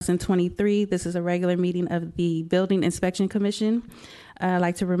2023. This is a regular meeting of the Building Inspection Commission. I'd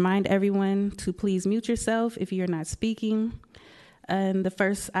like to remind everyone to please mute yourself if you're not speaking. And the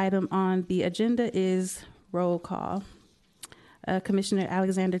first item on the agenda is roll call. Commissioner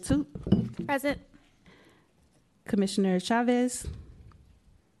Alexander Toot. Present. Commissioner Chavez.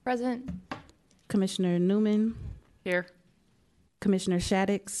 Present. Commissioner Newman. Here. Commissioner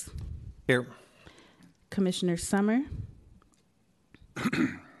Shaddix. Here. Commissioner Summer.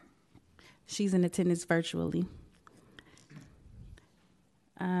 She's in attendance virtually.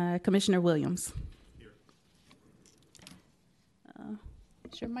 Commissioner Williams. Here.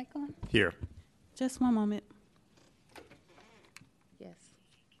 Is your mic on? Here. Just one moment. Yes.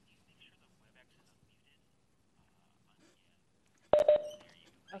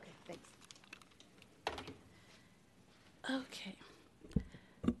 Okay, thanks. Okay.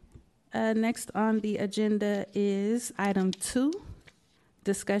 Next on the agenda is item 2,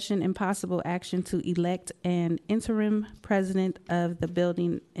 discussion and possible action to elect an interim president of the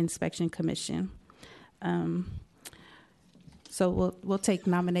Building Inspection Commission. So we'll take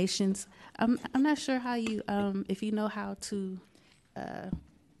nominations. I'm not sure how you, if you know how to, how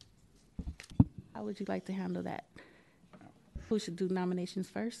would you like to handle that? Who should do nominations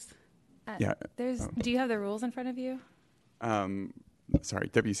first? Yeah. Do you have the rules in front of you? Sorry,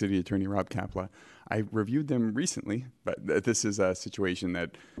 Deputy City Attorney Rob Kapla. I reviewed them recently, but this is a situation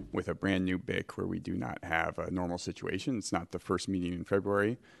that with a brand new BIC where we do not have a normal situation. It's not the first meeting in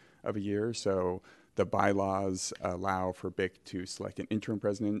February of a year, so the bylaws allow for BIC to select an interim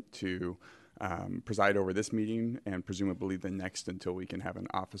president to preside over this meeting and presumably the next until we can have an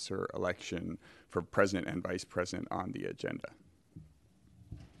officer election for president and vice president on the agenda.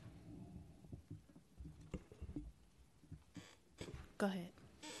 Go ahead.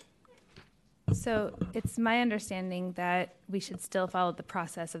 So it's my understanding that we should still follow the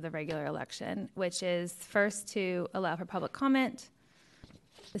process of the regular election, which is first to allow for public comment.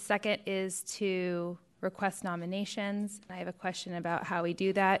 The second is to request nominations. I have a question about how we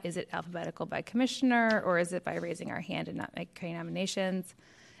do that. Is it alphabetical by commissioner, or is it by raising our hand and not making nominations?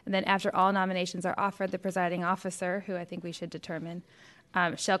 And then after all nominations are offered, the presiding officer, who I think we should determine,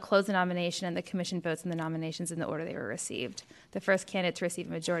 shall close the nomination, and the commission votes on the nominations in the order they were received. The first candidate to receive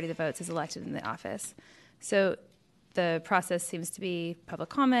a majority of the votes is elected in the office. So the process seems to be public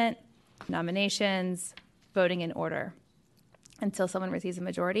comment, nominations, voting in order until someone receives a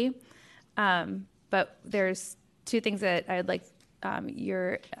majority. But there's two things that I'd like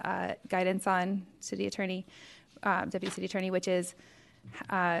your guidance on, City Attorney, Deputy City Attorney, which is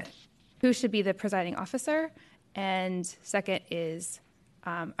who should be the presiding officer, and second is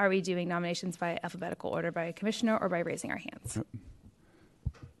are we doing nominations by alphabetical order by commissioner or by raising our hands?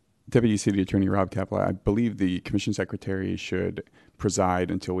 Deputy City Attorney Rob Kapla, I believe the Commission Secretary should preside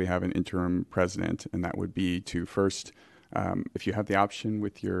until we have an interim president, and that would be to first, if you have the option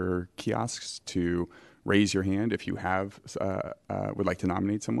with your kiosks, to raise your hand if you have would like to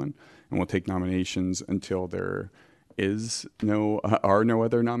nominate someone, and we'll take nominations until there are no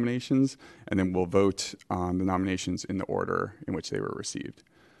other nominations, and then we'll vote on the nominations in the order in which they were received.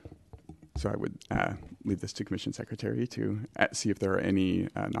 So I would leave this to Commission Secretary to see if there are any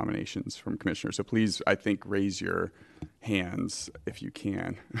nominations from commissioners. So please, I think, raise your hands if you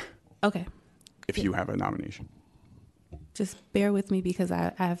can. Okay. If you have a nomination. Just bear with me because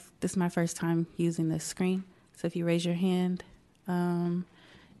this is my first time using this screen. So if you raise your hand, and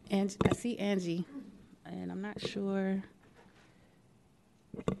I see Angie. And I'm not sure.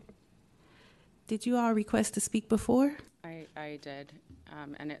 Did you all request to speak before? I did,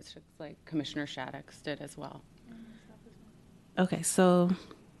 and it's like Commissioner Shaddix did as well. Okay, so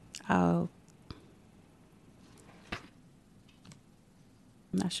I'm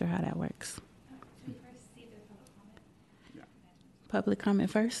not sure how that works. Public comment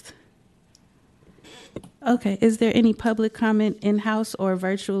first? Okay, is there any public comment in-house or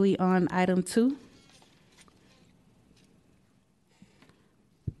virtually on item 2?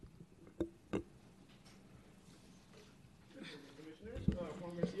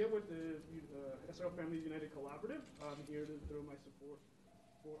 Families United Collaborative. I'm here to throw my support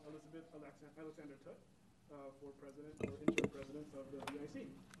for Elizabeth Alexander Tutt for president or interim president of the BIC.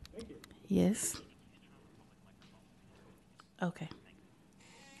 Thank you. Yes. Okay.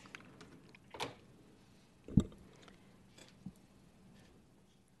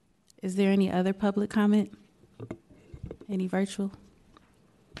 Is there any other public comment? Any virtual?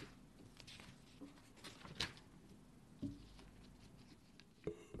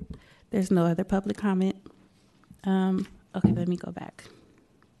 There's no other public comment. Okay, let me go back.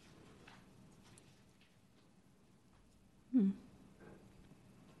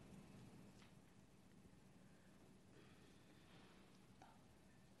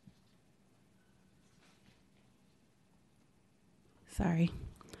 Sorry.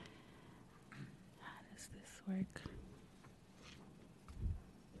 How does this work?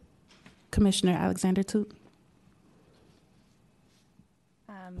 Commissioner Alexander Toot.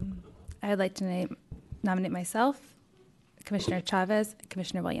 I would like to nominate myself, Commissioner Chavez, and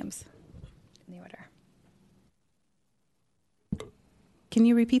Commissioner Williams in the order. Can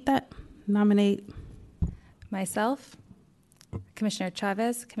you repeat that? Nominate. Myself, Commissioner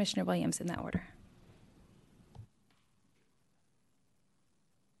Chavez, Commissioner Williams in that order.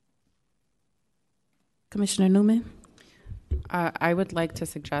 Commissioner Newman. I would like to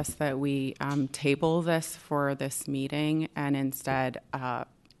suggest that we table this for this meeting and instead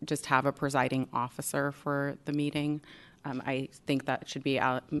just have a presiding officer for the meeting. I think that should be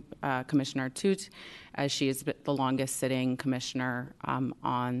Commissioner Toot, as she is the longest sitting commissioner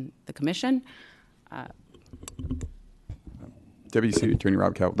on the commission. Deputy City Attorney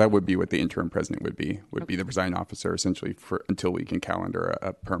Rob Capple, that would be what the interim president would be the presiding officer essentially for until we can calendar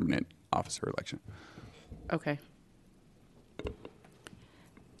a permanent officer election. Okay.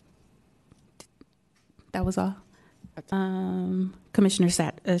 That was all. Commissioner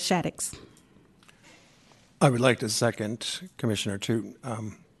Shaddix. I would like to second Commissioner Toot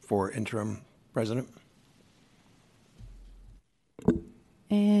for interim president.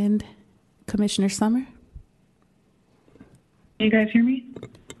 And Commissioner Summer. Can you guys hear me?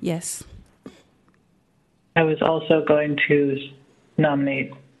 Yes. I was also going to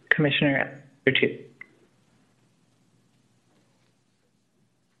nominate Commissioner Toot.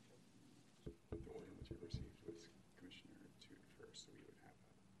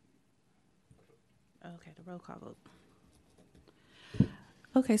 Okay, the roll call vote.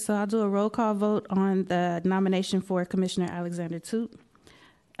 Okay, so I'll do a roll call vote on the nomination for Commissioner Alexander Toot.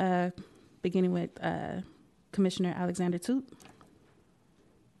 Beginning with Commissioner Alexander Toot.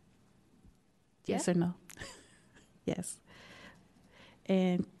 Yes or no? Yes.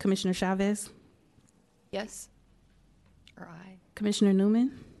 And Commissioner Chavez. Yes. Or aye. Commissioner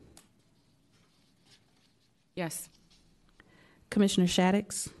Newman. Yes. Commissioner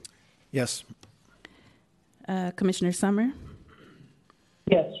Shaddix. Yes. Commissioner Summer.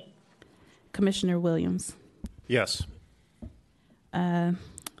 Yes. Commissioner Williams. Yes. The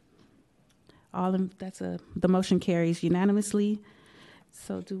motion carries unanimously.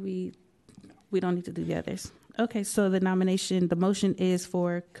 So we don't need to do the others. Okay, so the motion is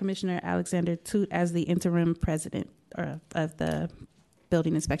for Commissioner Alexander Toot as the interim president of the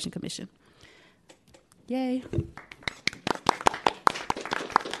Building Inspection Commission. Yay.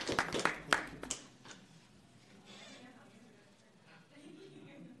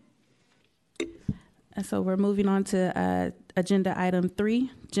 And so we're moving on to agenda item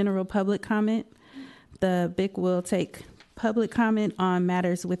 3, general public comment. The BIC will take public comment on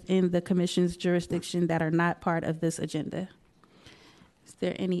matters within the commission's jurisdiction that are not part of this agenda. Is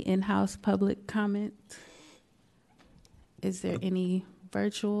there any in-house public comment? Is there any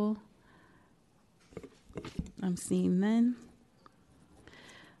virtual? I'm seeing none.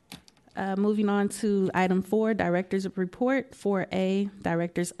 Moving on to item 4, director's report. 4A,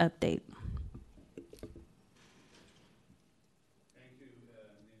 director's update.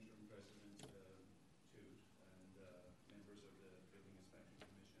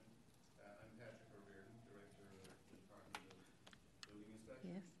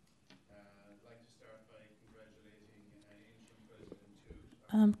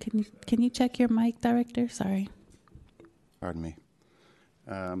 Can you check your mic, Director? Sorry. Pardon me.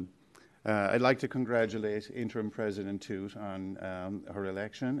 I'd like to congratulate Interim President Toot on her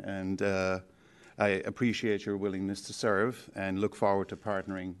election, and I appreciate your willingness to serve and look forward to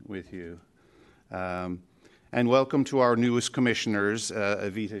partnering with you. And welcome to our newest commissioners,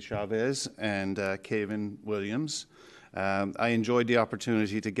 Evita Chavez and Kevin Williams. I enjoyed the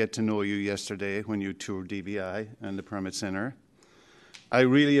opportunity to get to know you yesterday when you toured DBI and the Permit Center. I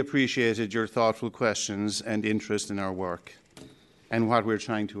really appreciated your thoughtful questions and interest in our work and what we're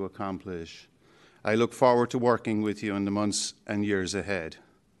trying to accomplish. I look forward to working with you in the months and years ahead.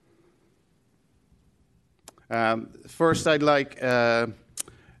 First, I'd like to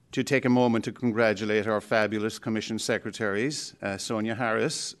take a moment to congratulate our fabulous Commission Secretaries, Sonia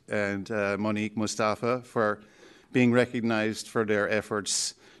Harris and Monique Mustafa, for being recognized for their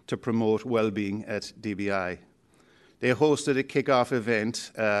efforts to promote well-being at DBI. They hosted a kick-off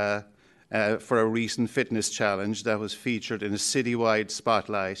event for a recent fitness challenge that was featured in a citywide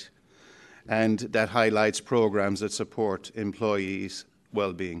spotlight and that highlights programs that support employees'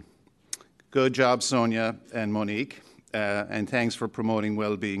 well-being. Good job, Sonia and Monique, and thanks for promoting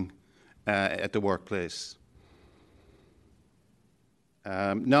well-being at the workplace.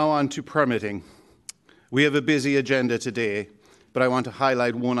 Now on to permitting. We have a busy agenda today, but I want to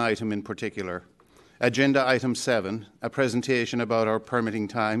highlight one item in particular. Agenda item 7, a presentation about our permitting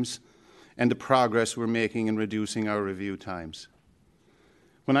times and the progress we're making in reducing our review times.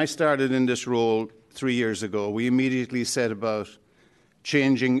 When I started in this role 3 years ago, we immediately set about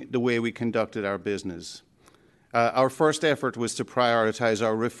changing the way we conducted our business. Our first effort was to prioritize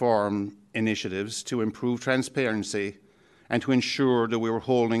our reform initiatives to improve transparency and to ensure that we were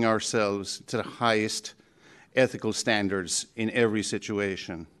holding ourselves to the highest ethical standards in every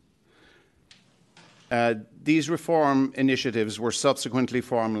situation. These reform initiatives were subsequently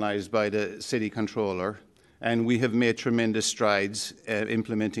formalized by the City Controller, and we have made tremendous strides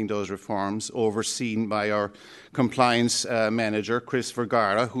implementing those reforms, overseen by our compliance manager, Chris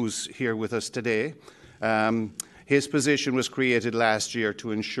Vergara, who's here with us today. His position was created last year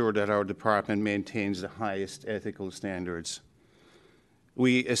to ensure that our department maintains the highest ethical standards.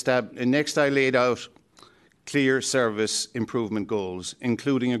 Next, I laid out clear service improvement goals,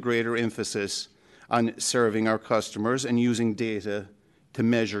 including a greater emphasis on serving our customers and using data to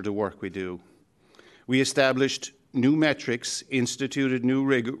measure the work we do. We established new metrics, instituted new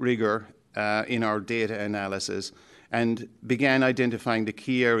rigor in our data analysis, and began identifying the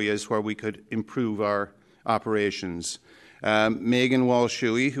key areas where we could improve our operations. Megan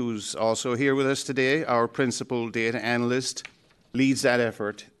Walsh-Huey, who's also here with us today, our principal data analyst, leads that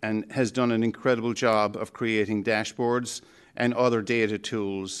effort and has done an incredible job of creating dashboards and other data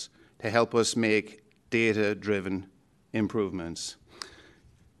tools to help us make data-driven improvements.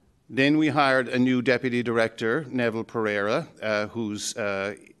 Then we hired a new Deputy Director, Neville Pereira, who's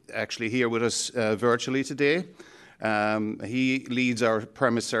actually here with us virtually today. He leads our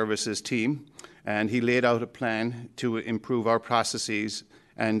permit services team, and he laid out a plan to improve our processes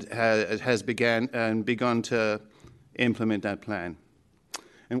and has begun to implement that plan.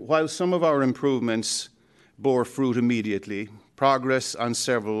 And while some of our improvements bore fruit immediately, progress on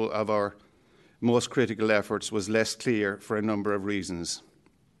several of our most critical efforts was less clear for a number of reasons.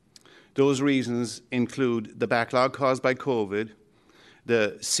 Those reasons include the backlog caused by COVID,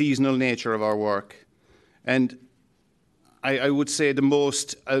 the seasonal nature of our work, and I would say the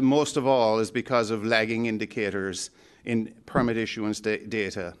most of all is because of lagging indicators in permit issuance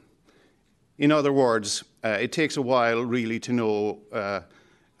data. In other words, it takes a while really to know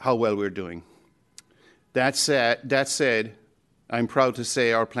how well we're doing. That said, I'm proud to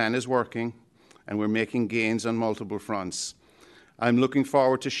say our plan is working and we're making gains on multiple fronts. I'm looking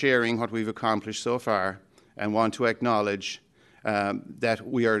forward to sharing what we've accomplished so far and want to acknowledge that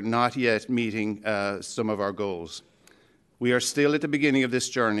we are not yet meeting some of our goals. We are still at the beginning of this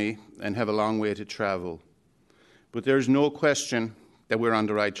journey and have a long way to travel. But there's no question that we're on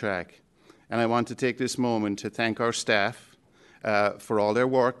the right track. And I want to take this moment to thank our staff for all their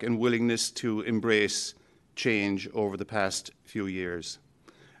work and willingness to embrace change over the past few years.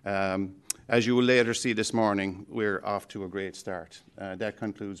 As you will later see this morning, we're off to a great start. That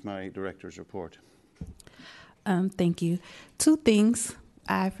concludes my director's report. Thank you. 2 things.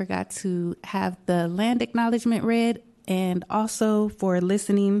 I forgot to have the land acknowledgement read, and also for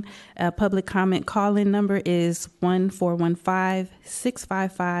listening, public comment call-in number is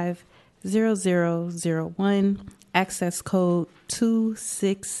 1-415-655-0001, access code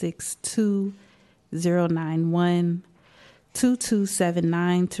 2662091.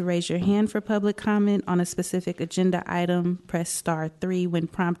 2279 to raise your hand for public comment on a specific agenda item. Press star 3 when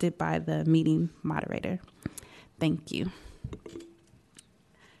prompted by the meeting moderator. Thank you.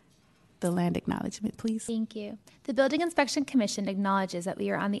 The land acknowledgement, please. Thank you. The Building Inspection Commission acknowledges that we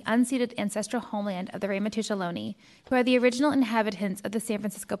are on the unceded ancestral homeland of the Ramaytush Ohlone, who are the original inhabitants of the San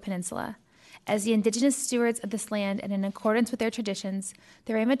Francisco Peninsula. As the indigenous stewards of this land and in accordance with their traditions,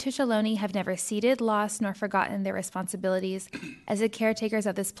 the Ramaytush Ohlone have never ceded, lost, nor forgotten their responsibilities as the caretakers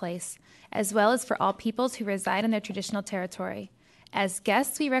of this place, as well as for all peoples who reside on their traditional territory. As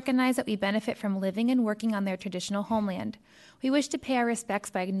guests, we recognize that we benefit from living and working on their traditional homeland. We wish to pay our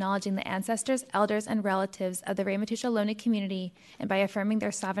respects by acknowledging the ancestors, elders, and relatives of the Ramaytush Ohlone community and by affirming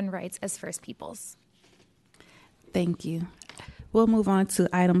their sovereign rights as First Peoples. Thank you. We'll move on to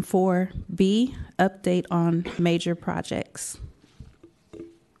item 4B, update on major projects.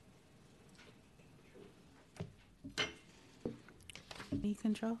 Need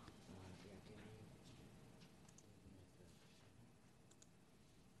control?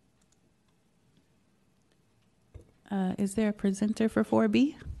 Is there a presenter for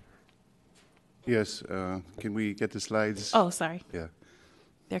 4B? Yes, can we get the slides? Oh, sorry. Yeah.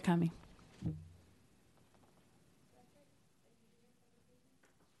 They're coming.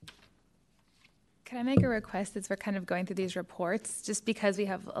 Can I make a request as we're kind of going through these reports, just because we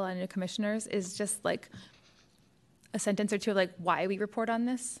have a lot of new commissioners, is just like, a sentence or two of like why we report on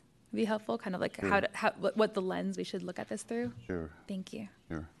this would be helpful, kind of like what the lens we should look at this through. Sure. Thank you.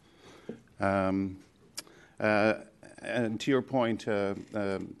 Sure. And to your point,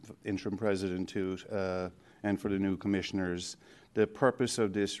 Interim President Toot, and for the new commissioners, the purpose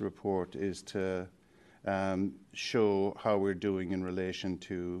of this report is to show how we're doing in relation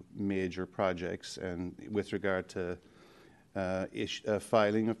to major projects and with regard to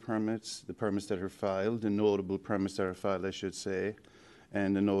filing of permits, the permits that are filed, the notable permits that are filed, I should say,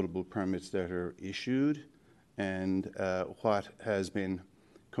 and the notable permits that are issued, and what has been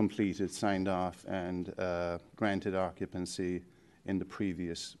completed, signed off, and granted occupancy in the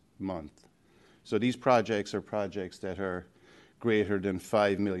previous month. So these projects are projects that are greater than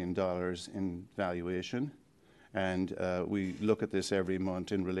 $5 million in valuation, and we look at this every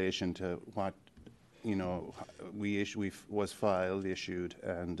month in relation to what was filed, issued,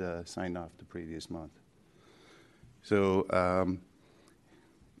 and signed off the previous month. So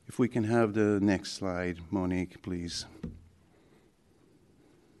if we can have the next slide, Monique, please.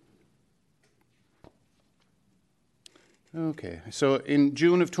 Okay, so in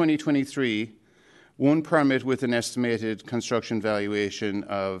June of 2023, one permit with an estimated construction valuation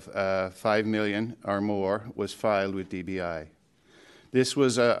of $5 million or more was filed with DBI. This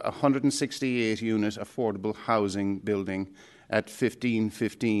was a 168-unit affordable housing building at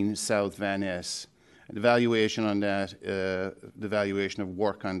 1515 South Van Ness. The valuation on that, the valuation of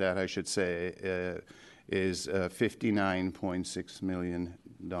work on that, I should say, is $59.6 million.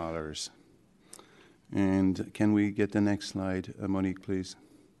 And can we get the next slide, Monique, please?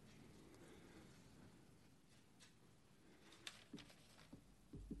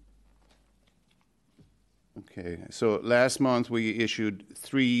 Okay, so last month we issued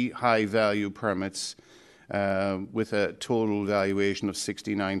 3 high-value permits with a total valuation of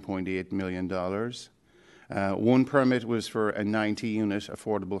 $69.8 million. One permit was for a 90-unit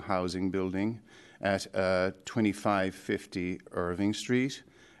affordable housing building at 2550 Irving Street.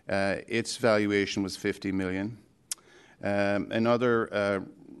 Its valuation was $50 million. Another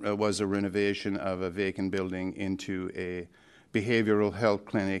was a renovation of a vacant building into a behavioral health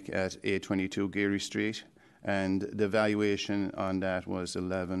clinic at 822 Geary Street, and the valuation on that was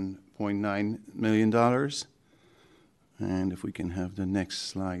 $11.9 million. And if we can have the next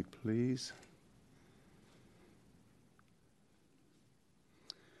slide, please.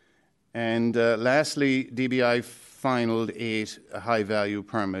 And lastly, DBI finaled 8 high-value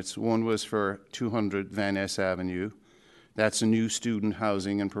permits. One was for 200 Van Ness Avenue. That's a new student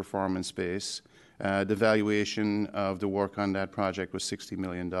housing and performance space. The valuation of the work on that project was $60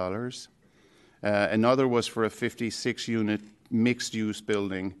 million. Another was for a 56-unit mixed-use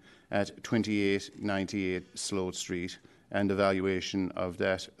building at 2898 Sloat Street, and the valuation of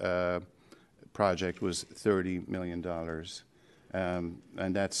that project was $30 million.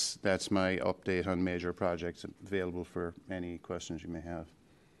 And that's my update on major projects. Available for any questions you may have.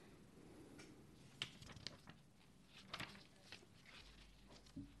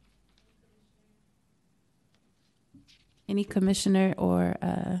 Any commissioner or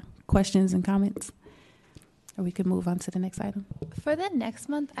questions and comments? Or we could move on to the next item. For the next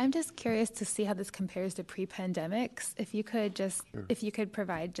month, I'm just curious to see how this compares to pre-pandemics. If you could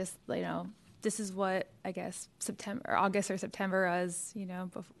provide just, this is what I guess September, or August or September was,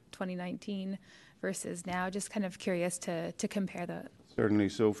 before 2019 versus now. Just kind of curious to compare the. Certainly.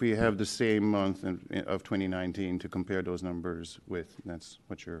 So if we have the same month of 2019 to compare those numbers with, that's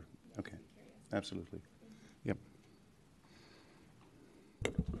what you're, okay. Absolutely. Yep.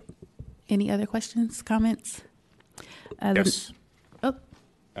 Any other questions, comments? Yes. There you go.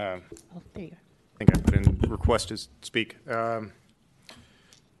 I think I put in request to speak. Can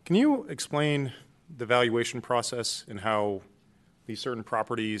you explain the valuation process and how these certain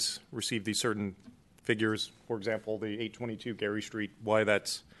properties receive these certain figures? For example, the 822 Geary Street, why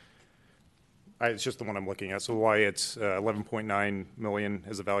that's, it's just the one I'm looking at, so why it's $11.9 million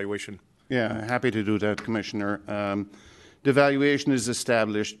as a valuation? Yeah, happy to do that, Commissioner. The valuation is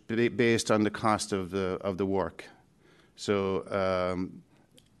established based on the cost of the work. So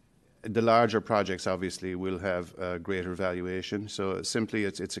the larger projects obviously will have a greater valuation. So simply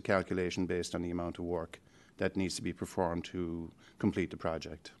it's a calculation based on the amount of work that needs to be performed to complete the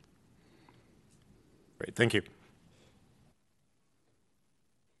project. Great, thank you.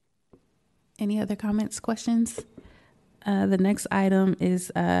 Any other comments, questions? The next item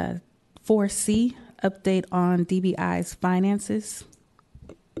is 4C, update on DBI's finances.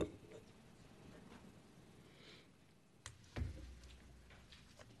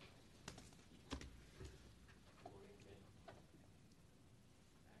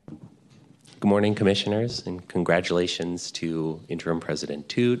 Good morning, Commissioners, and congratulations to Interim President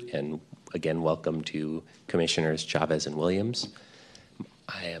Toot, and again, welcome to Commissioners Chavez and Williams.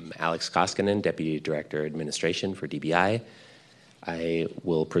 I am Alex Koskinen, Deputy Director Administration for DBI. I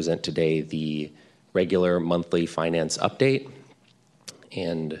will present today the regular monthly finance update,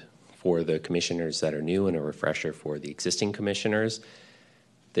 and for the commissioners that are new and a refresher for the existing commissioners,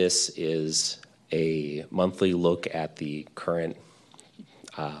 this is a monthly look at the current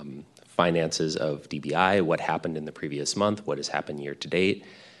finances of DBI, what happened in the previous month, what has happened year to date.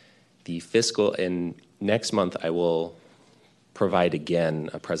 The fiscal, and next month I will provide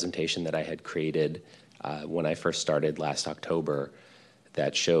again a presentation that I had created when I first started last October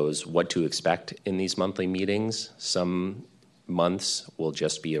that shows what to expect in these monthly meetings. Some months will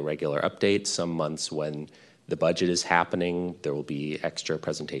just be a regular update. Some months when the budget is happening, there will be extra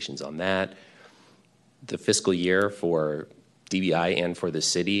presentations on that. The fiscal year for DBI and for the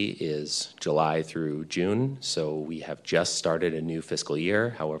city is July through June, so we have just started a new fiscal year.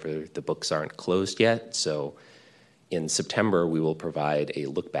 However, the books aren't closed yet, so in September we will provide a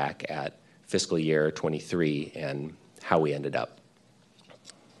look back at fiscal year 23 and how we ended up.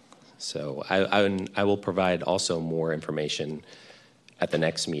 So I will provide also more information at the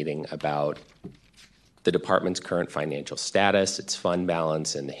next meeting about the department's current financial status, its fund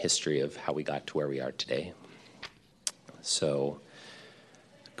balance, and the history of how we got to where we are today. So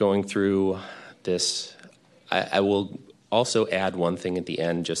going through this, I will also add one thing at the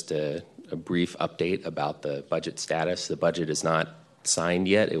end, just a brief update about the budget status. The budget is not signed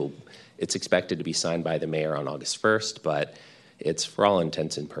yet. It's expected to be signed by the mayor on August 1st, but it's for all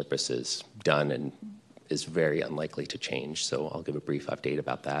intents and purposes done and is very unlikely to change. So I'll give a brief update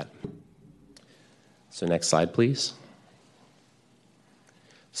about that. So next slide, please.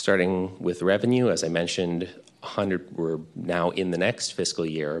 Starting with revenue, as I mentioned, we're now in the next fiscal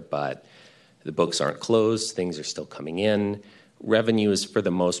year, but the books aren't closed. Things are still coming in. Revenue is, for the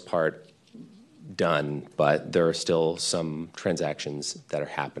most part, done, but there are still some transactions that are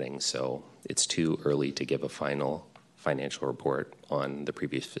happening, so it's too early to give a final financial report on the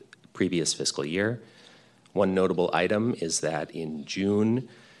previous fiscal year. One notable item is that in June,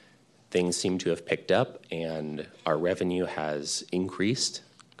 things seem to have picked up, and our revenue has increased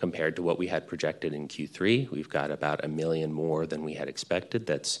compared to what we had projected in Q3. We've got about $1 million more than we had expected.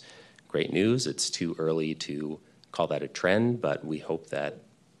 That's great news. It's too early to call that a trend, but we hope that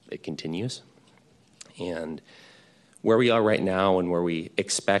it continues. And where we are right now and where we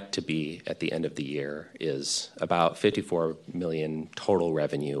expect to be at the end of the year is about $54 million total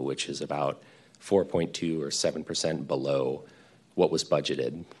revenue, which is about 4.2 or 7% below what was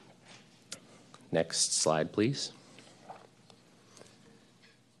budgeted. Next slide, please.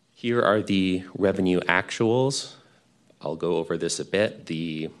 Here are the revenue actuals. I'll go over this a bit.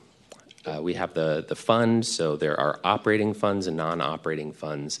 We have the fund, so there are operating funds and non-operating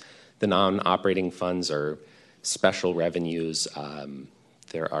funds. The non-operating funds are special revenues.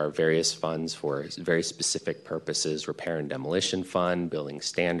 There are various funds for very specific purposes: repair and demolition fund, building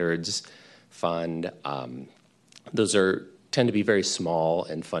standards fund. Those tend to be very small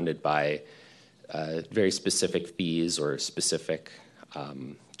and funded by very specific fees or specific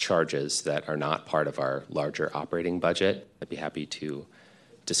charges that are not part of our larger operating budget. I'd be happy to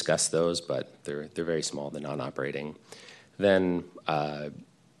discuss those, but they're very small, the non-operating. Then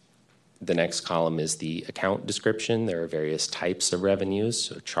the next column is the account description. There are various types of revenues.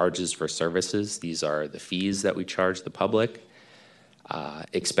 So charges for services, these are the fees that we charge the public.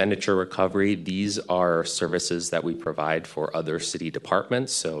 Expenditure recovery, these are services that we provide for other city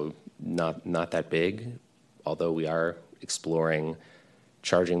departments, so not that big, although we are exploring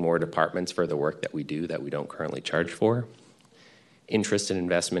charging more departments for the work that we do that we don't currently charge for. Interest and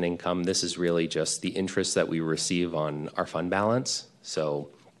investment income, this is really just the interest that we receive on our fund balance. So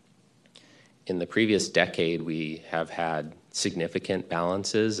in the previous decade, we have had significant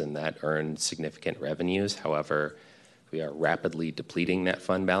balances and that earned significant revenues. However, we are rapidly depleting that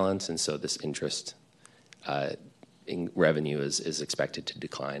fund balance, and so this interest in revenue is expected to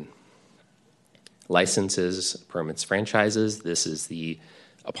decline. Licenses, permits, franchises, this is the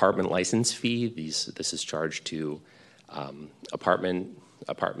apartment license fee. This is charged to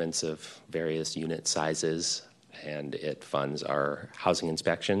apartments of various unit sizes, and it funds our housing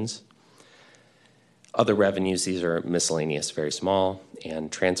inspections. Other revenues, these are miscellaneous, very small, and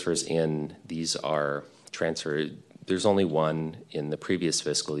transfers in, these are transferred. There's only one in the previous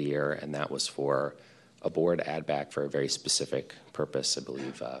fiscal year, and that was for a board add back for a very specific purpose, I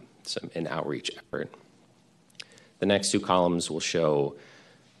believe, an outreach effort. The next two columns will show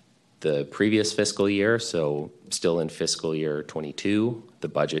the previous fiscal year, so still in fiscal year 22, the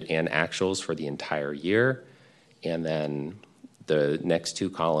budget and actuals for the entire year. And then the next two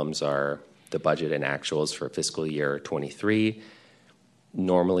columns are the budget and actuals for fiscal year 23.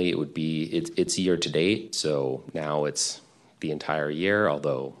 Normally it would be, it's year to date, so now it's the entire year,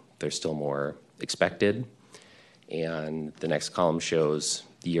 although there's still more expected. And the next column shows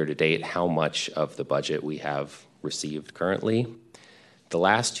year to date how much of the budget we have received currently. The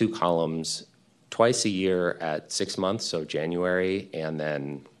last two columns, twice a year at 6 months, so January, and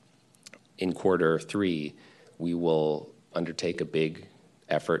then in quarter 3, we will undertake a big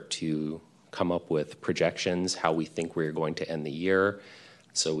effort to come up with projections, how we think we're going to end the year,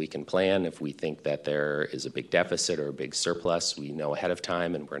 so we can plan. If we think that there is a big deficit or a big surplus, we know ahead of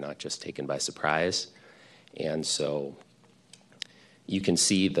time and we're not just taken by surprise. And so you can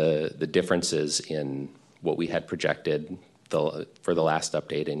see the differences in what we had projected for the last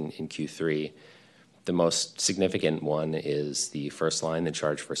update in Q3. The most significant one is the first line, the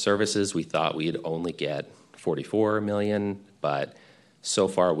charge for services. We thought we'd only get 44 million, but so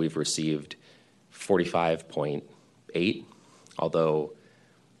far we've received 45.8, although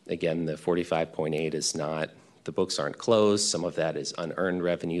again, the 45.8 is not, the books aren't closed. Some of that is unearned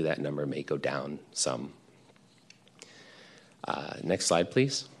revenue. That number may go down some. Next slide,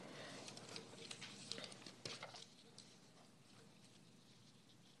 please.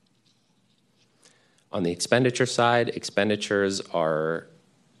 On the expenditure side, expenditures are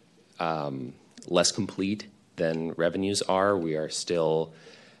less complete than revenues are. We are still,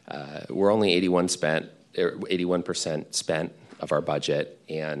 we're only 81% spent of our budget,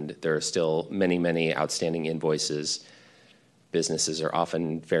 and there are still many, many outstanding invoices. Businesses are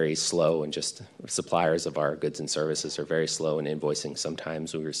often very slow, and just suppliers of our goods and services are very slow in invoicing.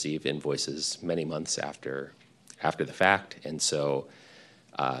 Sometimes we receive invoices many months after the fact, and so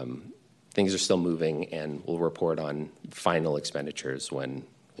things are still moving, and we'll report on final expenditures when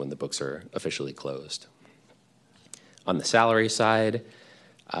the books are officially closed. On the salary side,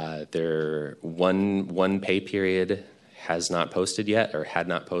 one pay period has not posted yet, or had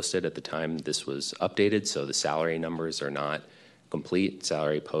not posted at the time this was updated, so the salary numbers are not complete.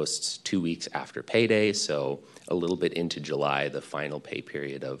 Salary posts 2 weeks after payday, so a little bit into July, the final pay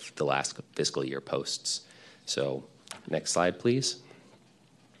period of the last fiscal year posts. So next slide, please.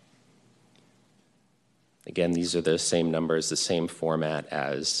 Again, these are the same numbers, the same format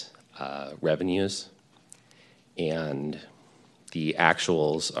as revenues, and the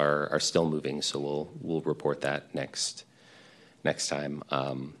actuals are still moving, so we'll report that next time.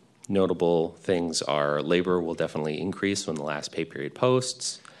 Notable things are labor will definitely increase when the last pay period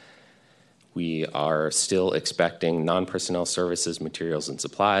posts. We are still expecting non-personnel services, materials, and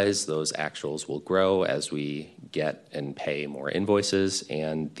supplies. Those actuals will grow as we get and pay more invoices.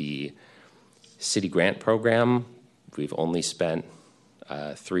 And the city grant program, we've only spent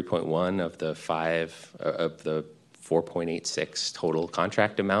 3.1 of the 4.86 total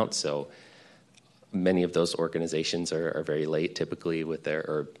contract amount. So many of those organizations are very late typically with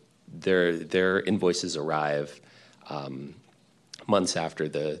their invoices arrive months after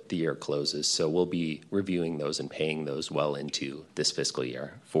the year closes. So we'll be reviewing those and paying those well into this fiscal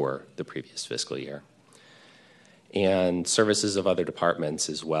year for the previous fiscal year. And services of other departments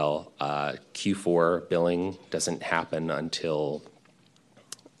as well. Q4 billing doesn't happen until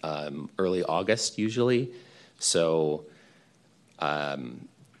early August usually. So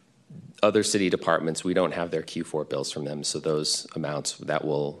other city departments, we don't have their Q4 bills from them, so those amounts,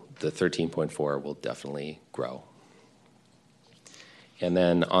 the 13.4 will definitely grow. And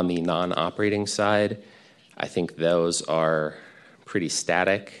then on the non-operating side, I think those are pretty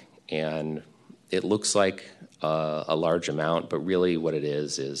static, and it looks like a large amount, but really what it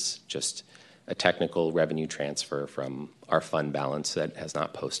is just a technical revenue transfer from our fund balance that has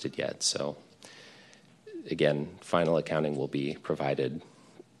not posted yet. So again, final accounting will be provided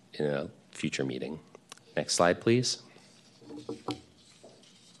in a future meeting. Next slide, please.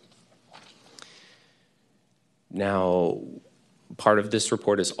 Now, part of this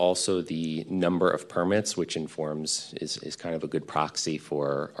report is also the number of permits, which is kind of a good proxy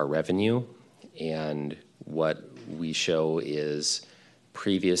for our revenue. And what we show is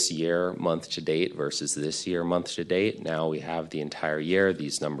previous year month to date versus this year month to date. Now we have the entire year.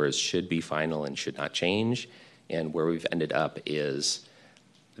 These numbers should be final and should not change. And where we've ended up is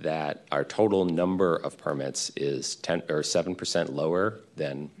that our total number of permits is 7% lower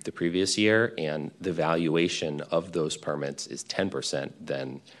than the previous year, and the valuation of those permits is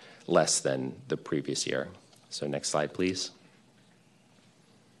 10% less than the previous year. So next slide, please.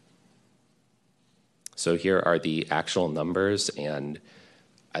 So here are the actual numbers, and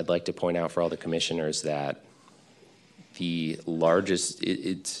I'd like to point out for all the commissioners that The largest,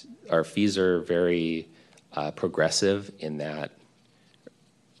 our fees are very progressive in that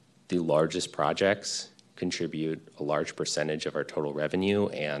the largest projects contribute a large percentage of our total revenue,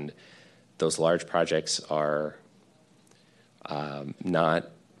 and those large projects are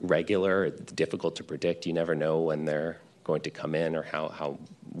not regular. It's difficult to predict. You never know when they're going to come in or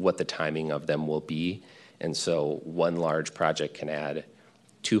what the timing of them will be. And so one large project can add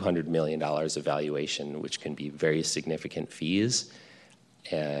 $200 million of valuation, which can be very significant fee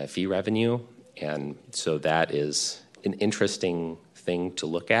revenue. And so that is an interesting thing to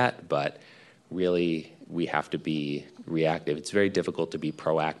look at, but really we have to be reactive. It's very difficult to be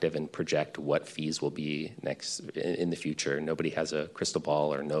proactive and project what fees will be next in the future. Nobody has a crystal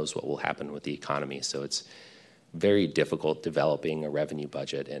ball or knows what will happen with the economy. So it's very difficult developing a revenue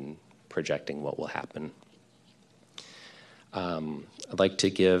budget and projecting what will happen. I'd like to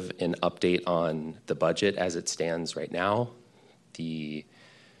give an update on the budget as it stands right now.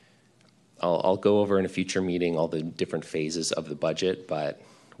 I'll go over in a future meeting all the different phases of the budget, but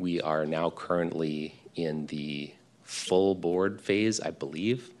we are now currently in the full board phase, I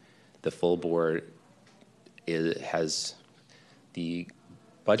believe. The full board has the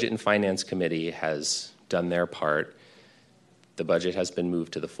Budget and Finance Committee has done their part. The budget has been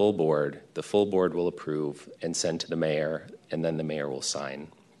moved to the full board. The full board will approve and send to the mayor, and then the mayor will sign.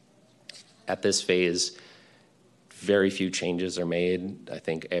 At this phase, very few changes are made. I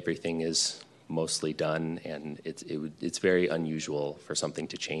think everything is mostly done, and it's very unusual for something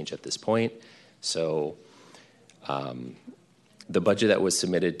to change at this point. So the budget that was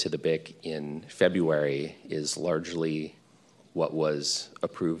submitted to the BIC in February is largely what was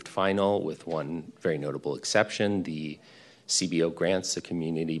approved final, with one very notable exception, the CBO grants, the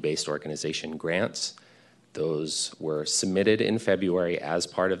community-based organization grants. Those were submitted in February as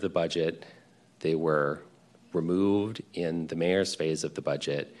part of the budget. They were removed in the mayor's phase of the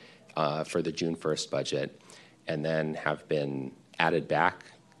budget for the June 1st budget, and then have been added back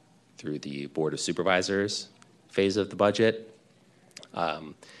through the Board of Supervisors phase of the budget.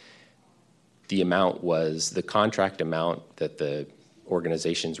 The contract amount that the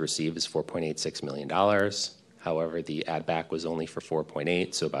organizations receive is $4.86 million. However, the add back was only for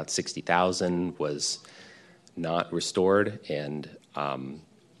 4.8, so about 60,000 was not restored, and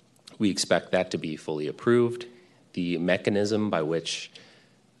we expect that to be fully approved. The mechanism by which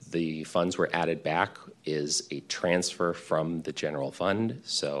the funds were added back is a transfer from the general fund.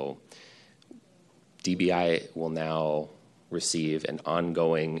 So DBI will now receive an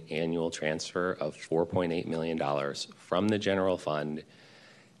ongoing annual transfer of $4.8 million from the general fund,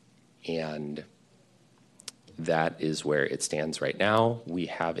 and that is where it stands right now. We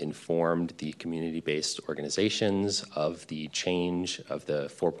have informed the community-based organizations of the change of the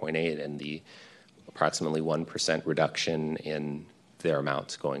 4.8 and the approximately 1% reduction in their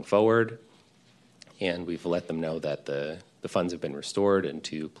amounts going forward. And we've let them know that the funds have been restored and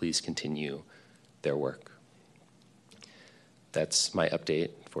to please continue their work. That's my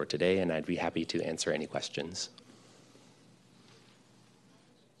update for today, and I'd be happy to answer any questions.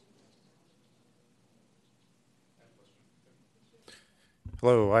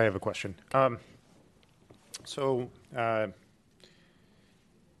 Hello, I have a question.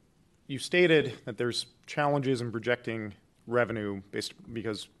 You stated that there's challenges in projecting revenue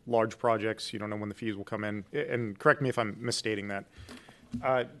because large projects, you don't know when the fees will come in. And correct me if I'm misstating that.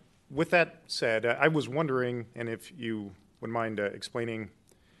 With that said, I was wondering, and if you wouldn't mind explaining,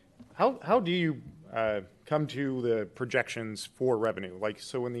 how do you come to the projections for revenue? Like,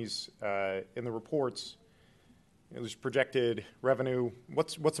 so in these in the reports, there's projected revenue.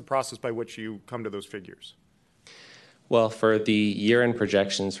 What's the process by which you come to those figures? Well, for the year-end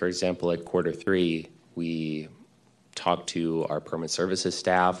projections, for example, at Q3, we talk to our permit services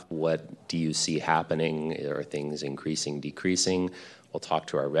staff. What do you see happening? Are things increasing, decreasing? We'll talk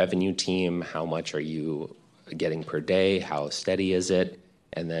to our revenue team. How much are you getting per day? How steady is it?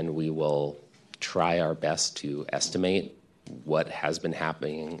 And then we will try our best to estimate what has been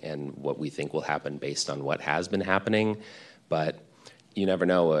happening and what we think will happen based on what has been happening. But you never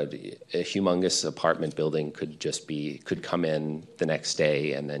know. A humongous apartment building could come in the next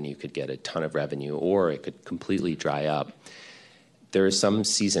day, and then you could get a ton of revenue, or it could completely dry up. There is some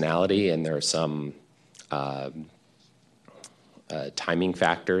seasonality, and there are some timing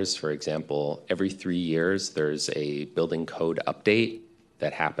factors. For example, every 3 years, there's a building code update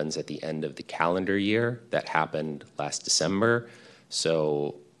that happens at the end of the calendar year. That happened last December.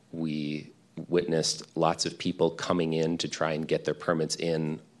 So we witnessed lots of people coming in to try and get their permits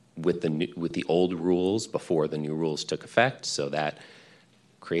in with the old rules before the new rules took effect. So that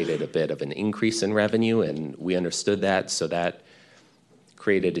created a bit of an increase in revenue, and we understood that, so that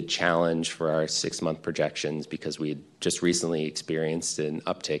created a challenge for our 6-month projections because we had just recently experienced an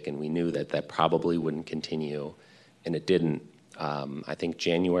uptick, and we knew that that probably wouldn't continue, and it didn't. I think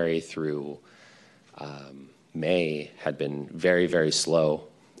January through May had been very, very slow,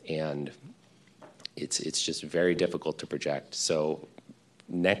 and it's just very difficult to project. So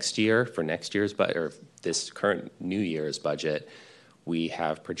next year, for next year's budget, or this current new year's budget, we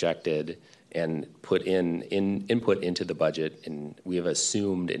have projected and put in input into the budget, and we have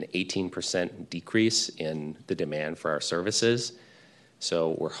assumed an 18% decrease in the demand for our services.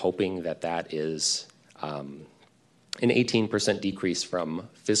 So we're hoping that that is an 18% decrease from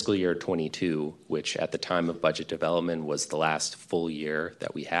fiscal year 22, which at the time of budget development was the last full year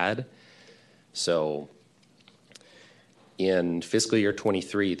that we had. So in fiscal year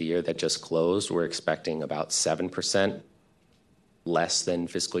 23, the year that just closed, we're expecting about 7% less than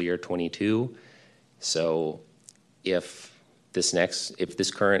fiscal year 22. So if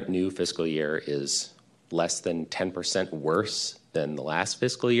this current new fiscal year is less than 10% worse than the last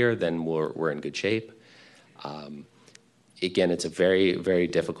fiscal year, then we're in good shape. Again, it's a very, very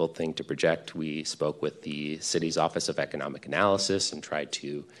difficult thing to project. We spoke with the city's Office of Economic Analysis and tried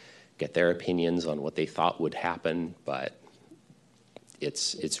to get their opinions on what they thought would happen, but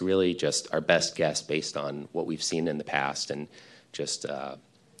it's really just our best guess based on what we've seen in the past and just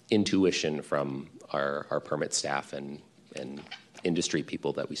intuition from our permit staff and industry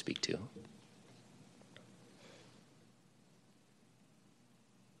people that we speak to.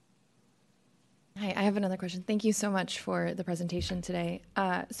 Hi, I have another question. Thank you so much for the presentation today.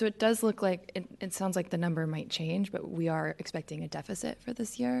 So it does look like, it sounds like the number might change, but we are expecting a deficit for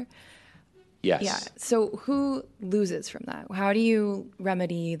this year. Yes. Yeah. So who loses from that? How do you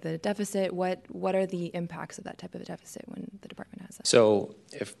remedy the deficit? What are the impacts of that type of a deficit when the department has that? So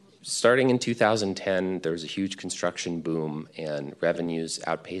starting in 2010, there was a huge construction boom and revenues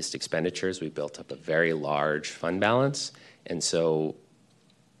outpaced expenditures. We built up a very large fund balance. And so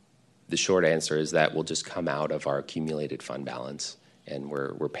the short answer is that will just come out of our accumulated fund balance, and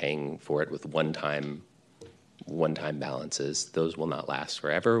we're paying for it with one-time balances. Those will not last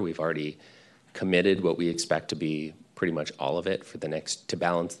forever. We've already committed what we expect to be pretty much all of it to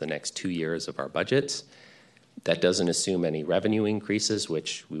balance the next 2 years of our budgets. That doesn't assume any revenue increases,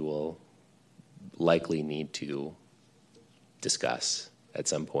 which we will likely need to discuss at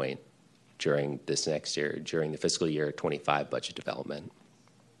some point during this next year, during the fiscal year 25 budget development.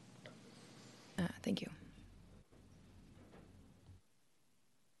 Thank you.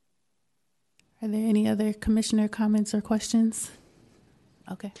 Are there any other commissioner comments or questions?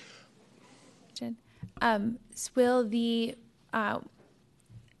 Okay. Will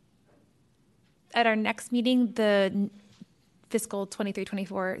at our next meeting, the fiscal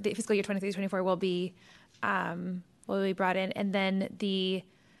 23-24, the fiscal year 23-24 will be brought in, and then the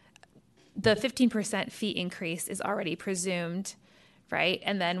 15% fee increase is already presumed, right?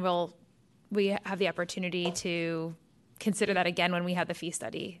 And then we have the opportunity to consider that again when we have the fee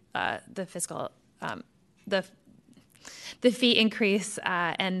study, the fee increase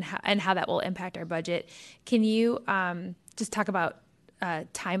and how that will impact our budget. Can you just talk about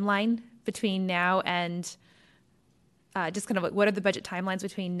timeline between now and just kind of what are the budget timelines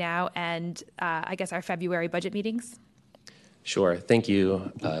between now and I guess our February budget meetings? Sure. Thank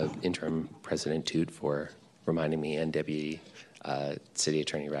you, Interim President Toot, for reminding me, and Deputy City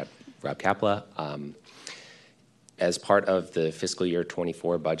Attorney Rob Kapla. As part of the fiscal year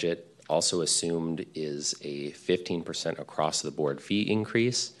 24 budget, also assumed is a 15% across-the-board fee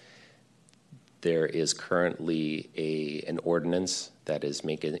increase. There is currently an ordinance that is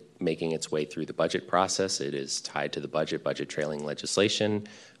making its way through the budget process. It is tied to the budget trailing legislation.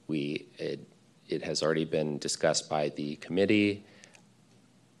 It has already been discussed by the committee,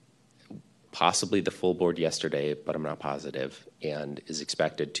 possibly the full board yesterday, but I'm not positive, and is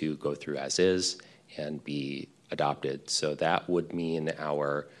expected to go through as is and be adopted. So that would mean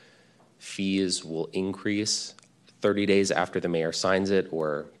our fees will increase 30 days after the mayor signs it,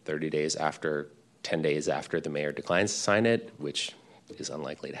 or 10 days after the mayor declines to sign it, which is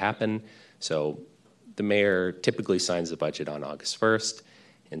unlikely to happen. So the mayor typically signs the budget on August 1st,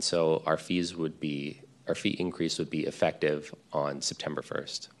 and so our fee increase would be effective on September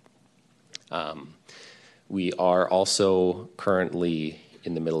 1st. We are also currently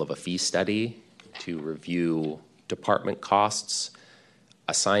in the middle of a fee study to review department costs,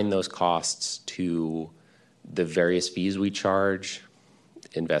 assign those costs to the various fees we charge,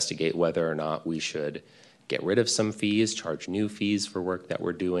 investigate whether or not we should get rid of some fees, charge new fees for work that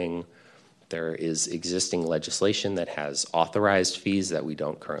we're doing, There is existing legislation that has authorized fees that we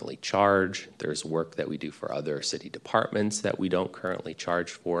don't currently charge. There's work that we do for other city departments that we don't currently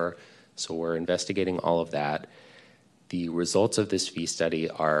charge for. So we're investigating all of that. The results of this fee study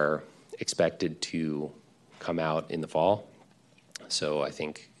are expected to come out in the fall. So I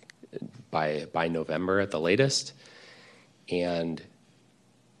think by November at the latest. And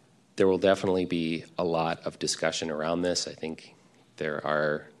there will definitely be a lot of discussion around this. I think there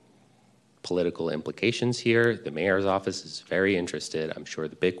are political implications here. The mayor's office is very interested. I'm sure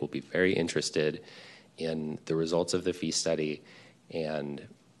the BIC will be very interested in the results of the fee study. And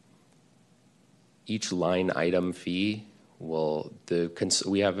each line item fee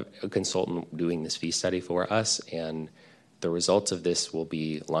we have a consultant doing this fee study for us, and the results of this will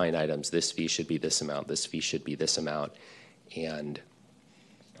be line items. This fee should be this amount. This fee should be this amount. And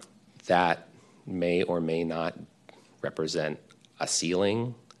that may or may not represent a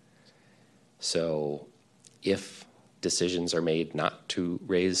ceiling. So if decisions are made not to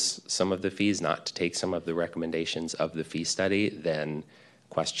raise some of the fees, not to take some of the recommendations of the fee study, then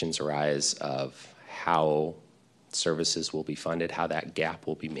questions arise of how services will be funded, how that gap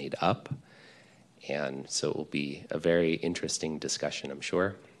will be made up. And so it will be a very interesting discussion, I'm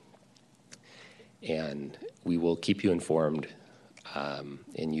sure. And we will keep you informed,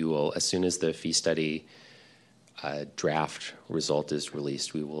 and you will, as soon as the fee study draft result is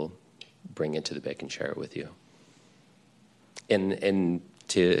released, we will bring it to the BIC and share it with you. And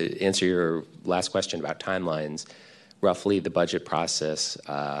to answer your last question about timelines, roughly the budget process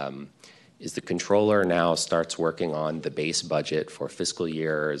is the controller now starts working on the base budget for fiscal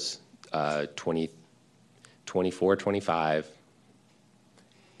years 24, 25,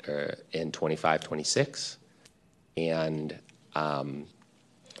 and 25, 26. And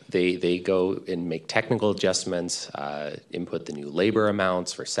they go and make technical adjustments, input the new labor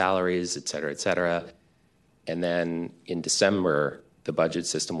amounts for salaries, et cetera, et cetera. And then in December, the budget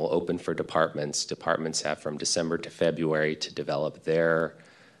system will open for departments. Departments have from December to February to develop their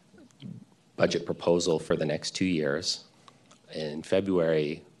budget proposal for the next 2 years. In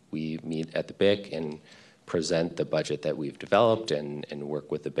February, we meet at the BIC and present the budget that we've developed and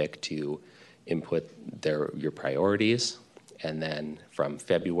work with the BIC to input your priorities. And then from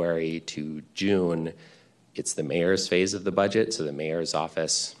February to June, it's the mayor's phase of the budget. So the mayor's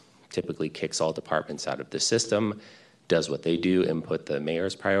office typically kicks all departments out of the system, does what they do, input the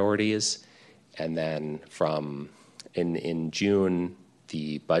mayor's priorities. And then in June,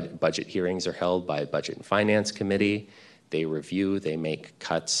 the budget hearings are held by Budget and Finance Committee. They review, they make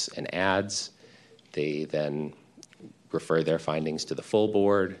cuts and adds. They then refer their findings to the full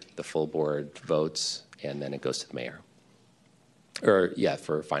board. The full board votes, and then it goes to the mayor.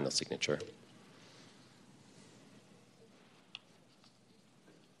 For final signature.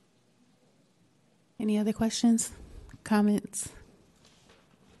 Any other questions, comments?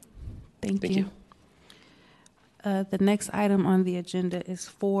 Thank you. The next item on the agenda is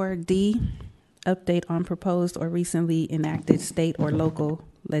 4D, update on proposed or recently enacted state or local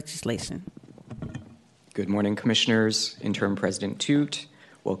legislation. Good morning, Commissioners. Interim President Toot.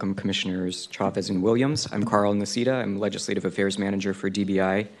 Welcome, Commissioners Chavez and Williams. I'm Carl Nacita. I'm Legislative Affairs Manager for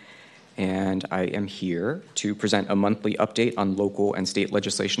DBI, and I am here to present a monthly update on local and state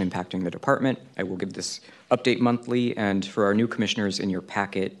legislation impacting the department. I will give this update monthly, and for our new commissioners in your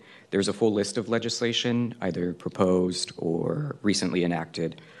packet, there's a full list of legislation, either proposed or recently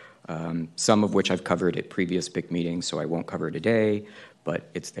enacted, some of which I've covered at previous BIC meetings, so I won't cover today, but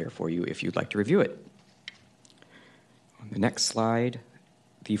it's there for you if you'd like to review it. On the next slide,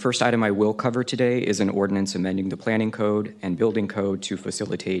 the first item I will cover today is an ordinance amending the planning code and building code to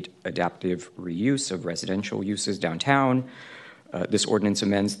facilitate adaptive reuse of residential uses downtown. This ordinance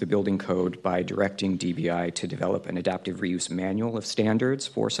amends the building code by directing DBI to develop an adaptive reuse manual of standards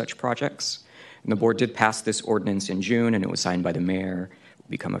for such projects. And the board did pass this ordinance in June, and it was signed by the mayor. It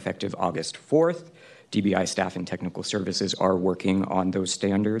will become effective August 4th. DBI staff and technical services are working on those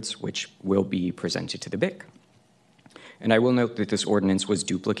standards, which will be presented to the BIC. And I will note that this ordinance was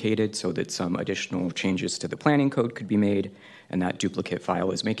duplicated so that some additional changes to the planning code could be made, and that duplicate file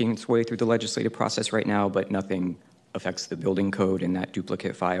is making its way through the legislative process right now, but nothing affects the building code in that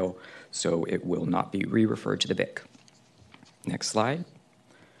duplicate file, so it will not be re-referred to the BIC. Next slide.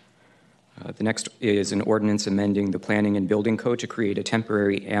 The next is an ordinance amending the planning and building code to create a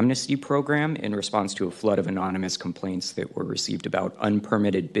temporary amnesty program in response to a flood of anonymous complaints that were received about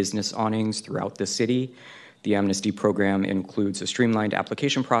unpermitted business awnings throughout the city. The amnesty program includes a streamlined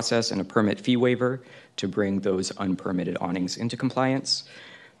application process and a permit fee waiver to bring those unpermitted awnings into compliance.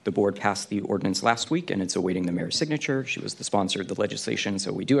 The board passed the ordinance last week, and it's awaiting the mayor's signature. She was the sponsor of the legislation,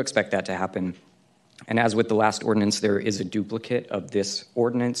 so we do expect that to happen. And as with the last ordinance, there is a duplicate of this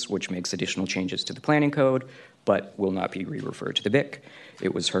ordinance, which makes additional changes to the planning code, but will not be re-referred to the BIC.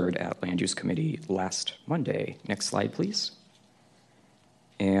 It was heard at Land Use Committee last Monday. Next slide, please.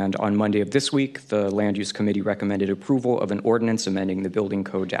 And on Monday of this week, the Land Use Committee recommended approval of an ordinance amending the building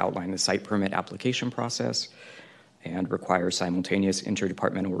code to outline the site permit application process and require simultaneous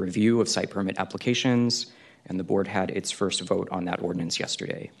interdepartmental review of site permit applications. And the board had its first vote on that ordinance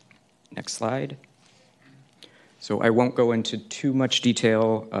yesterday. Next slide. So I won't go into too much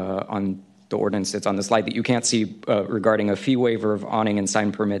detail on the ordinance that's on the slide that you can't see regarding a fee waiver of awning and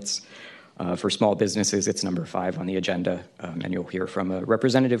sign permits for small businesses. It's number 5 on the agenda, and you'll hear from a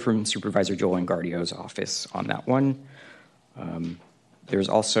representative from Supervisor Joel Engardio's office on that one. There's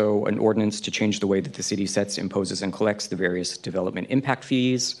also an ordinance to change the way that the city sets, imposes, and collects the various development impact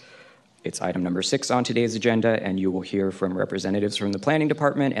fees. It's item number 6 on today's agenda, and you will hear from representatives from the Planning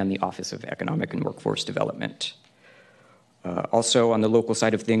Department and the Office of Economic and Workforce Development. Also, on the local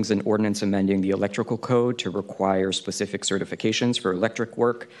side of things, an ordinance amending the electrical code to require specific certifications for electric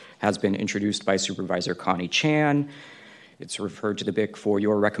work has been introduced by Supervisor Connie Chan. It's referred to the BIC for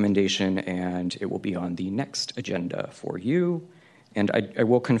your recommendation, and it will be on the next agenda for you. And I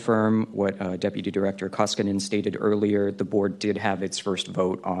will confirm what Deputy Director Koskinen stated earlier. The board did have its first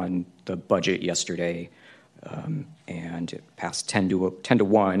vote on the budget yesterday, and it passed 10 to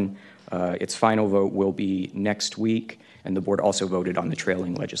 1. Its final vote will be next week, and the board also voted on the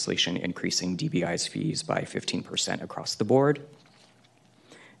trailing legislation increasing DBI's fees by 15% across the board.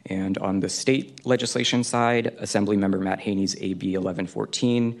 And on the state legislation side, Assemblymember Matt Haney's AB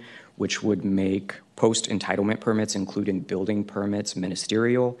 1114, which would make post-entitlement permits, including building permits,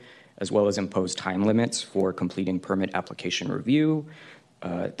 ministerial, as well as impose time limits for completing permit application review.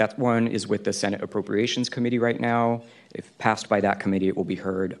 That one is with the Senate Appropriations Committee right now. If passed by that committee, it will be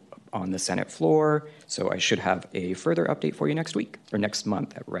heard on the Senate floor. So I should have a further update for you next week, or next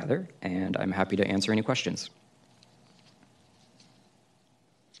month, rather, and I'm happy to answer any questions.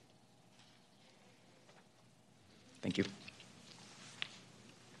 Thank you.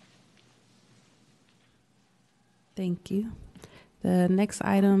 Thank you. The next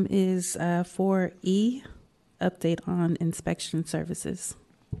item is 4E, update on inspection services.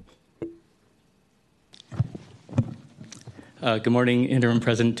 Good morning, Interim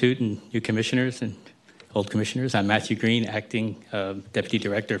President Toote and new commissioners and old commissioners. I'm Matthew Green, Acting Deputy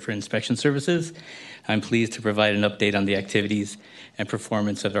Director for Inspection Services. I'm pleased to provide an update on the activities and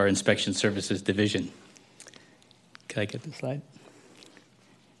performance of our Inspection Services Division. Can I get the slide?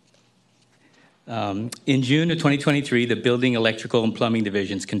 In June of 2023, the Building, Electrical, and Plumbing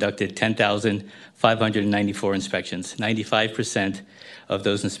Divisions conducted 10,594 inspections. 95% of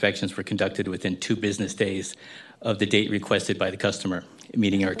those inspections were conducted within 2 business days of the date requested by the customer,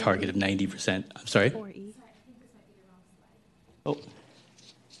 meeting our target of 90%. I'm sorry? Oh,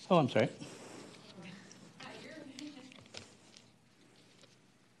 I'm sorry.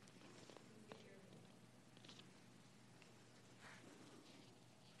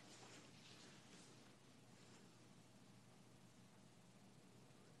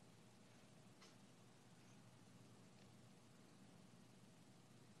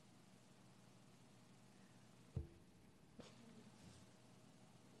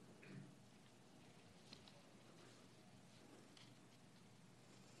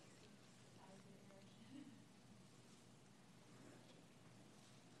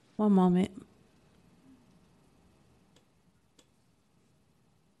 One moment.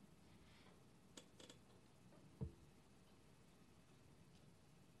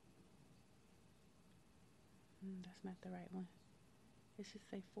 That's not the right one. It should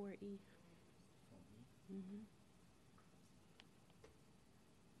say 4E. Mm-hmm.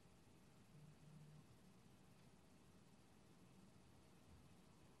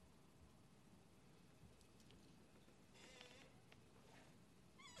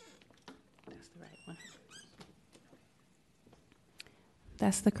 That's the right one.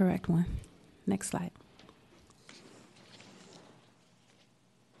 That's the correct one. Next slide.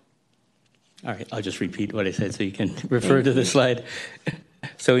 All right, I'll just repeat what I said so you can refer to the slide.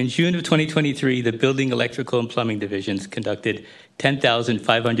 So in June of 2023, the Building, Electrical, and Plumbing Divisions conducted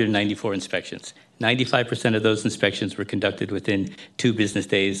 10,594 inspections. 95% of those inspections were conducted within 2 business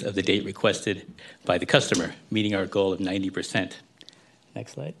days of the date requested by the customer, meeting our goal of 90%.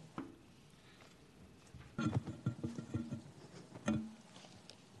 Next slide.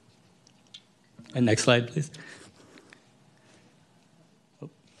 And next slide, please.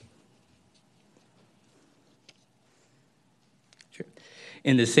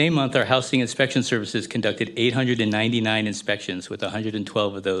 In the same month, our housing inspection services conducted 899 inspections, with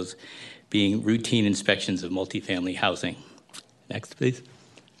 112 of those being routine inspections of multifamily housing. Next, please.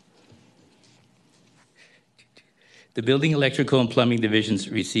 The Building, Electrical, and Plumbing divisions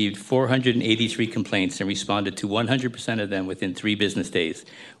received 483 complaints and responded to 100% of them within 3 business days,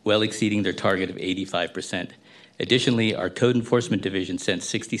 well exceeding their target of 85%. Additionally, our Code Enforcement division sent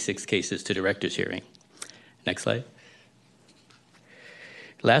 66 cases to director's hearing. Next slide.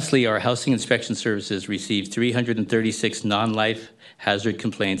 Lastly, our housing inspection services received 336 non-life hazard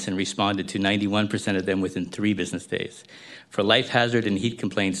complaints and responded to 91% of them within 3 business days. For life hazard and heat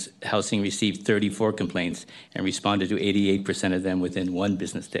complaints, housing received 34 complaints and responded to 88% of them within 1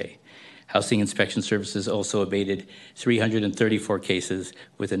 business day. Housing inspection services also abated 334 cases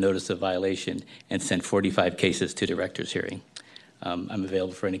with a notice of violation and sent 45 cases to director's hearing. I'm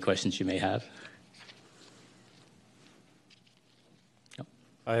available for any questions you may have.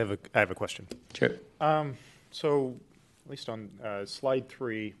 I have a question. Sure. So, at least on slide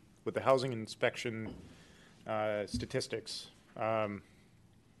 3, with the housing inspection statistics,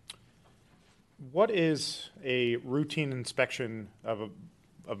 what is a routine inspection of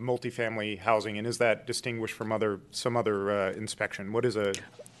multifamily housing, and is that distinguished from some other inspection? What is a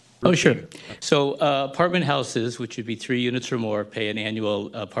Oh, sure. So apartment houses, which would be 3 units or more, pay an annual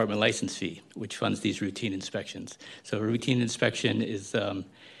apartment license fee, which funds these routine inspections. So a routine inspection is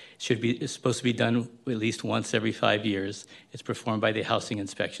supposed to be done at least once every 5 years. It's performed by the housing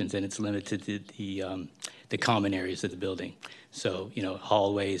inspections, and it's limited to the common areas of the building. So,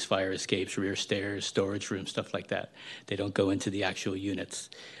 hallways, fire escapes, rear stairs, storage rooms, stuff like that. They don't go into the actual units.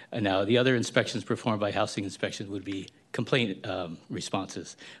 Now, the other inspections performed by housing inspections would be complaint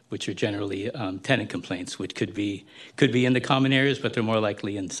responses, which are generally tenant complaints, which could be in the common areas, but they're more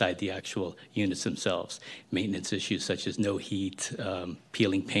likely inside the actual units themselves. Maintenance issues such as no heat,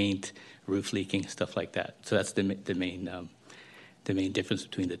 peeling paint, roof leaking, stuff like that. So that's the main difference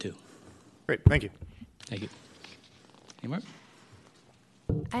between the two. Great, thank you. Thank you. Any more?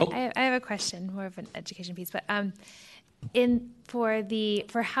 I have a question, more of an education piece, but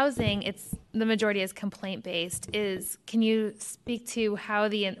for housing, it's the majority is complaint based. Can you speak to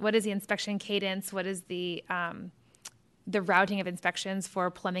what is the inspection cadence? What is the routing of inspections for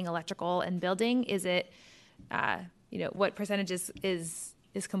plumbing, electrical, and building? Is it what percentage is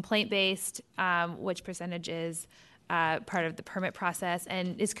complaint based? Which percentage is part of the permit process?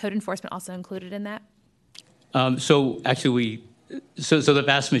 And is code enforcement also included in that? So actually, So the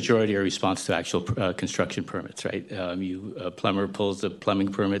vast majority are response to actual construction permits, right? A plumber pulls a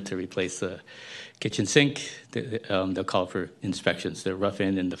plumbing permit to replace a kitchen sink. They'll call for inspections, the rough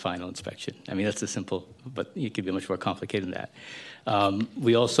in and the final inspection. I mean, that's a simple, but it could be much more complicated than that.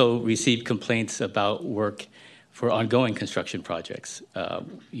 We also receive complaints about work for ongoing construction projects.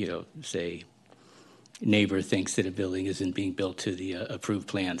 Say neighbor thinks that a building isn't being built to the approved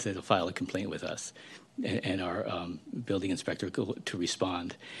plans, they'll file a complaint with us and our building inspector to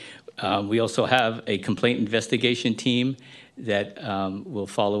respond. We also have a complaint investigation team that will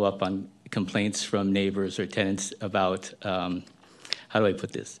follow up on complaints from neighbors or tenants about, how do I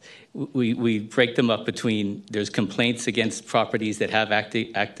put this? We break them up between, there's complaints against properties that have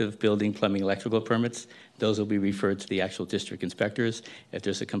active building, plumbing, electrical permits. Those will be referred to the actual district inspectors. If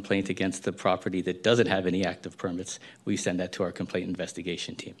there's a complaint against the property that doesn't have any active permits, we send that to our complaint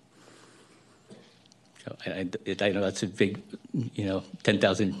investigation team. So I know that's a big,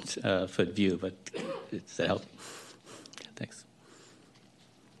 10,000 foot view, but does that help? Thanks.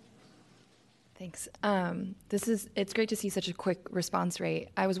 Thanks. It's great to see such a quick response rate.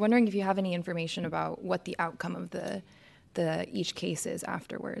 I was wondering if you have any information about what the outcome of each case is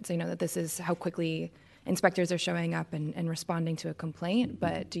afterwards. I know that this is how quickly inspectors are showing up and responding to a complaint,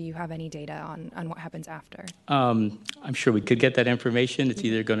 but do you have any data on what happens after? I'm sure we could get that information. It's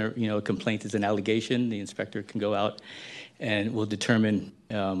either going to, a complaint is an allegation. The inspector can go out and will determine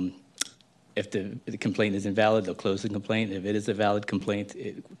if the complaint is invalid, they'll close the complaint. If it is a valid complaint,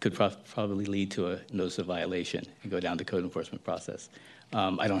 it could probably lead to a notice of violation and go down the code enforcement process.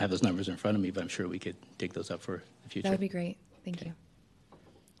 I don't have those numbers in front of me, but I'm sure we could dig those up for the future. That would be great. Thank you.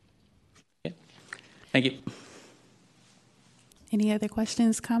 Yeah. Thank you. Any other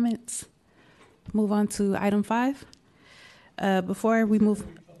questions, comments? Move on to item 5. Before we move,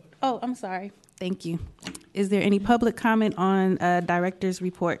 I'm sorry. Thank you. Is there any public comment on director's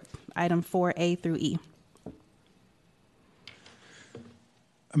report, item 4A through E?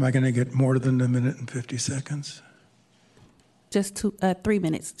 Am I going to get more than 1 minute and 50 seconds? Just 3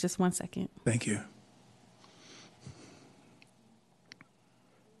 minutes, just 1 second. Thank you.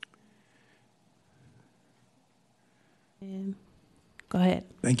 And Go ahead.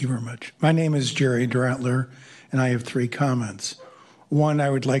 Thank you very much. My name is Jerry Dratler, and I have 3 comments. One, I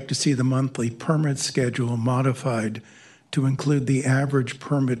would like to see the monthly permit schedule modified to include the average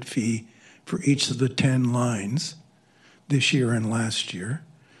permit fee for each of the 10 lines this year and last year.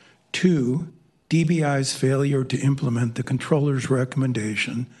 2, DBI's failure to implement the controller's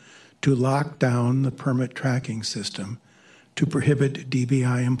recommendation to lock down the permit tracking system to prohibit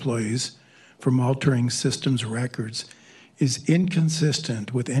DBI employees from altering systems records is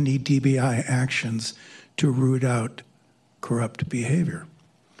inconsistent with any DBI actions to root out corrupt behavior.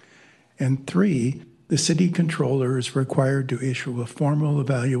 And 3, the city controller is required to issue a formal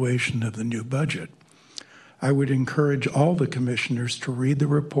evaluation of the new budget. I would encourage all the commissioners to read the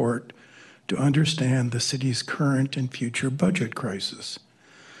report to understand the city's current and future budget crisis.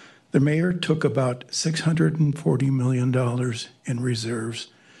 The mayor took about $640 million in reserves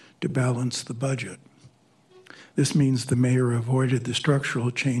to balance the budget. This means the mayor avoided the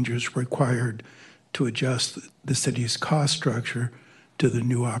structural changes required to adjust the city's cost structure to the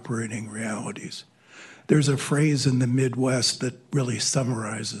new operating realities. There's a phrase in the Midwest that really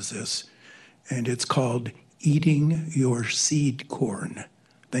summarizes this, and it's called eating your seed corn.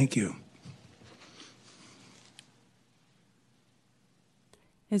 Thank you.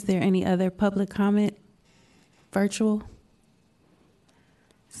 Is there any other public comment? Virtual?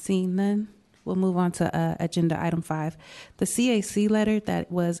 Seeing none, we'll move on to agenda item 5. The CAC letter that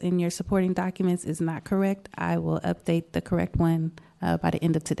was in your supporting documents is not correct. I will update the correct one by the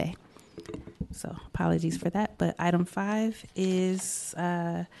end of today. So apologies for that. But item 5 is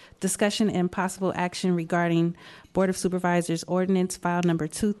discussion and possible action regarding Board of Supervisors Ordinance File Number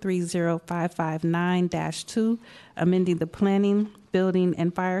 230559-2, amending the planning, building,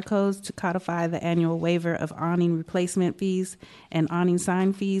 and fire codes to codify the annual waiver of awning replacement fees and awning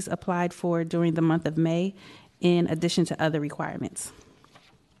sign fees applied for during the month of May, in addition to other requirements.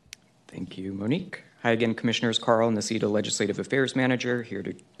 Thank you, Monique. Hi again, Commissioners. Carl Nacita, Legislative Affairs Manager, here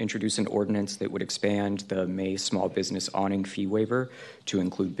to introduce an ordinance that would expand the May small business awning fee waiver to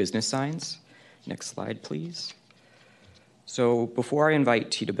include business signs. Next slide, please. So before I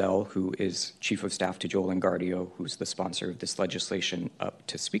invite Tita Bell, who is Chief of Staff to Joel Engardio, who's the sponsor of this legislation, up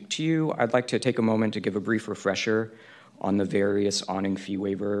to speak to you, I'd like to take a moment to give a brief refresher on the various awning fee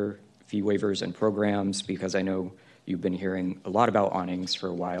waivers and programs, because I know you've been hearing a lot about awnings for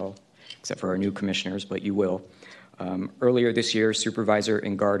a while, except for our new commissioners, but you will. Earlier this year, Supervisor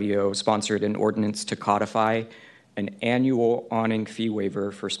Engardio sponsored an ordinance to codify an annual awning fee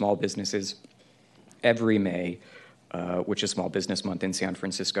waiver for small businesses every May, which is Small Business Month in San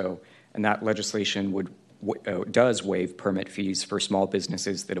Francisco. And that legislation does waive permit fees for small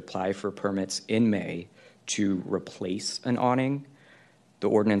businesses that apply for permits in May to replace an awning. The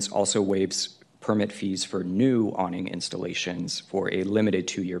ordinance also waives permit fees for new awning installations for a limited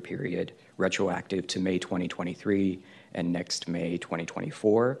 2-year period, retroactive to May 2023 and next May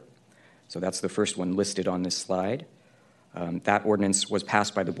 2024. So that's the first one listed on this slide. That ordinance was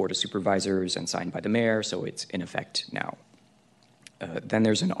passed by the Board of Supervisors and signed by the mayor, so it's in effect now. Then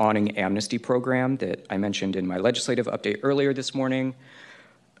there's an awning amnesty program that I mentioned in my legislative update earlier this morning.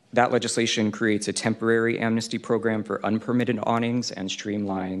 That legislation creates a temporary amnesty program for unpermitted awnings and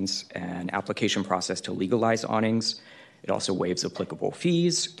streamlines an application process to legalize awnings. It also waives applicable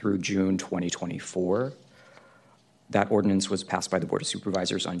fees through June 2024. That ordinance was passed by the Board of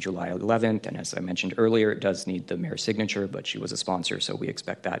Supervisors on July 11th, and as I mentioned earlier, it does need the mayor's signature, but she was a sponsor, so we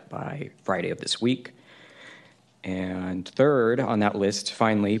expect that by Friday of this week. And third on that list,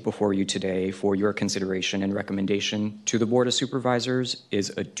 finally, before you today for your consideration and recommendation to the Board of Supervisors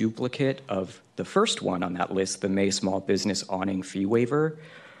is a duplicate of the first one on that list, the May Small Business Awning Fee Waiver.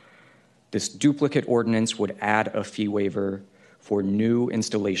 This duplicate ordinance would add a fee waiver for new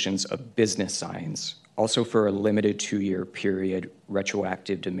installations of business signs, also for a limited 2-year period,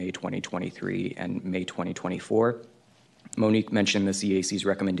 retroactive to May 2023 and May 2024. Monique mentioned the CAC's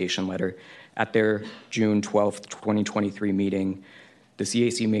recommendation letter. At their June 12th, 2023 meeting, the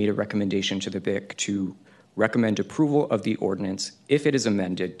CAC made a recommendation to the BIC to recommend approval of the ordinance if it is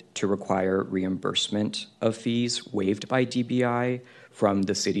amended to require reimbursement of fees waived by DBI from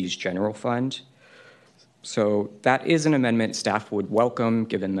the city's general fund. So that is an amendment staff would welcome,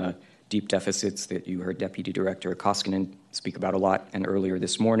 given the deep deficits that you heard Deputy Director Koskinen speak about a lot and earlier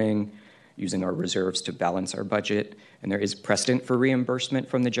this morning, using our reserves to balance our budget. And there is precedent for reimbursement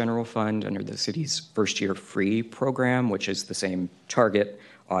from the general fund under the city's first-year free program, which is the same target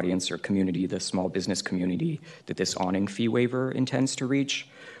audience or community, the small business community that this awning fee waiver intends to reach.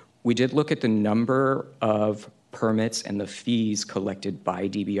 We did look at the number of permits and the fees collected by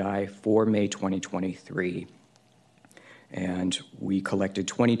DBI for May 2023. and we collected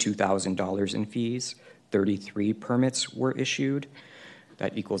 $22,000 in fees. 33 permits were issued.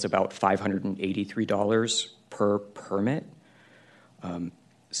 That equals about $583 per permit.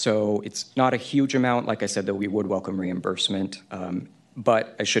 So it's not a huge amount. Like I said, though, we would welcome reimbursement.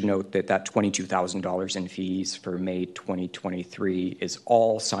 But I should note that that $22,000 in fees for May 2023 is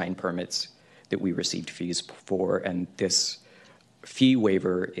all sign permits that we received fees for, and this fee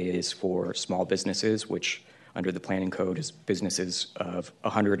waiver is for small businesses, which under the planning code is businesses of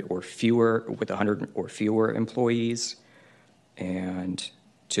 100 or fewer, with 100 or fewer employees. And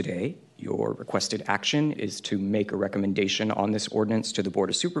today, your requested action is to make a recommendation on this ordinance to the Board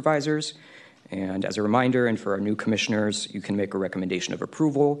of Supervisors. And as a reminder, and for our new commissioners, you can make a recommendation of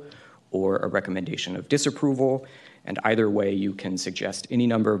approval or a recommendation of disapproval. And either way, you can suggest any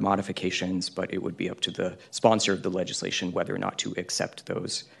number of modifications, but it would be up to the sponsor of the legislation whether or not to accept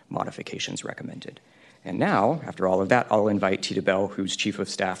those modifications recommended. And now, after all of that, I'll invite Tita Bell, who's Chief of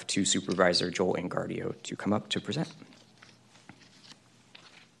Staff to Supervisor Joel Engardio, to come up to present.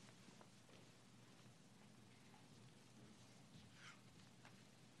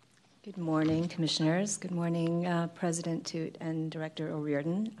 Good morning, Commissioners. Good morning, President Toote and Director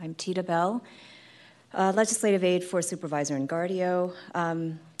O'Riordan. I'm Tita Bell, Legislative Aide for Supervisor Engardio.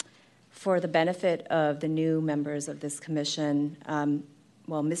 For the benefit of the new members of this commission,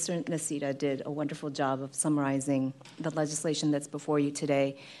 well, Mr. Nocita did a wonderful job of summarizing the legislation that's before you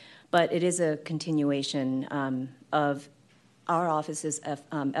today, but it is a continuation of our office's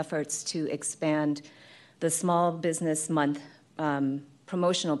efforts to expand the Small Business Month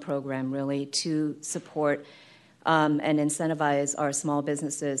promotional program, really, to support and incentivize our small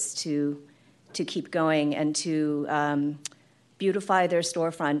businesses to keep going and to beautify their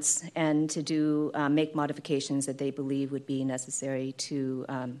storefronts and to do make modifications that they believe would be necessary to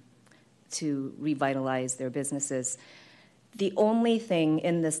revitalize their businesses. The only thing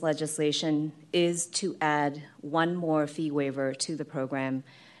in this legislation is to add one more fee waiver to the program,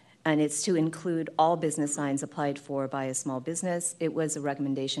 and it's to include all business signs applied for by a small business. It was a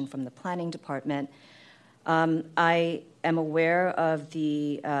recommendation from the Planning Department. I am aware of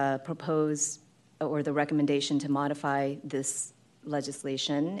the proposed or the recommendation to modify this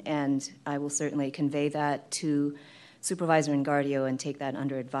legislation, and I will certainly convey that to Supervisor Engardio and take that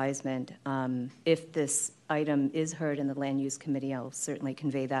under advisement. If this item is heard in the Land Use Committee, I'll certainly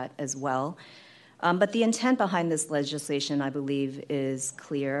convey that as well. But the intent behind this legislation, I believe, is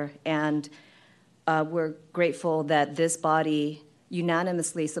clear, and we're grateful that this body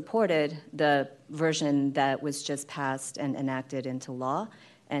unanimously supported the version that was just passed and enacted into law,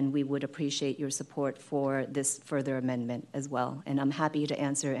 and we would appreciate your support for this further amendment as well. And I'm happy to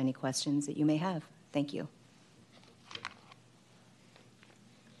answer any questions that you may have. Thank you.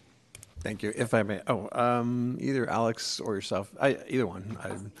 Thank you. If I may, either Alex or yourself, either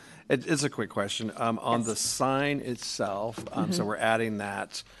one. It's a quick question. On the sign itself, so we're adding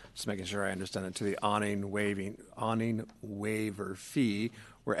that, just making sure I understand it, to the awning waiver fee.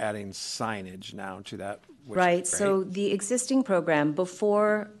 We're adding signage now to that. Right. So the existing program,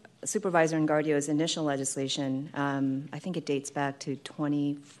 before Supervisor Engardio's initial legislation, I think it dates back to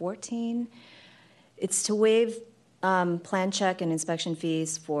 2014, it's to waive plan check and inspection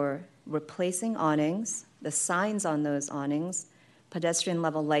fees for replacing awnings, the signs on those awnings, pedestrian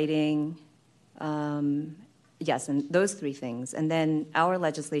level lighting, yes, and those three things. And then our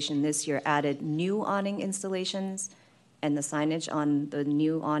legislation this year added new awning installations and the signage on the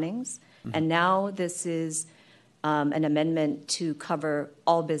new awnings. Mm-hmm. And now this is an amendment to cover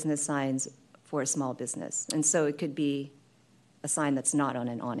all business signs for a small business. And so it could be a sign that's not on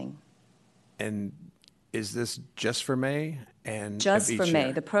an awning. And is this just for May? And just for May.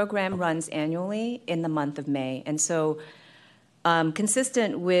 Year? The program runs annually in the month of May. And so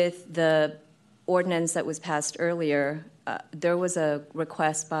consistent with the ordinance that was passed earlier, there was a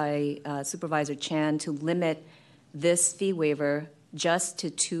request by Supervisor Chan to limit this fee waiver just to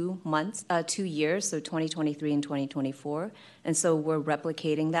 2 years, so 2023 and 2024. And so we're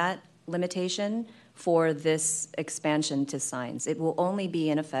replicating that limitation for this expansion to signs. It will only be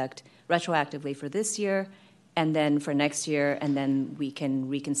in effect retroactively for this year and then for next year, and then we can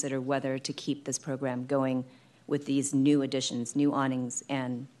reconsider whether to keep this program going with these new additions, new awnings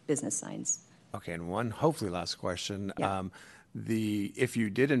and business signs. Okay, and one hopefully last question. Yeah. If you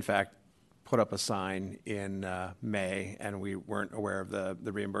did in fact put up a sign in May and we weren't aware of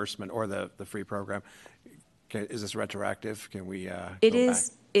the reimbursement or the free program, is this retroactive? Can we It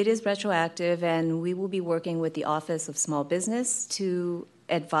is retroactive, and we will be working with the Office of Small Business to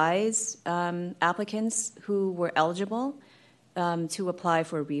advise applicants who were eligible to apply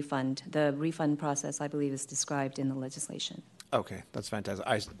for a refund. The refund process, I believe, is described in the legislation. Okay, that's fantastic.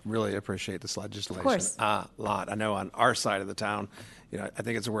 I really appreciate this legislation. course. A lot. I know on our side of the town, I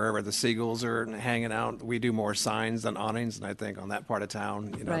think it's wherever the seagulls are hanging out. We do more signs than awnings, and I think on that part of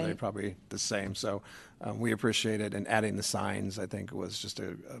town, they're Right. probably the same. So we appreciate it, and adding the signs, I think, was just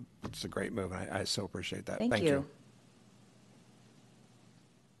a great move. And I so appreciate that. Thank you.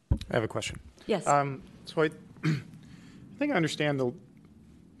 I have a question. Yes. So I think I understand the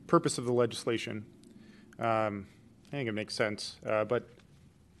purpose of the legislation. I think it makes sense. But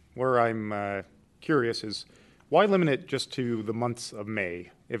where I'm curious is why limit it just to the months of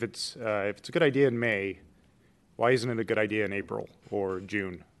May? If it's a good idea in May, why isn't it a good idea in April or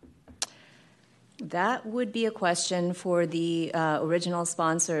June? That would be a question for the original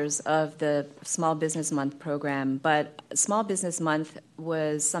sponsors of the Small Business Month program. But Small Business Month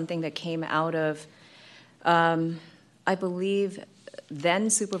was something that came out of, I believe, then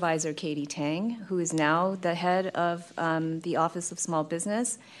Supervisor Katie Tang, who is now the head of the Office of Small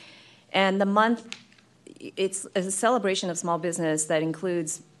Business. And the month, it's a celebration of small business that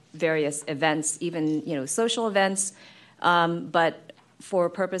includes various events, even social events, but for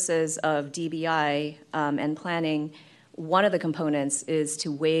purposes of DBI and planning, one of the components is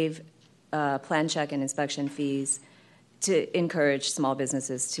to waive plan check and inspection fees to encourage small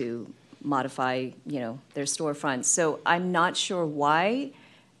businesses to modify, their storefronts. So I'm not sure why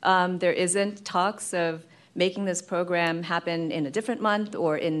there isn't talks of making this program happen in a different month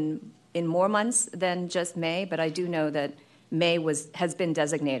or in more months than just May. But I do know that May has been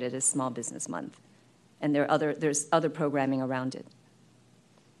designated as Small Business Month, and there's other programming around it.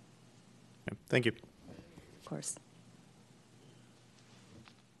 Thank you. Of course.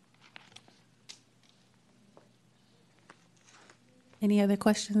 Any other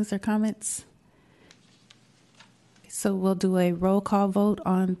questions or comments? So we'll do a roll call vote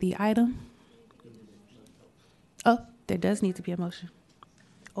on the item. Oh, there does need to be a motion.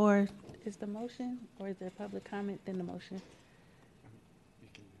 Or is the motion, or is there public comment, then the motion?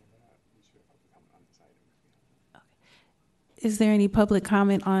 Okay. Is there any public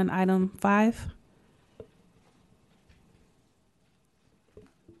comment on item 5?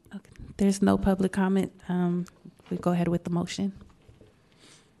 Okay. There's no public comment. We go ahead with the motion.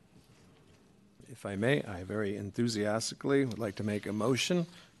 If I may, I very enthusiastically would like to make a motion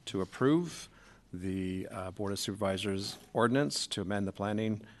to approve the Board of Supervisors ordinance to amend the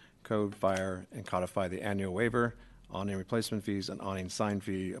planning code, fire, and codify the annual waiver, awning replacement fees, and awning sign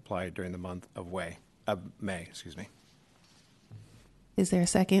fee applied during the month of May. Is there a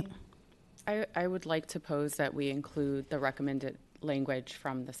second? I would like to pose that we include the recommended language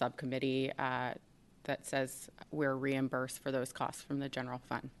from the subcommittee that says we're reimbursed for those costs from the general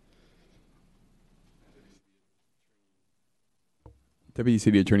fund. Deputy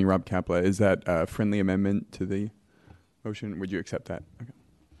City Attorney Rob Kapla, is that a friendly amendment to the motion? Would you accept that? Okay.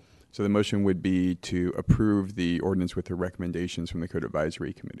 So the motion would be to approve the ordinance with the recommendations from the Code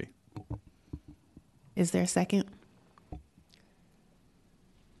Advisory Committee. Is there a second?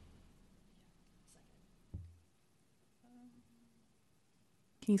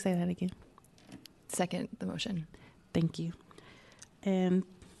 Can you say that again? Second the motion. Thank you. And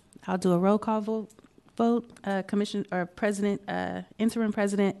I'll do a roll call vote. Commission or President, Interim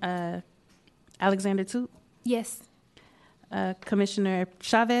President Alexander Toot. Yes. Commissioner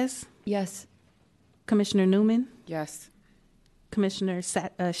Chavez. Yes. Commissioner Newman. Yes. Commissioner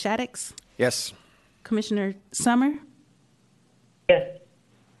Shaddix. Yes. Commissioner Summer. Yes.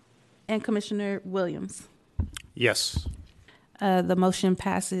 And Commissioner Williams. Yes. The motion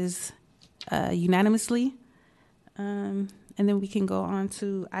passes unanimously. And then we can go on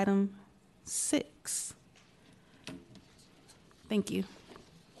to item 6. Thank you.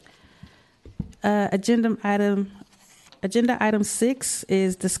 Agenda item 6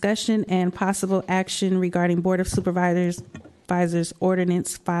 is discussion and possible action regarding Board of Supervisors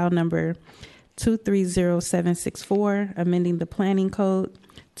ordinance file number 230764, amending the planning code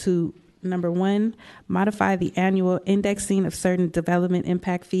to number 1, modify the annual indexing of certain development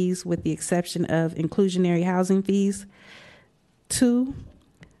impact fees with the exception of inclusionary housing fees. 2,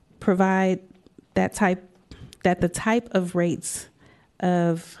 provide that the type of rates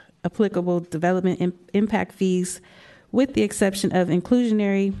of applicable development impact fees with the exception of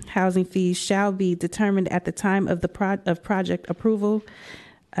inclusionary housing fees shall be determined at the time of the project approval.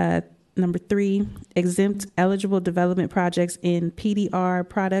 Number 3, exempt eligible development projects in PDR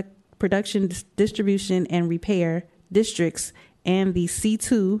production, distribution, and repair districts and the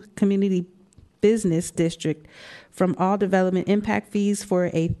C2 community business district from all development impact fees for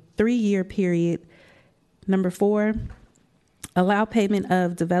a 3-year period. Number 4, Allow payment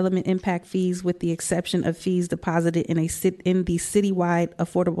of development impact fees with the exception of fees deposited in the citywide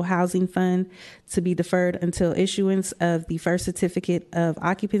affordable housing fund to be deferred until issuance of the first certificate of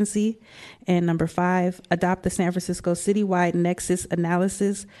occupancy. And number 5, adopt the San Francisco citywide nexus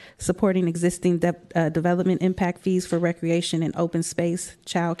analysis supporting existing development impact fees for recreation and open space,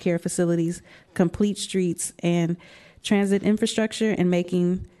 child care facilities, complete streets, and transit infrastructure, and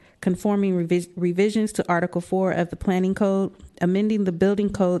making conforming revisions to Article 4 of the Planning Code, amending the Building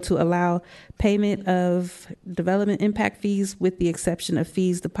Code to allow payment of development impact fees with the exception of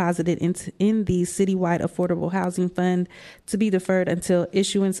fees deposited in the citywide affordable housing fund to be deferred until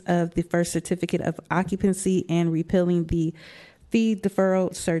issuance of the first certificate of occupancy, and repealing the fee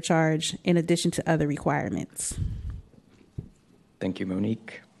deferral surcharge in addition to other requirements. Thank you,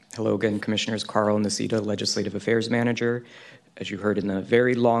 Monique. Hello again, Commissioners. Carl Nacita, Legislative Affairs Manager. As you heard in the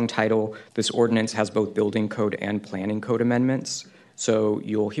very long title, this ordinance has both building code and planning code amendments. So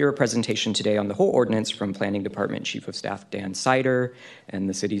you'll hear a presentation today on the whole ordinance from Planning Department Chief of Staff Dan Sider and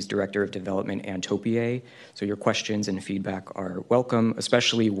the city's Director of Development Ann Topier. So your questions and feedback are welcome,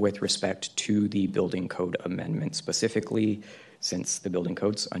 especially with respect to the building code amendment specifically, since the building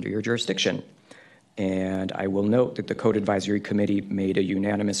code's under your jurisdiction. And I will note that the Code Advisory Committee made a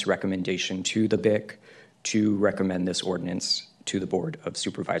unanimous recommendation to the BIC to recommend this ordinance to the Board of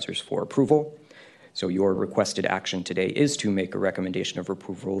Supervisors for approval. So your requested action today is to make a recommendation of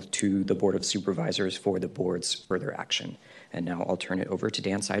approval to the Board of Supervisors for the board's further action. And now I'll turn it over to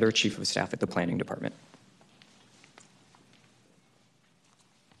Dan Sider, Chief of Staff at the Planning Department.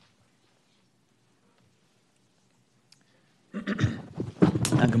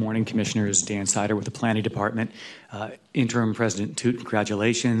 Good morning, Commissioners. Dan Sider with the Planning Department. Interim President Toot,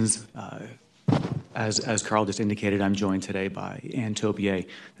 congratulations. As Carl just indicated, I'm joined today by Ann Topier,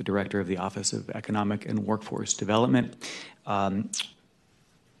 the Director of the Office of Economic and Workforce Development.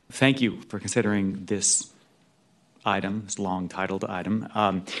 Thank you for considering this item, this long-titled item.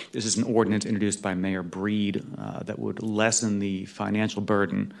 This is an ordinance introduced by Mayor Breed that would lessen the financial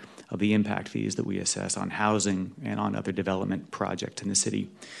burden of the impact fees that we assess on housing and on other development projects in the city.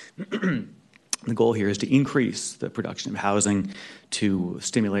 The goal here is to increase the production of housing, to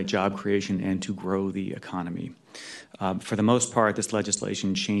stimulate job creation, and to grow the economy. For the most part, this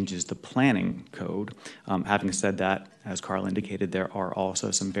legislation changes the planning code. Having said that, as Carl indicated, there are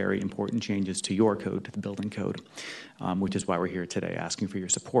also some very important changes to your code, to the building code, which is why we're here today asking for your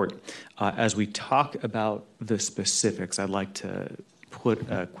support. As we talk about the specifics, I'd like to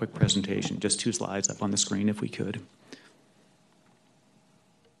put a quick presentation, just 2 slides up on the screen if we could.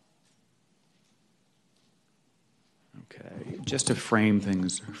 Okay, just to frame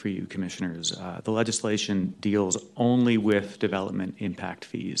things for you, Commissioners, the legislation deals only with development impact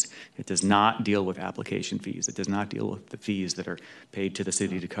fees. It does not deal with application fees. It does not deal with the fees that are paid to the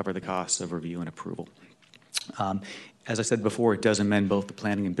city to cover the costs of review and approval. As I said before, it does amend both the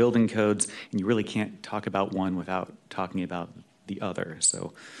planning and building codes, and you really can't talk about one without talking about the other.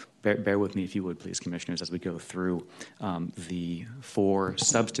 So bear with me if you would, please, Commissioners, as we go through the 4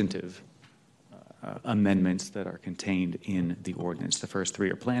 substantive amendments that are contained in the ordinance. The first 3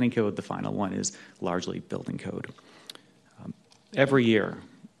 are planning code. The final one is largely building code. Every year,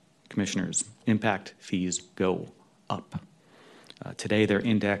 Commissioners, impact fees go up. Today, they're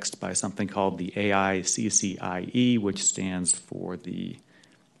indexed by something called the AICCIE, which stands for the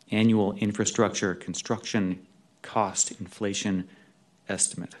Annual Infrastructure Construction Cost Inflation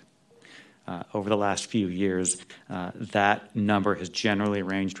Estimate. Over the last few years, that number has generally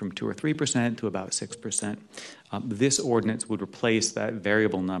ranged from 2 or 3% to about 6%. This ordinance would replace that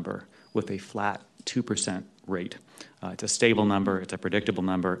variable number with a flat 2% rate. It's a stable number, it's a predictable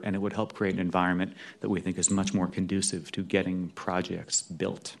number, and it would help create an environment that we think is much more conducive to getting projects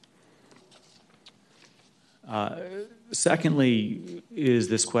built. Secondly is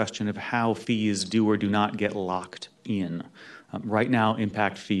this question of how fees do or do not get locked in. Right now,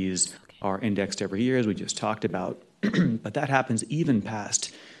 impact fees are indexed every year, as we just talked about, but that happens even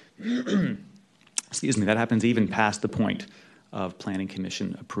past, that happens even past the point of Planning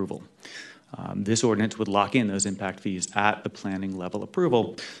Commission approval. This ordinance would lock in those impact fees at the planning level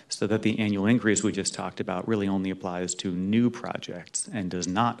approval so that the annual increase we just talked about really only applies to new projects and does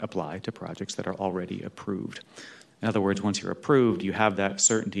not apply to projects that are already approved. In other words, once you're approved, you have that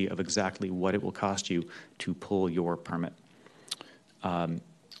certainty of exactly what it will cost you to pull your permit.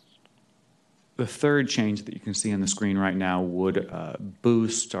 The third change that you can see on the screen right now would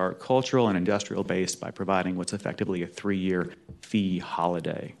boost our cultural and industrial base by providing what's effectively a 3-year fee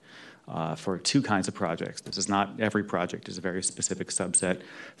holiday. for two kinds of projects. This is not every project, it's a very specific subset.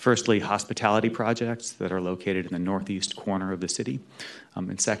 Firstly, hospitality projects that are located in the northeast corner of the city.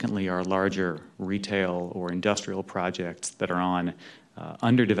 And secondly, our larger retail or industrial projects that are on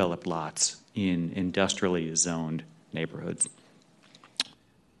underdeveloped lots in industrially zoned neighborhoods.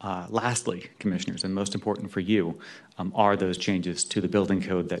 Lastly, Commissioners, and most important for you, are those changes to the building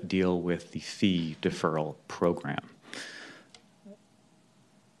code that deal with the fee deferral program.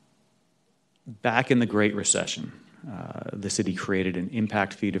 Back in the Great Recession, the city created an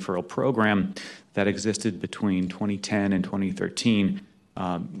impact fee deferral program that existed between 2010 and 2013.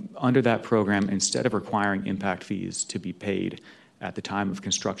 Under that program, instead of requiring impact fees to be paid at the time of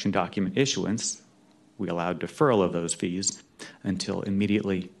construction document issuance, we allowed deferral of those fees until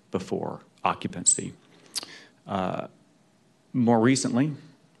immediately before occupancy. More recently,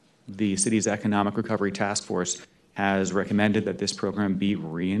 the city's Economic Recovery Task Force has recommended that this program be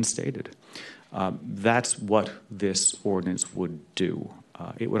reinstated. That's what this ordinance would do.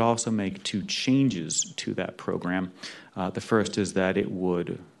 It would also make two changes to that program. The first is that it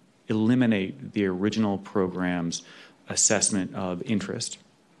would eliminate the original program's assessment of interest,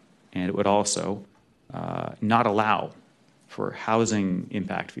 and it would also not allow for housing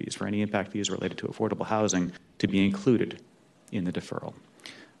impact fees, for any impact fees related to affordable housing, to be included in the deferral.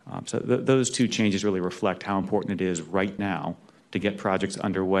 So those two changes really reflect how important it is right now to get projects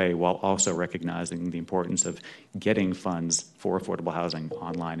underway while also recognizing the importance of getting funds for affordable housing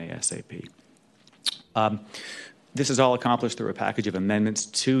online ASAP. This is all accomplished through a package of amendments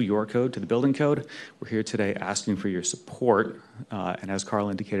to your code, to the building code. We're here today asking for your support, and as Carl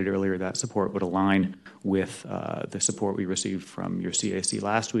indicated earlier, that support would align with the support we received from your CAC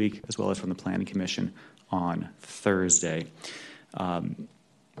last week, as well as from the Planning Commission on Thursday.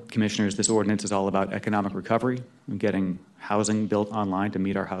 Commissioners, this ordinance is all about economic recovery and getting housing built online to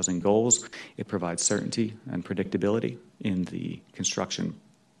meet our housing goals. It provides certainty and predictability in the construction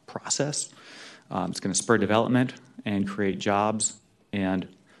process. It's going to spur development and create jobs and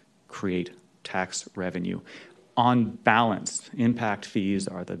create tax revenue. On balance, impact fees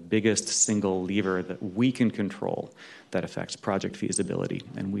are the biggest single lever that we can control that affects project feasibility,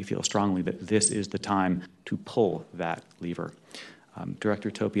 and we feel strongly that this is the time to pull that lever. Director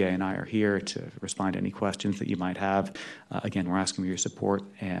Topier and I are here to respond to any questions that you might have. Again, we're asking for your support,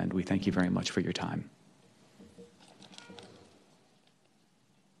 and we thank you very much for your time.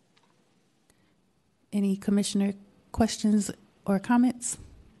 Any commissioner questions or comments?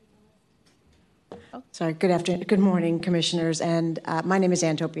 Sorry, good morning, Commissioners. And my name is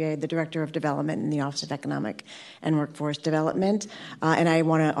Ann Topier, the Director of Development in the Office of Economic and Workforce Development. And I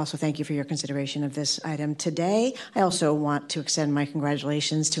want to also thank you for your consideration of this item today. I also want to extend my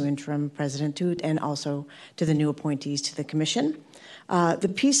congratulations to Interim President Toots and also to the new appointees to the Commission.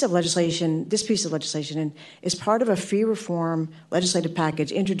 This piece of legislation is part of a fee reform legislative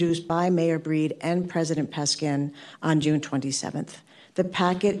package introduced by Mayor Breed and President Peskin on June 27th. The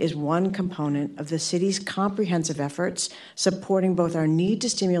packet is one component of the city's comprehensive efforts supporting both our need to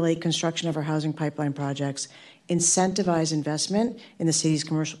stimulate construction of our housing pipeline projects, incentivize investment in the city's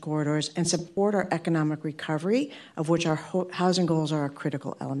commercial corridors, and support our economic recovery, of which our housing goals are a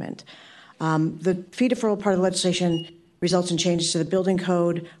critical element. The fee deferral part of the legislation results in changes to the building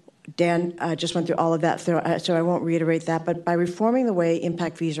code. Dan just went through all of that, so I won't reiterate that. But by reforming the way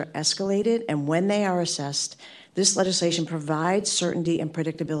impact fees are escalated and when they are assessed, this legislation provides certainty and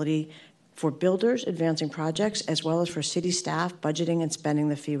predictability for builders advancing projects, as well as for city staff budgeting and spending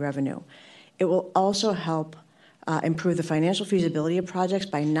the fee revenue. It will also help improve the financial feasibility of projects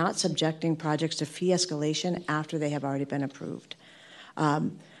by not subjecting projects to fee escalation after they have already been approved.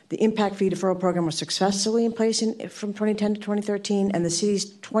 The impact fee deferral program was successfully in place from 2010 to 2013, and the city's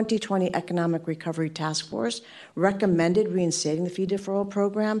 2020 Economic Recovery Task Force recommended reinstating the fee deferral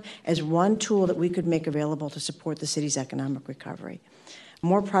program as one tool that we could make available to support the city's economic recovery.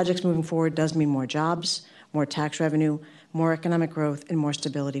 More projects moving forward does mean more jobs, more tax revenue, more economic growth, and more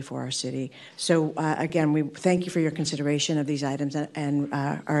stability for our city. So again, we thank you for your consideration of these items and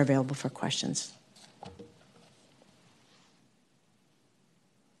are available for questions.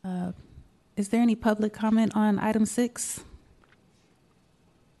 Is there any public comment on item 6?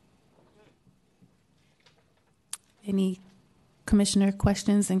 Any commissioner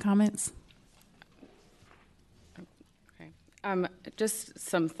questions and comments? Okay. Just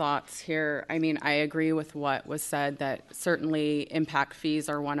some thoughts here. I mean, I agree with what was said, that certainly impact fees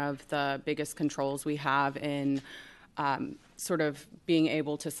are one of the biggest controls we have in sort of being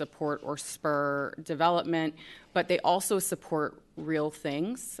able to support or spur development, but they also support real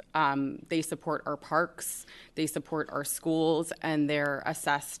things. They support our parks, they support our schools, and they're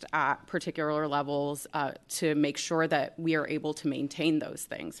assessed at particular levels to make sure that we are able to maintain those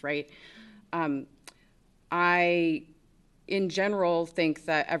things, right? I, in general, think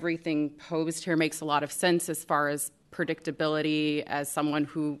that everything posed here makes a lot of sense as far as predictability. As someone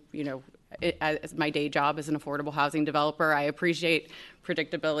who, as my day job as an affordable housing developer, I appreciate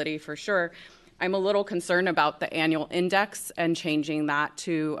predictability for sure. I'm a little concerned about the annual index and changing that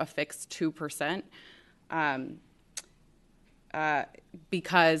to a fixed 2%,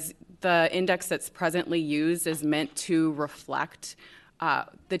 because the index that's presently used is meant to reflect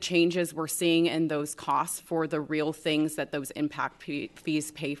the changes we're seeing in those costs for the real things that those impact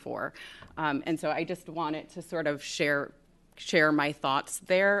fees pay for. And so I just wanted to sort of share my thoughts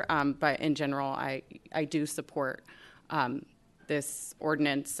there, but in general, I do support this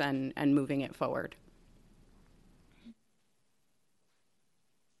ordinance and moving it forward.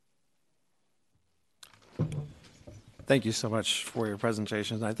 Thank you so much for your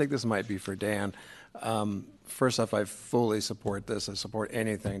presentations. I think this might be for Dan. First off, I fully support this. I support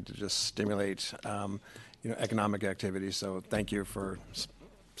anything to just stimulate, economic activity. So thank you for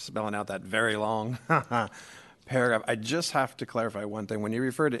spelling out that very long paragraph. I just have to clarify one thing. When you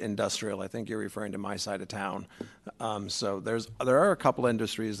refer to industrial, I think you're referring to my side of town. So there are a couple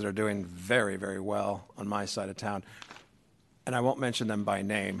industries that are doing very, very well on my side of town, and I won't mention them by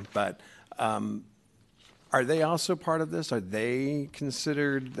name, but are they also part of this? Are they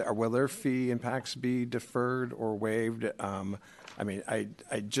considered, or will their fee impacts be deferred or waived? I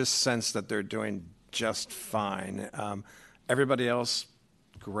just sense that they're doing just fine. Everybody else,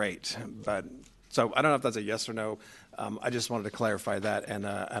 great. But so I don't know if that's a yes or no. I just wanted to clarify that. And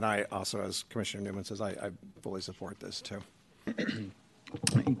I also, as Commissioner Newman says, I fully support this too.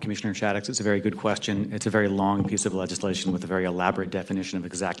 Commissioner Shaddix, it's a very good question. It's a very long piece of legislation with a very elaborate definition of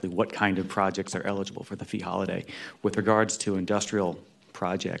exactly what kind of projects are eligible for the fee holiday. With regards to industrial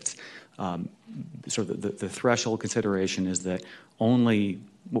projects, sort of the threshold consideration is that only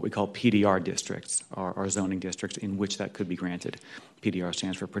what we call PDR districts are zoning districts in which that could be granted. PDR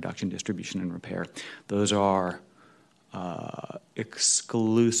stands for production, distribution, and repair. Those are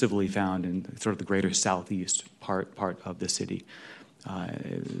exclusively found in sort of the greater southeast part of the city.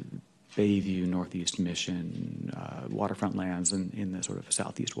 Bayview, Northeast Mission, waterfront lands in the sort of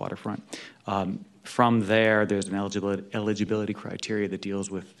southeast waterfront. From there, there's an eligibility criteria that deals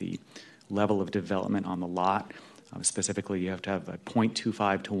with the level of development on the lot. Specifically, you have to have a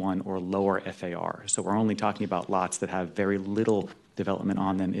 0.25 to 1 or lower FAR. So we're only talking about lots that have very little development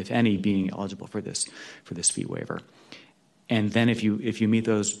on them, if any, being eligible for this fee waiver. And then if you meet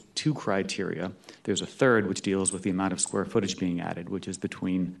those two criteria, there's a third which deals with the amount of square footage being added, which is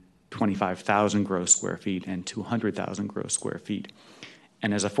between 25,000 gross square feet and 200,000 gross square feet.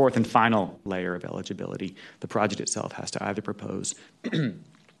 And as a fourth and final layer of eligibility, the project itself has to either propose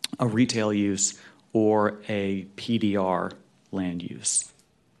a retail use or a PDR land use.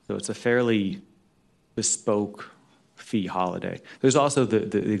 So it's a fairly bespoke fee holiday. There's also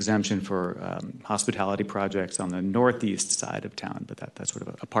the exemption for hospitality projects on the northeast side of town, but that's sort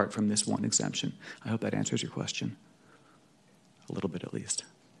of apart from this one exemption. I hope that answers your question, a little bit at least.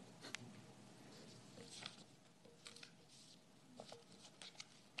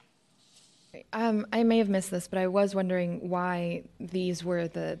 I may have missed this, but I was wondering why these were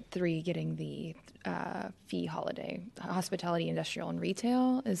the three getting the fee holiday: hospitality, industrial, and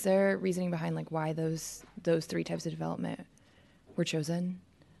retail. Is there reasoning behind why those three types of development were chosen?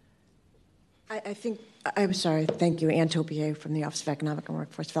 I'm sorry. Thank you, Ann Topier from the Office of Economic and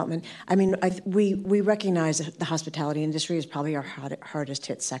Workforce Development. I mean, we recognize that the hospitality industry is probably our hardest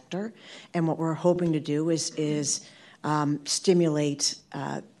hit sector, and what we're hoping to do is stimulate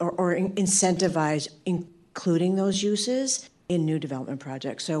or incentivize including those uses in new development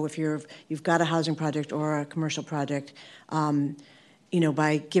projects. So if you've got a housing project or a commercial project,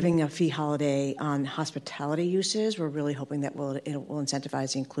 by giving a fee holiday on hospitality uses, we're really hoping that it will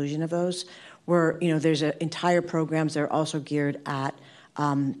incentivize the inclusion of those. There's entire programs that are also geared at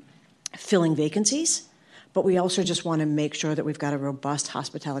filling vacancies, but we also just want to make sure that we've got a robust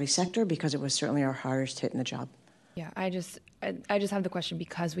hospitality sector because it was certainly our hardest hit in the job. Yeah, I just have the question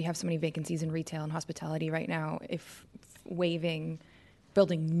because we have so many vacancies in retail and hospitality right now. If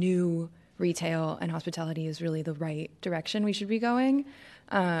building new retail and hospitality is really the right direction we should be going,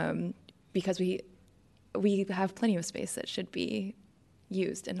 because we have plenty of space that should be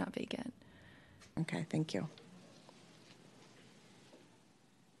used and not vacant. Okay, thank you.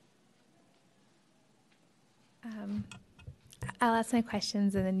 I'll ask my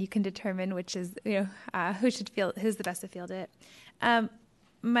questions, and then you can determine which is, who's the best to field it.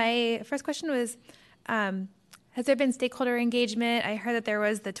 My first question was, has there been stakeholder engagement? I heard that there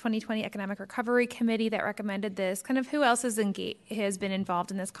was the 2020 Economic Recovery Committee that recommended this. Kind of who else has been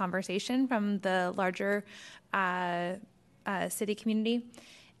involved in this conversation from the larger city community?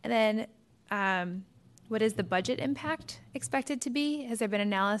 And then what is the budget impact expected to be? Has there been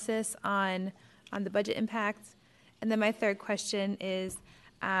analysis on the budget impact? And then my third question is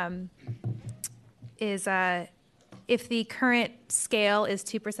if the current scale is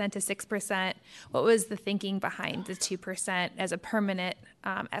 2% to 6%, what was the thinking behind the 2% as a permanent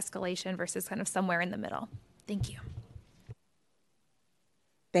escalation versus kind of somewhere in the middle? Thank you.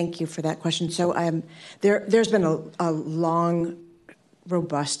 Thank you for that question. So there's been a long,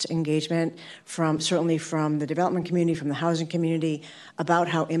 robust engagement certainly from the development community, from the housing community, about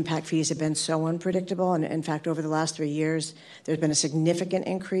how impact fees have been so unpredictable. And in fact, over the last 3 years, there's been a significant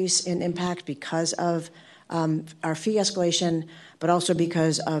increase in impact because of our fee escalation, but also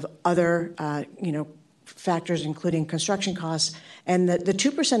because of other, factors, including construction costs. And the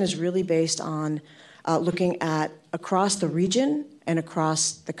 2% is really based on looking at across the region and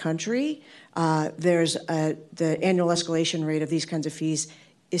across the country. There's the annual escalation rate of these kinds of fees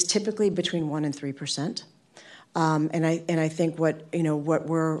is typically between 1% and 3%. And I think what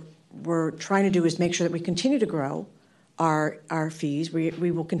we're trying to do is make sure that we continue to grow our fees.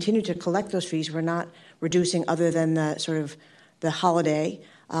 We will continue to collect those fees. We're not reducing other than the sort of the holiday.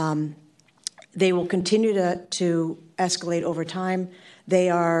 They will continue to escalate over time.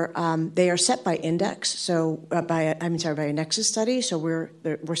 They are set by index, so by a nexus study. So we're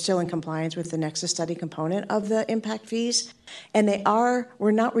still in compliance with the nexus study component of the impact fees, and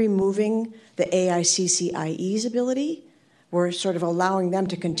we're not removing the AICCIE's ability. We're sort of allowing them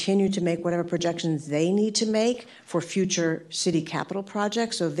to continue to make whatever projections they need to make for future city capital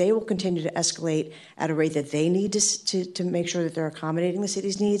projects. So they will continue to escalate at a rate that they need to make sure that they're accommodating the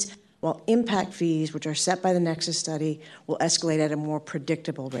city's needs, while impact fees, which are set by the Nexus study, will escalate at a more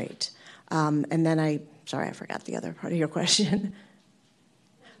predictable rate. And then I forgot the other part of your question.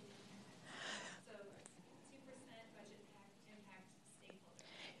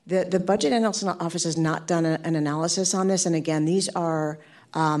 The Budget Analysis Office has not done an analysis on this, and again, this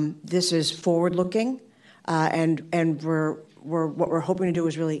is forward-looking, and what we're hoping to do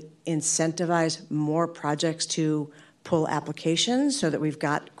is really incentivize more projects to pull applications so that we've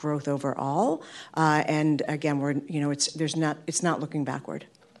got growth overall. And again, it's not looking backward.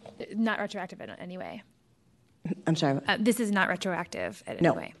 Not retroactive in any way. I'm sorry. This is not retroactive in any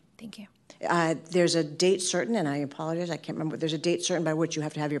way. Thank you. There's a date certain, and I apologize, I can't remember. There's a date certain by which you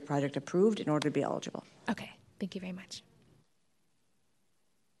have to have your project approved in order to be eligible. Okay. Thank you very much.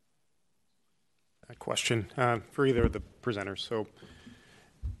 A question for either of the presenters. So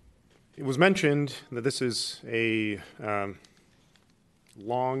it was mentioned that this is a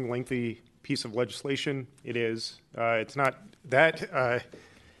long, lengthy piece of legislation. It is. It's not that.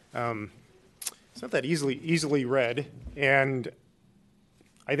 It's not that easily read, and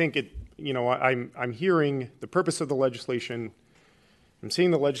I think it. I'm hearing the purpose of the legislation. I'm seeing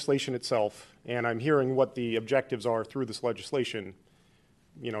the legislation itself, and I'm hearing what the objectives are through this legislation.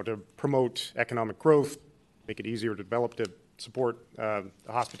 To promote economic growth, make it easier to develop, to support the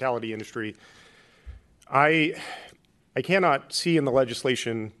hospitality industry. I cannot see in the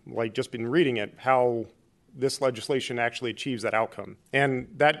legislation, like just been reading it, how this legislation actually achieves that outcome. And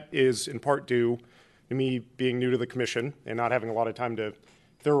that is in part due to me being new to the commission and not having a lot of time to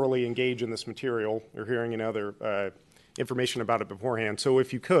thoroughly engage in this material or hearing any other information about it beforehand. So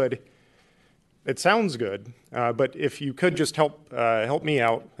if you could, it sounds good, but if you could just help me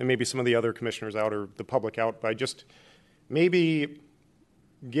out, and maybe some of the other commissioners out or the public out, by just maybe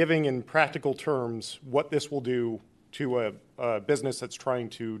giving in practical terms what this will do to a business that's trying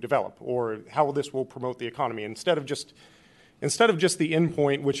to develop, or how this will promote the economy, instead of just the end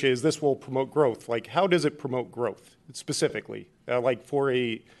point, which is this will promote growth. Like, how does it promote growth specifically? Like for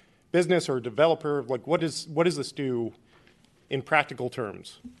a business or a developer, like what does this do in practical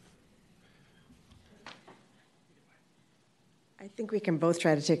terms? I think we can both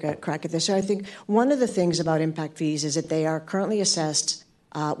try to take a crack at this. So I think one of the things about impact fees is that they are currently assessed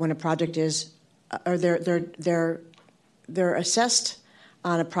when a project is, or they're assessed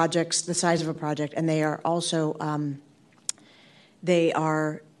on a project's, the size of a project, and they are also they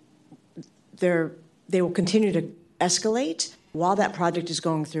will continue to escalate while that project is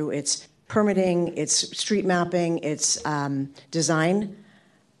going through its permitting, its street mapping, its design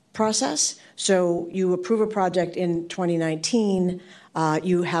process. So you approve a project in 2019,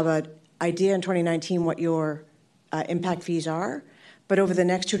 you have an idea in 2019 what your impact fees are. But over the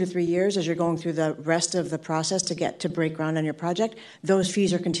next 2 to 3 years, as you're going through the rest of the process to get to break ground on your project, those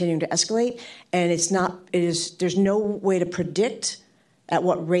fees are continuing to escalate, and there's no way to predict at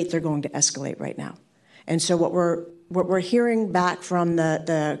what rate they're going to escalate right now. And so what we're hearing back from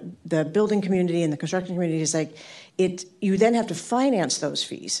the building community and the construction community is like, you then have to finance those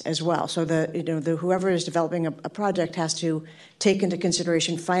fees as well. So whoever is developing a project has to take into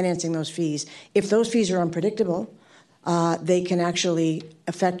consideration financing those fees. If those fees are unpredictable, they can actually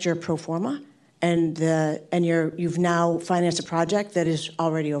affect your pro forma, and you've now financed a project that is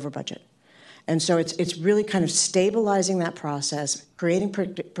already over budget. And so it's really kind of stabilizing that process, creating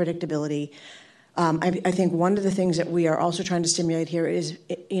predictability. I think one of the things that we are also trying to stimulate here is,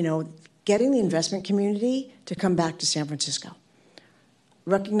 getting the investment community to come back to San Francisco,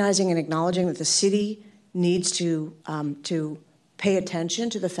 recognizing and acknowledging that the city needs to pay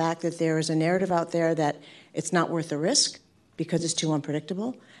attention to the fact that there is a narrative out there that it's not worth the risk because it's too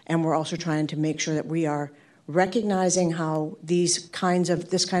unpredictable. And we're also trying to make sure that we are recognizing how this kind of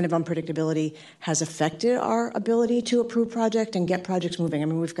unpredictability has affected our ability to approve projects and get projects moving. I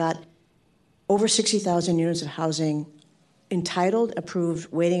mean, we've got over 60,000 units of housing entitled,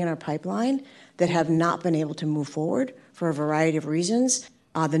 approved, waiting in our pipeline that have not been able to move forward for a variety of reasons.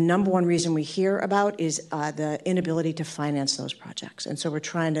 The number one reason we hear about is the inability to finance those projects. And so we're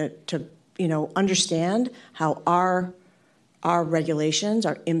trying to understand how our regulations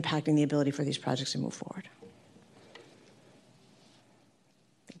are impacting the ability for these projects to move forward.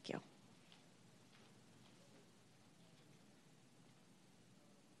 Thank you.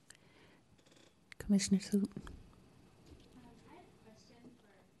 Commissioner Soot.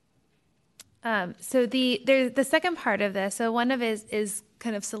 So the second part of this, so one of it is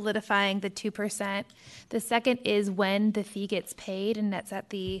kind of solidifying the 2%. The second is when the fee gets paid, and that's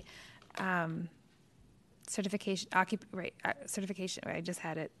at the certification. Certification. I just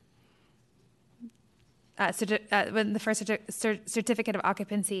had it. When the first certificate of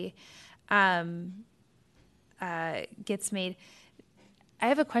occupancy gets made. I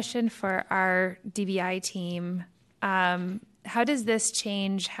have a question for our DBI team. How does this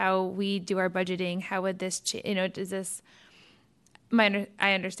change how we do our budgeting? How would this, does this, I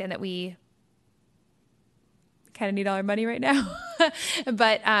understand that we kind of need all our money right now,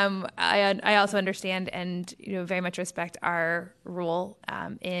 but I also understand and, very much respect our role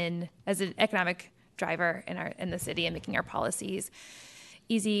as an economic driver in the city and making our policies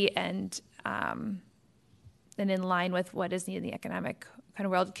easy and in line with what is needed in the economic kind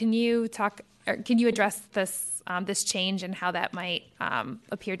of world. Can you address this change and how that might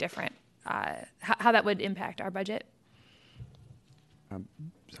appear different, how that would impact our budget?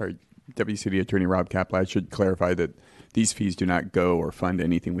 Sorry, Deputy City Attorney Rob Kaplan, I should clarify that these fees do not go or fund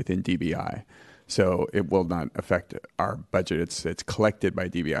anything within DBI. So it will not affect our budget. It's collected by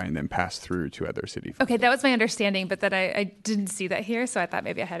DBI and then passed through to other city funds. Okay, that was my understanding, but then I didn't see that here, so I thought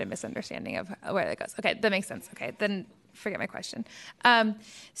maybe I had a misunderstanding of where that goes. Okay, that makes sense. Okay, then forget my question. Can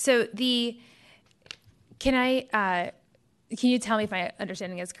you tell me if my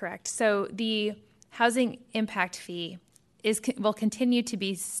understanding is correct? So the housing impact fee will continue to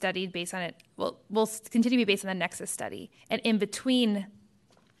be studied based on it. Will continue to be based on the Nexus study, and in between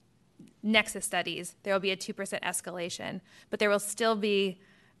Nexus studies, there will be a 2% escalation, but there will still be,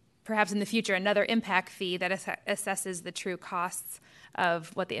 perhaps in the future, another impact fee that assesses the true costs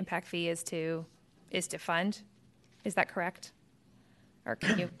of what the impact fee is to fund. Is that correct? Or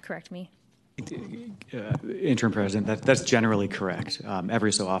can you correct me? Interim President, that's generally correct.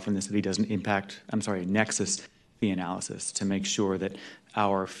 Every so often, the city does an Nexus fee analysis to make sure that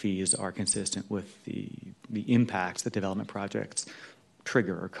our fees are consistent with the impacts that development projects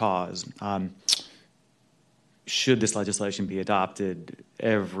trigger or cause. Should this legislation be adopted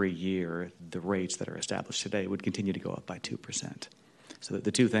every year, the rates that are established today would continue to go up by 2%. So that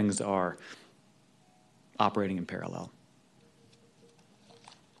the two things are operating in parallel.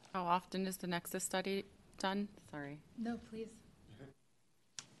 How often is the Nexus study done? Sorry. No, please.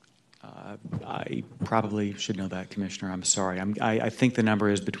 I probably should know that, Commissioner. I'm sorry. I think the number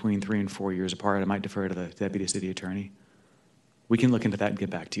is between 3 and 4 years apart. I might defer to the Deputy City Attorney. We can look into that and get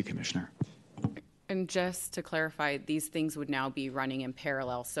back to you, Commissioner. And just to clarify, these things would now be running in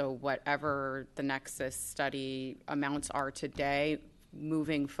parallel. So whatever the Nexus study amounts are today,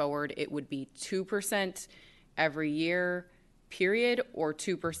 moving forward, it would be 2% every year, period, or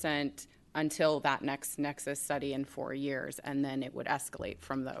 2% until that next Nexus study in 4 years, and then it would escalate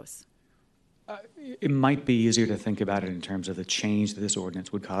from those. It might be easier to think about it in terms of the change that this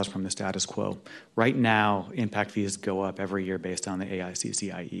ordinance would cause from the status quo. Right now, impact fees go up every year based on the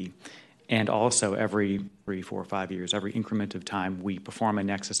AICCIE. And also every 3, 4, 5 years, every increment of time, we perform a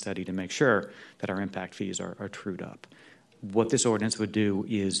nexus study to make sure that our impact fees are trued up. What this ordinance would do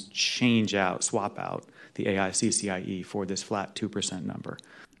is swap out the AICCIE for this flat 2% number.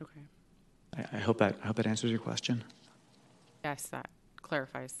 Okay. I hope that answers your question. Yes, that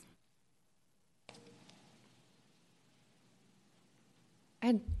clarifies. I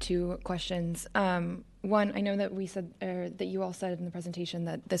had two questions. One, I know that we said, that you all said in the presentation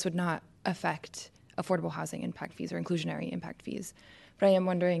that this would not affect affordable housing impact fees or inclusionary impact fees. But I am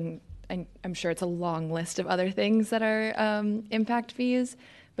wondering, I'm sure it's a long list of other things that are impact fees,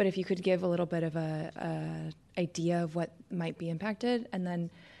 but if you could give a little bit of a idea of what might be impacted. And then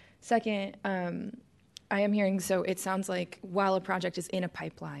second, I am hearing, so it sounds like while a project is in a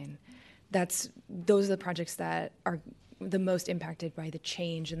pipeline, those are the projects that are the most impacted by the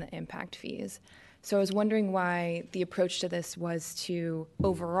change in the impact fees. So I was wondering why the approach to this was to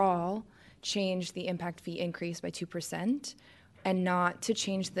overall change the impact fee increase by 2% and not to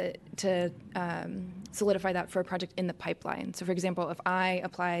change to solidify that for a project in the pipeline. So for example, if I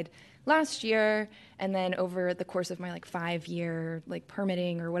applied last year and then over the course of my 5-year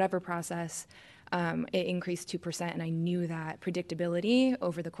permitting or whatever process, it increased 2% and I knew that predictability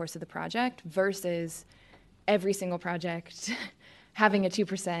over the course of the project versus every single project having a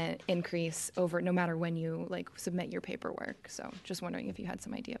 2% increase over no matter when you submit your paperwork. So just wondering if you had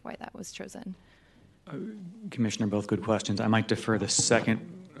some idea of why that was chosen. Commissioner, both good questions. I might defer the second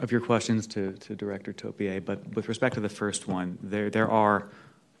of your questions to Director Topier, but with respect to the first one, there are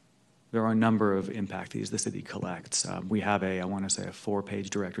a number of impact fees the city collects. We have I want to say a 4-page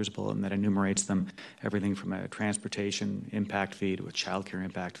director's bulletin that enumerates them, everything from a transportation impact fee to a child care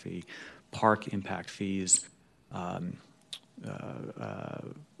impact fee, park impact fees.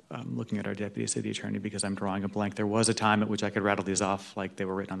 I'm looking at our deputy city attorney because I'm drawing a blank. There was a time at which I could rattle these off like they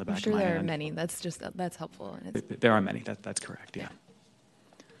were written on the back of my hand. I'm sure there are many. That's helpful. There are many. That's correct, yeah.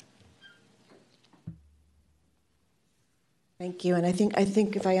 Thank you. And I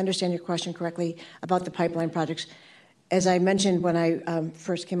think if I understand your question correctly about the pipeline projects, as I mentioned when I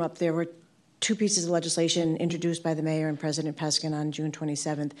first came up, there were 2 pieces of legislation introduced by the mayor and President Peskin on June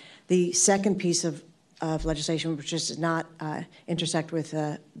 27th. The second piece of legislation, which does not intersect with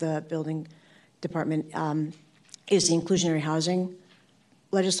the building department, is the inclusionary housing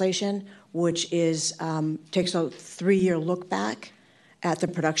legislation, which is takes a 3-year look back at the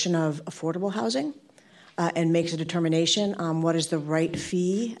production of affordable housing and makes a determination on what is the right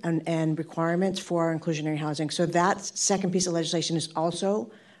fee and requirements for inclusionary housing. So that second piece of legislation is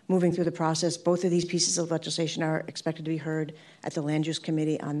also moving through the process. Both of these pieces of legislation are expected to be heard at the Land Use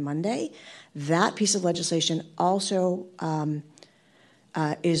Committee on Monday. That piece of legislation also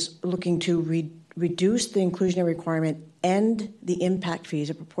is looking to reduce the inclusionary requirement and the impact fees,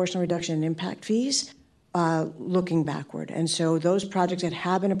 a proportional reduction in impact fees, looking backward. And so those projects that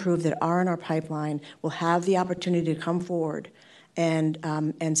have been approved that are in our pipeline will have the opportunity to come forward and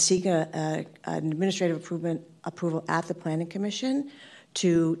seek an administrative approval at the Planning Commission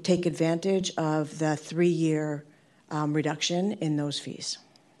to take advantage of the 3-year reduction in those fees.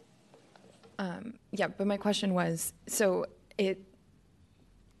 Yeah, but my question was, so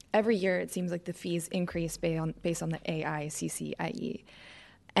every year it seems like the fees increase based on the AICCIE.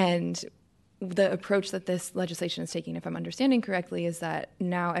 And the approach that this legislation is taking, if I'm understanding correctly, is that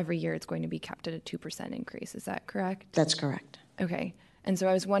now every year it's going to be capped at a 2% increase. Is that correct? That's correct. Okay. And so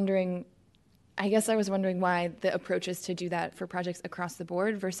I was wondering why the approach is to do that for projects across the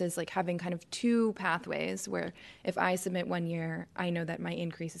board versus having kind of 2 pathways where if I submit 1 year, I know that my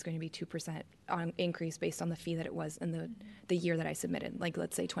increase is going to be 2% on increase based on the fee that it was in the year that I submitted,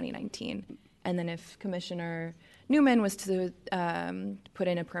 let's say 2019. And then if Commissioner Newman was to put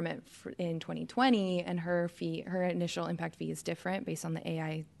in a permit in 2020 and her initial impact fee is different based on the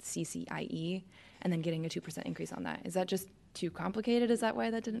AICCIE and then getting a 2% increase on that. Is that just too complicated? Is that why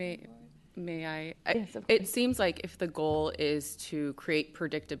that didn't? May I? Yes, of course. It seems like if the goal is to create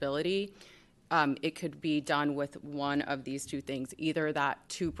predictability, it could be done with one of these 2 things, either that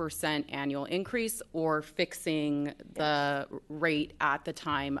 2% annual increase or fixing the rate at the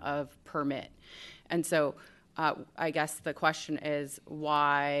time of permit. And so I guess the question is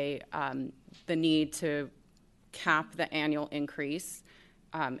why the need to cap the annual increase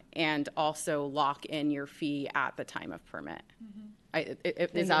and also lock in your fee at the time of permit. Mm-hmm.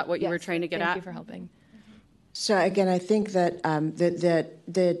 Is that what you were trying to get at? Thank you for helping. So again, I think that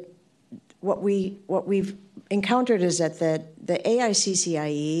what we've encountered is that the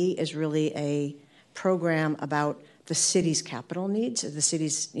AICCIE is really a program about the city's capital needs, the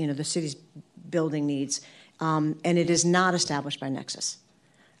city's building needs, and it is not established by Nexus.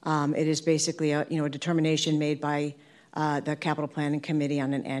 It is basically a determination made by the Capital Planning Committee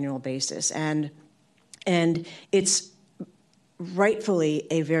on an annual basis, and it's rightfully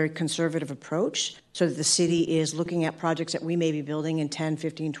a very conservative approach, so that the city is looking at projects that we may be building in 10,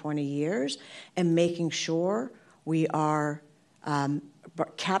 15, 20 years and making sure we are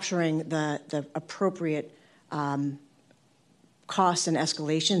capturing the appropriate costs and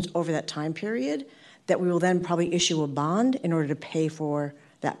escalations over that time period, that we will then probably issue a bond in order to pay for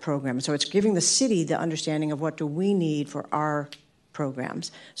that program. So it's giving the city the understanding of what do we need for our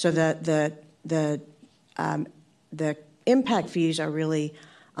programs. So the impact fees are really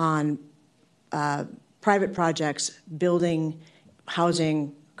on private projects, building,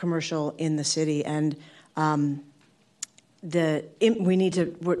 housing, commercial in the city, and what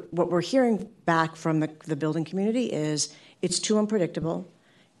we're hearing back from the building community is it's too unpredictable.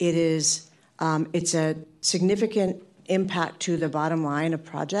 It's a significant impact to the bottom line of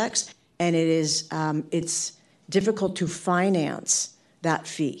projects, and it's difficult to finance that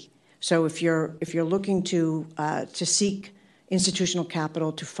fee. So if you're looking to seek institutional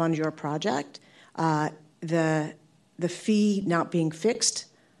capital to fund your project, the fee not being fixed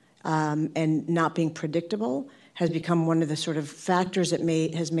and not being predictable has become one of the sort of factors that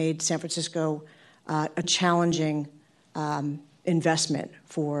has made San Francisco a challenging investment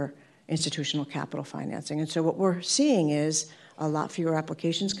for institutional capital financing. And so what we're seeing is a lot fewer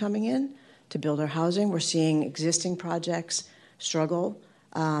applications coming in to build our housing. We're seeing existing projects struggle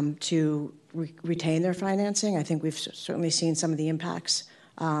to retain their financing. I think we've certainly seen some of the impacts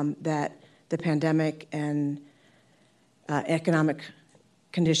that the pandemic and economic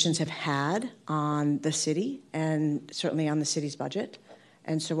conditions have had on the city and certainly on the city's budget.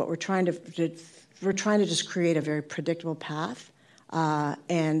 And so what we're trying to just create a very predictable path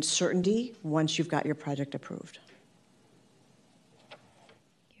and certainty once you've got your project approved.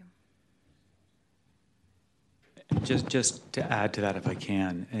 Just to add to that, if I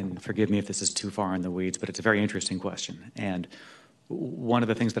can, and forgive me if this is too far in the weeds, but it's a very interesting question. And one of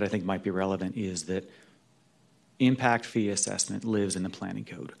the things that I think might be relevant is that impact fee assessment lives in the planning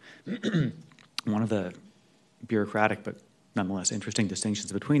code. One of the bureaucratic but nonetheless interesting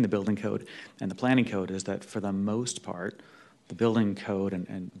distinctions between the building code and the planning code is that for the most part, the building code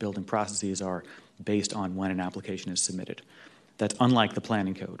and building processes are based on when an application is submitted. That's unlike the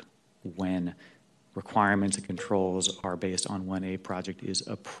planning code, when requirements and controls are based on when a project is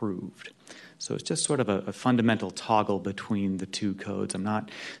approved. So it's just sort of a fundamental toggle between the two codes. I'm not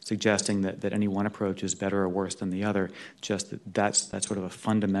suggesting that any one approach is better or worse than the other, just that's sort of a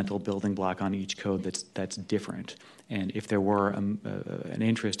fundamental building block on each code that's different. And if there were an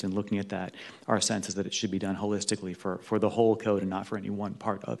interest in looking at that, our sense is that it should be done holistically for the whole code and not for any one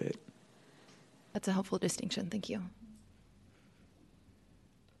part of it. That's a helpful distinction. Thank you.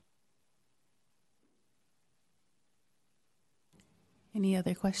 Any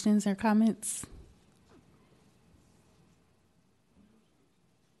other questions or comments?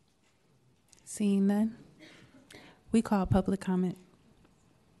 Seeing none, we call public comment.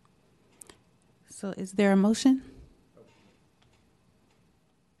 So is there a motion?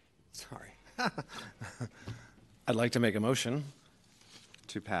 Sorry. I'd like to make a motion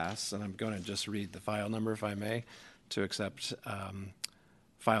to pass, and I'm going to just read the file number, if I may, to accept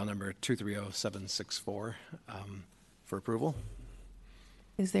file number 230764 for approval.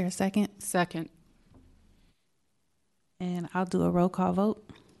 Is there a second? Second. And I'll do a roll call vote.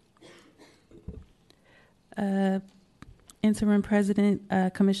 Interim President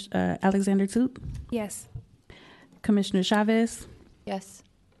Alexander Toot? Yes. Commissioner Chavez? Yes.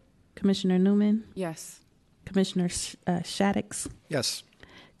 Commissioner Newman? Yes. Commissioner Shaddix? Yes.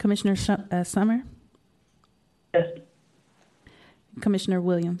 Commissioner Summer? Yes. Commissioner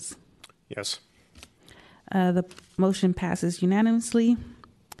Williams? Yes. The motion passes unanimously.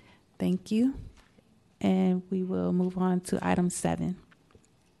 Thank you. And we will move on to item 7.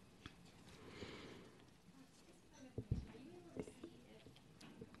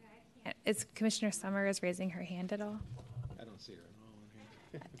 Is Commissioner Summers raising her hand at all? I don't see her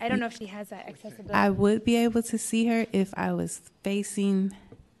at all. I don't know if she has that accessibility. I would be able to see her if I was facing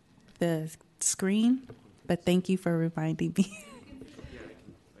the screen, but thank you for reminding me.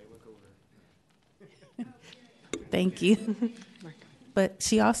 Thank you. But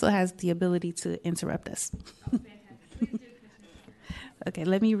she also has the ability to interrupt us. Okay,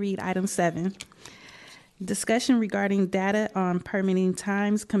 let me read item 7. Discussion regarding data on permitting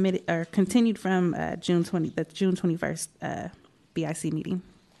times continued from the June 21st BIC meeting.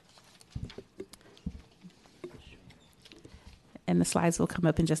 And the slides will come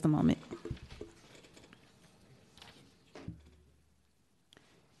up in just a moment.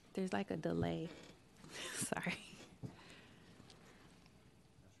 There's like a delay. Sorry.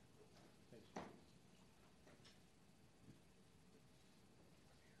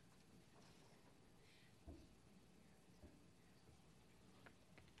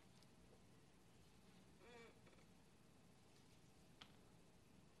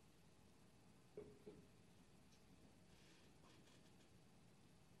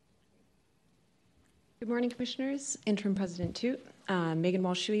 Good morning, Commissioners. Interim President Toot. Megan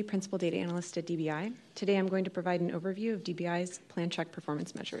Walsh-Shuey, Principal Data Analyst at DBI. Today I'm going to provide an overview of DBI's Plan Check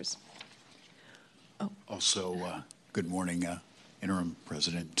performance measures. Also, good morning, Interim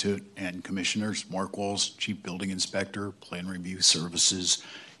President Toot and Commissioners. Mark Walls, Chief Building Inspector, Plan Review Services,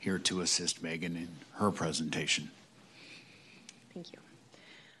 here to assist Megan in her presentation. Thank you.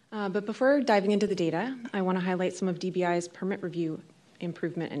 But before diving into the data, I want to highlight some of DBI's permit review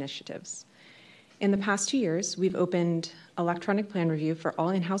improvement initiatives. In the past 2 years, we've opened electronic plan review for all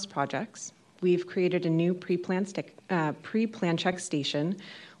in-house projects. We've created a new pre-plan check station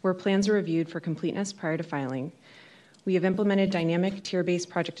where plans are reviewed for completeness prior to filing. We have implemented dynamic tier-based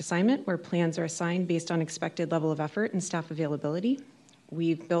project assignment where plans are assigned based on expected level of effort and staff availability.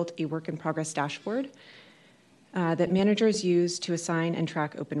 We've built a work-in-progress dashboard that managers use to assign and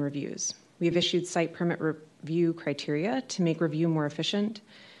track open reviews. We've issued site permit review criteria to make review more efficient.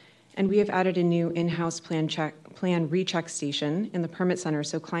 And we have added a new in-house plan recheck station in the permit center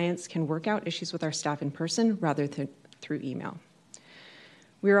so clients can work out issues with our staff in person rather than through email.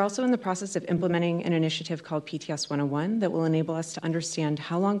 We are also in the process of implementing an initiative called PTS 101 that will enable us to understand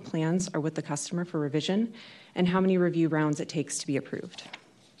how long plans are with the customer for revision and how many review rounds it takes to be approved.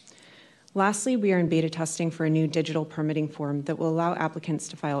 Lastly, we are in beta testing for a new digital permitting form that will allow applicants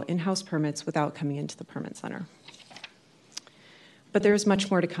to file in-house permits without coming into the permit center. But there is much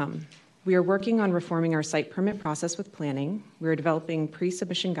more to come. We are working on reforming our site permit process with planning. We are developing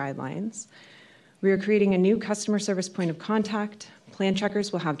pre-submission guidelines. We are creating a new customer service point of contact. Plan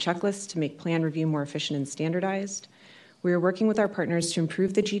checkers will have checklists to make plan review more efficient and standardized. We are working with our partners to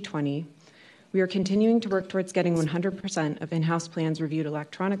improve the G20. We are continuing to work towards getting 100% of in-house plans reviewed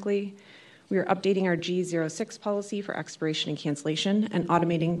electronically. We are updating our G06 policy for expiration and cancellation and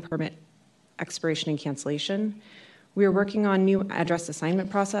automating permit expiration and cancellation. We are working on new address assignment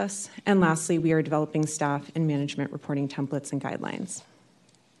process. And lastly, we are developing staff and management reporting templates and guidelines.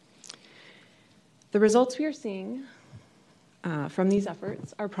 The results we are seeing from these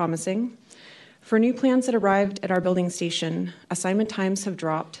efforts are promising. For new plans that arrived at our building station, assignment times have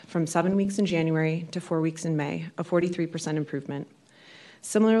dropped from 7 weeks in January to 4 weeks in May, a 43% improvement.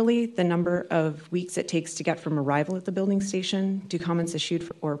 Similarly, the number of weeks it takes to get from arrival at the building station to comments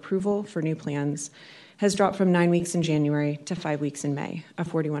issued or approval for new plans has dropped from 9 weeks in January to 5 weeks in May, a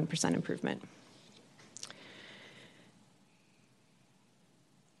 41% improvement.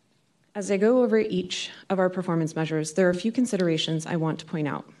 As I go over each of our performance measures, there are a few considerations I want to point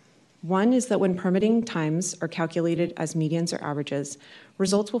out. One is that when permitting times are calculated as medians or averages,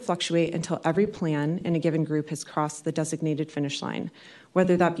 results will fluctuate until every plan in a given group has crossed the designated finish line,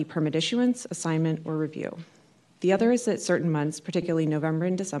 whether that be permit issuance, assignment, or review. The other is that certain months, particularly November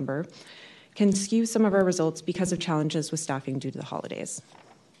and December, can skew some of our results because of challenges with staffing due to the holidays.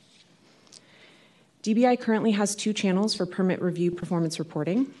 DBI currently has 2 channels for permit review performance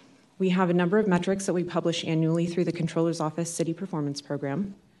reporting. We have a number of metrics that we publish annually through the Controller's Office City Performance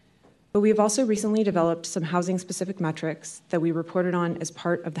Program. But we have also recently developed some housing-specific metrics that we reported on as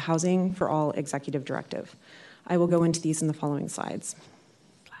part of the Housing for All Executive Directive. I will go into these in the following slides.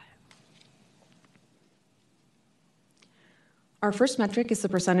 Our first metric is the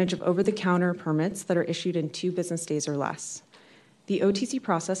percentage of over-the-counter permits that are issued in 2 business days or less. The OTC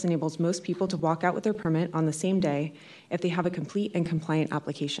process enables most people to walk out with their permit on the same day if they have a complete and compliant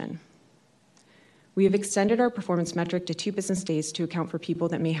application. We have extended our performance metric to 2 business days to account for people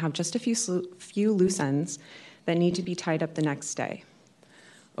that may have just a few loose ends that need to be tied up the next day.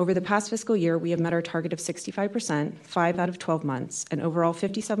 Over the past fiscal year, we have met our target of 65%, 5 out of 12 months, and overall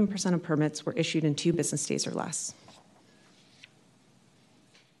 57% of permits were issued in 2 business days or less.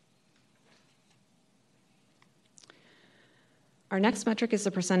 Our next metric is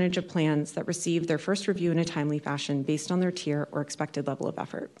the percentage of plans that receive their first review in a timely fashion based on their tier or expected level of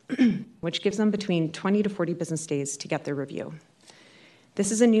effort, which gives them between 20 to 40 business days to get their review.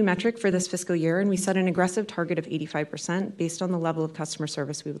 This is a new metric for this fiscal year, and we set an aggressive target of 85% based on the level of customer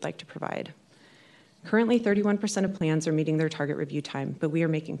service we would like to provide. Currently, 31% of plans are meeting their target review time, but we are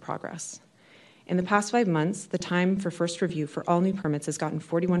making progress. In the past 5 months, the time for first review for all new permits has gotten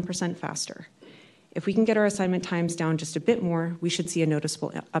 41% faster. If we can get our assignment times down just a bit more, we should see a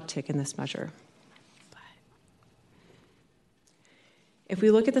noticeable uptick in this measure. If we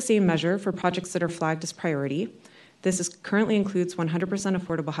look at the same measure for projects that are flagged as priority, currently includes 100%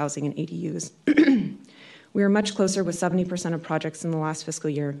 affordable housing and ADUs. We are much closer with 70% of projects in the last fiscal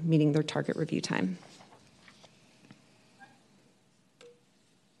year meeting their target review time.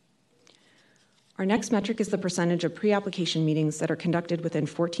 Our next metric is the percentage of pre-application meetings that are conducted within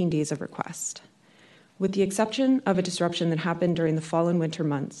 14 days of request. With the exception of a disruption that happened during the fall and winter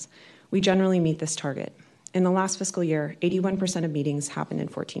months, we generally meet this target. In the last fiscal year, 81% of meetings happened in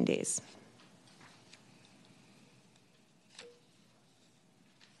 14 days.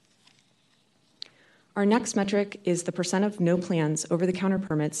 Our next metric is the percent of no plans over-the-counter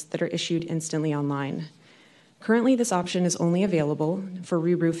permits that are issued instantly online. Currently, this option is only available for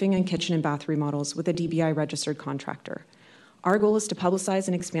re-roofing and kitchen and bath remodels with a DBI registered contractor. Our goal is to publicize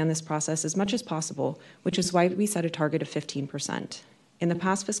and expand this process as much as possible, which is why we set a target of 15%. In the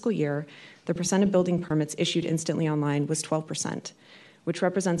past fiscal year, the percent of building permits issued instantly online was 12%, which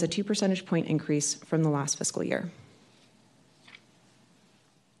represents a 2 percentage point increase from the last fiscal year.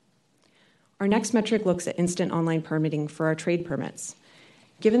 Our next metric looks at instant online permitting for our trade permits.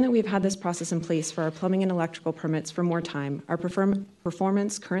 Given that we've had this process in place for our plumbing and electrical permits for more time, our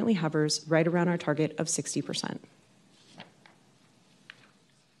performance currently hovers right around our target of 60%.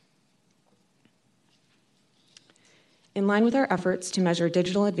 In line with our efforts to measure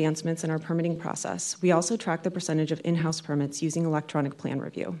digital advancements in our permitting process, we also track the percentage of in-house permits using electronic plan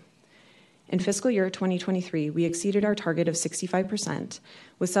review. In fiscal year 2023, we exceeded our target of 65%,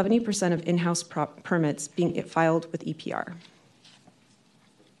 with 70% of in-house permits being filed with EPR.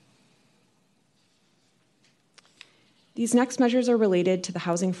 These next measures are related to the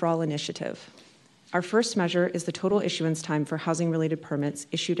Housing for All initiative. Our first measure is the total issuance time for housing-related permits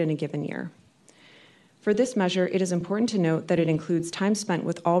issued in a given year. For this measure, it is important to note that it includes time spent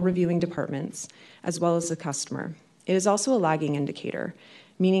with all reviewing departments, as well as the customer. It is also a lagging indicator,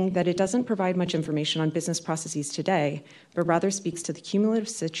 meaning that it doesn't provide much information on business processes today, but rather speaks to the cumulative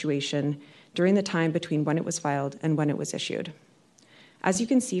situation during the time between when it was filed and when it was issued. As you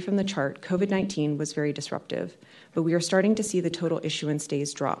can see from the chart, COVID-19 was very disruptive, but we are starting to see the total issuance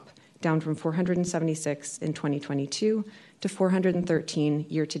days drop, down from 476 in 2022 to 413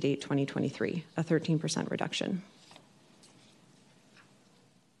 year-to-date 2023, a 13% reduction.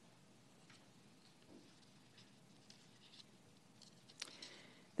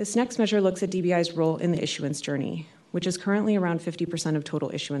 This next measure looks at DBI's role in the issuance journey, which is currently around 50% of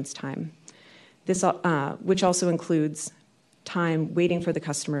total issuance time. This, which also includes time waiting for the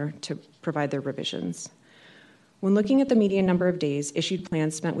customer to provide their revisions. When looking at the median number of days issued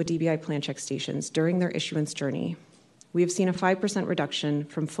plans spent with DBI plan check stations during their issuance journey, we have seen a 5% reduction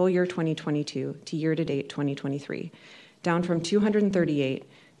from full year 2022 to year-to-date 2023, down from 238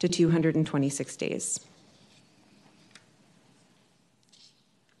 to 226 days.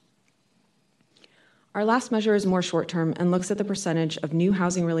 Our last measure is more short-term and looks at the percentage of new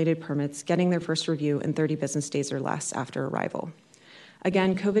housing-related permits getting their first review in 30 business days or less after arrival.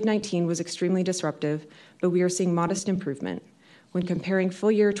 Again, COVID-19 was extremely disruptive, but we are seeing modest improvement. When comparing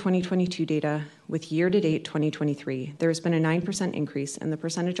full year 2022 data with year-to-date 2023, there has been a 9% increase in the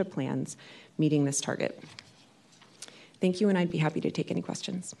percentage of plans meeting this target. Thank you, and I'd be happy to take any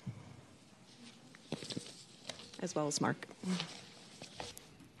questions, as well as Mark.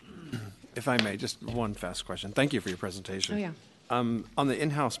 If I may, just one fast question. Thank you for your presentation. Oh, yeah. On the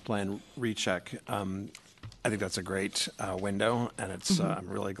in-house plan recheck, I think that's a great window, and it's I'm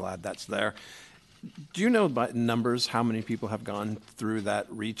really glad that's there. Do you know by numbers how many people have gone through that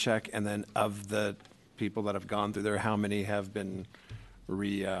recheck, and then of the people that have gone through there, how many have been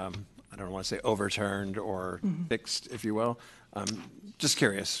I don't want to say overturned or fixed, if you will? Just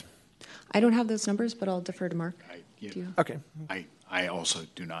curious. I don't have those numbers, but I'll defer to Mark. Do you? Okay. I also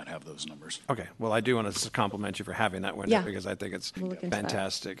do not have those numbers. Okay. Well, I do want to compliment you for having that window because I think it's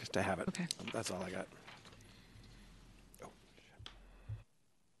fantastic to have it. Okay. That's all I got.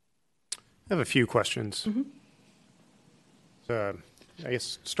 I have a few questions. I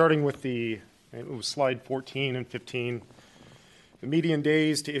guess starting with it was slide 14 and 15, the median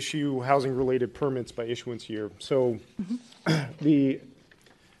days to issue housing-related permits by issuance year. So the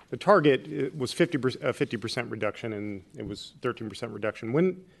target was 50% reduction, and it was 13% reduction.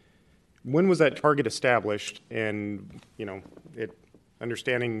 When was that target established? And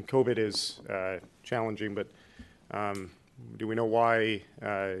understanding COVID is challenging, but do we know why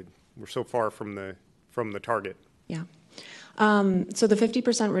we're so far from the target? Yeah. So the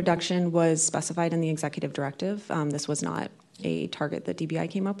 50% reduction was specified in the executive directive. This was not a target that DBI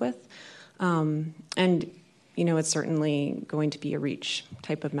came up with. And it's certainly going to be a reach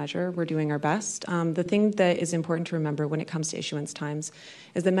type of measure. We're doing our best. The thing that is important to remember when it comes to issuance times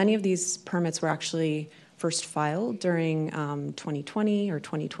is that many of these permits were actually first filed during 2020 or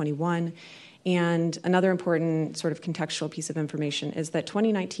 2021. And another important sort of contextual piece of information is that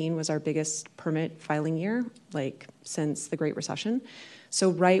 2019 was our biggest permit filing year, like since the Great Recession.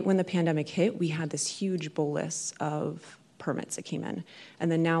 So right when the pandemic hit, we had this huge bolus of permits that came in.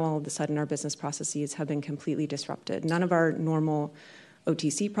 And then now all of a sudden our business processes have been completely disrupted. None of our normal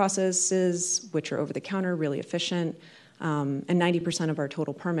OTC processes, which are over the counter, really efficient, and 90% of our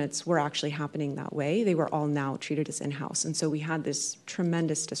total permits were actually happening that way. They were all now treated as in-house. And so we had this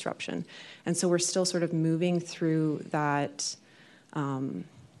tremendous disruption. And so we're still sort of moving through that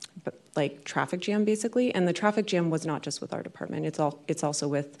like traffic jam, basically. And the traffic jam was not just with our department. It's also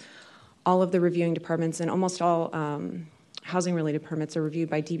with all of the reviewing departments, and almost all housing-related permits are reviewed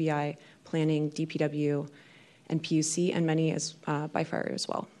by DBI, Planning, DPW, and PUC, and many by fire as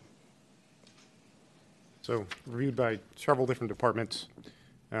well. So reviewed by several different departments,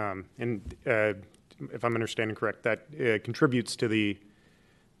 and if I'm understanding correct, that contributes to the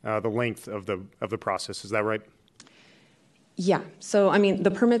length of the process. Is that right? Yeah. So I mean,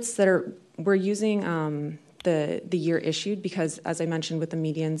 the permits that we're using the year issued, because as I mentioned with the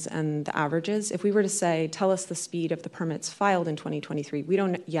medians and the averages, if we were to say, tell us the speed of the permits filed in 2023, we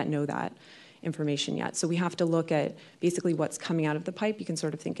don't yet know that information yet. So we have to look at basically what's coming out of the pipe. You can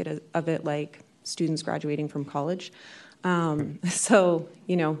sort of think of it like students graduating from college. So,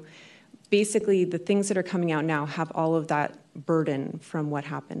 basically the things that are coming out now have all of that burden from what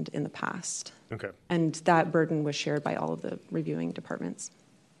happened in the past. Okay. And that burden was shared by all of the reviewing departments.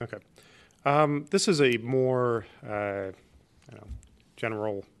 Okay. This is a more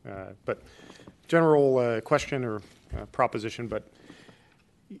general question or proposition, but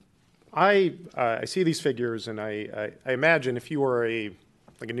I see these figures, and I imagine if you are a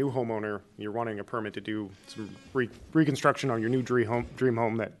new homeowner, you're wanting a permit to do some reconstruction on your new dream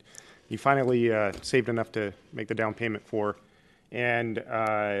home that you finally saved enough to make the down payment for, and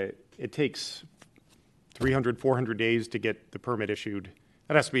it takes 300, 400 days to get the permit issued.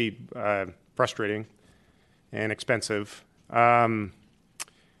 That has to be frustrating and expensive. Do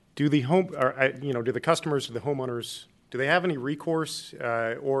the customers, do the homeowners, do they have any recourse,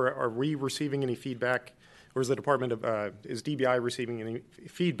 or are we receiving any feedback, or is the is DBI receiving any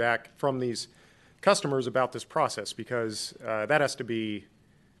feedback from these customers about this process? Because that has to be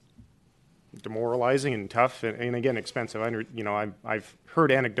demoralizing and tough, and again, expensive. I've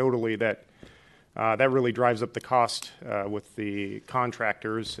heard anecdotally that that really drives up the cost with the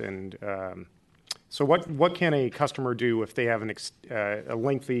contractors, and so what can a customer do if they have a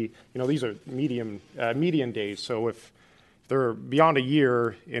lengthy, these are median days, so if they're beyond a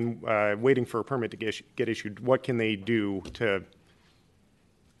year in waiting for a permit to get issued, what can they do to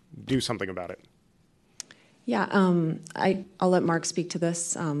do something about it? Yeah, I'll let Mark speak to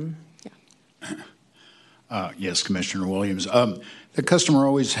this. Yes, Commissioner Williams. The customer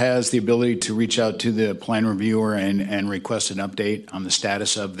always has the ability to reach out to the plan reviewer and request an update on the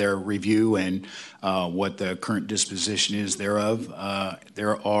status of their review and what the current disposition is thereof.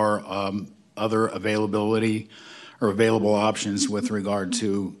 There are other available options with regard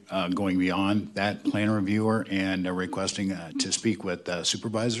to going beyond that plan reviewer and requesting to speak with the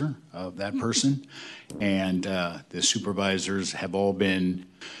supervisor of that person. And the supervisors have all been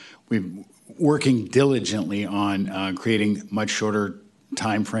working diligently on creating much shorter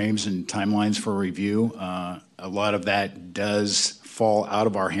time frames and timelines for review. A lot of that does fall out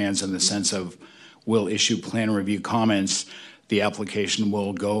of our hands in the sense of we'll issue plan review comments, the application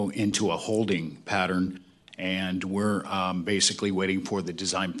will go into a holding pattern, and we're basically waiting for the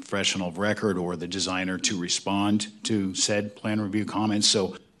design professional of record or the designer to respond to said plan review comments.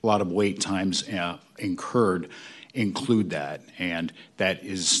 So a lot of wait times incurred include that, and that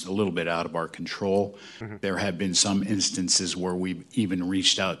is a little bit out of our control. Mm-hmm. There have been some instances where we've even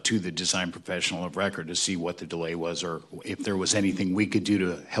reached out to the design professional of record to see what the delay was or if there was anything we could do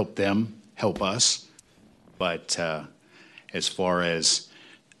to help them help us. But as far as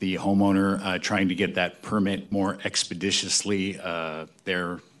the homeowner trying to get that permit more expeditiously,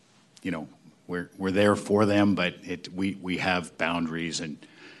 we're there for them, but we have boundaries, and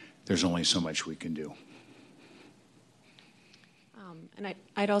there's only so much we can do. And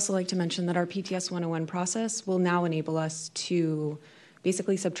I'd also like to mention that our PTS 101 process will now enable us to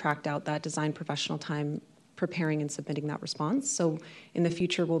basically subtract out that design professional time preparing and submitting that response. So in the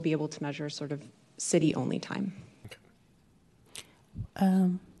future, we'll be able to measure sort of city-only time.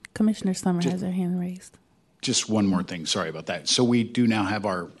 Commissioner Summer has her hand raised. just one more thing, sorry about that. So we do now have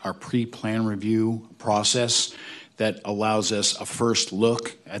our pre-plan review process that allows us a first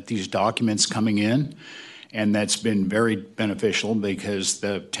look at these documents coming in. And that's been very beneficial because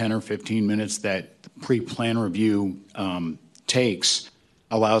the 10 or 15 minutes that the pre-plan review takes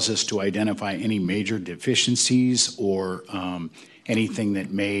allows us to identify any major deficiencies or anything that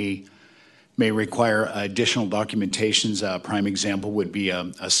may require additional documentations. A prime example would be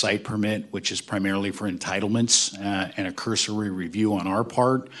a site permit, which is primarily for entitlements and a cursory review on our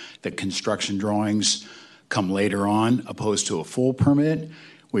part. The construction drawings come later on, opposed to a full permit.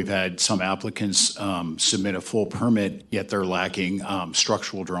 We've had some applicants submit a full permit, yet they're lacking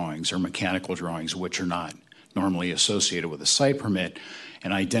structural drawings or mechanical drawings, which are not normally associated with a site permit.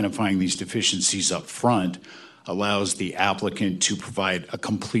 And identifying these deficiencies up front allows the applicant to provide a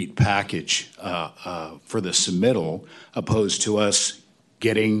complete package for the submittal, opposed to us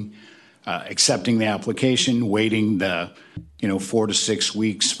accepting the application, waiting the 4 to 6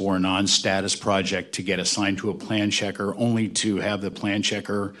 weeks for a non-status project to get assigned to a plan checker, only to have the plan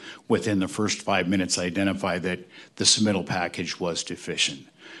checker within the first 5 minutes identify that the submittal package was deficient.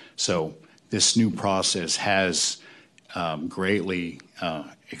 So this new process has greatly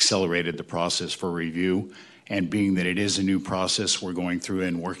accelerated the process for review. And being that it is a new process, we're going through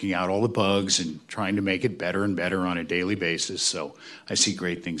and working out all the bugs and trying to make it better and better on a daily basis. So I see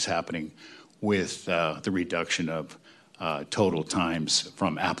great things happening with the reduction of total times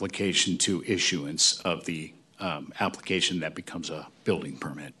from application to issuance of the application that becomes a building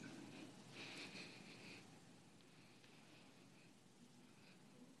permit.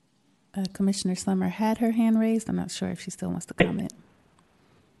 Commissioner Summer had her hand raised. I'm not sure if she still wants to comment.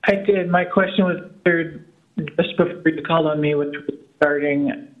 I did. My question was just before you called on me, which was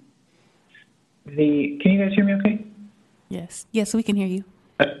regarding the. Can you guys hear me okay? Yes. Yes, we can hear you.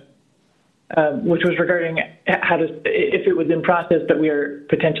 Which was regarding if it was in process that we are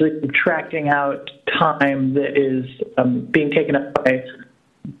potentially subtracting out time that is being taken up by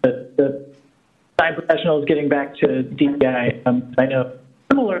the design professionals getting back to DBI. I know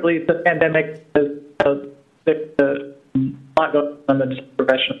similarly the pandemic has a lot going on the design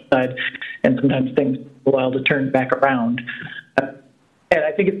professional side, and sometimes things take a while to turn back around. And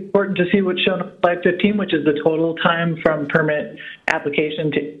I think it's important to see what's shown on slide 15, which is the total time from permit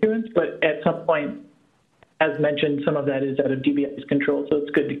application to issuance. But at some point, as mentioned, some of that is out of DBI's control. So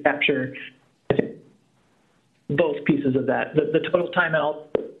it's good to capture, I think, both pieces of that. The total time out,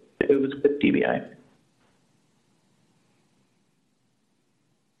 it was with DBI.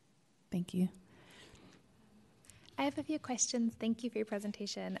 Thank you. I have a few questions. Thank you for your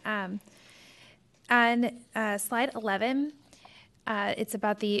presentation. On slide 11, it's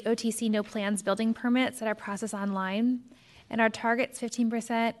about the OTC no plans building permits that are processed online, and our target's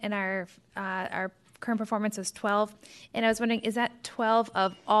 15%, and our current performance is 12. And I was wondering, is that 12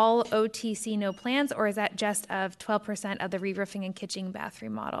 of all OTC no plans, or is that just of 12% of the re-roofing and kitchen bath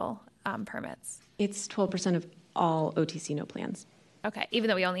remodel permits? It's 12% of all OTC no plans. Okay, even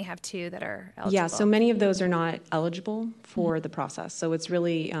though we only have 2 that are eligible. Yeah, so many of those are not eligible for the process. So it's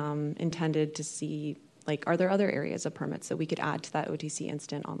really intended to see, like, are there other areas of permits that we could add to that OTC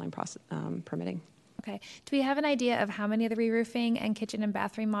instant online process, permitting? Okay. Do we have an idea of how many of the re-roofing and kitchen and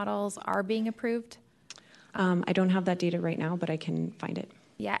bath remodels are being approved? I don't have that data right now, but I can find it.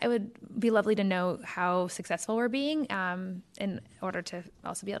 Yeah, it would be lovely to know how successful we're being in order to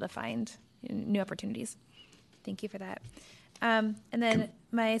also be able to find new opportunities. Thank you for that. And then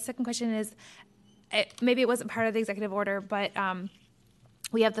my second question is, maybe it wasn't part of the executive order, but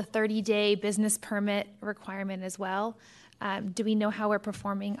we have the 30-day business permit requirement as well. Do we know how we're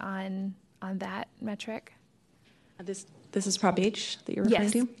performing on that metric? This is Prop H that you're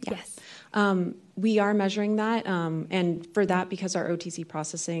referring to? Yeah. Yes. We are measuring that, and for that, because our OTC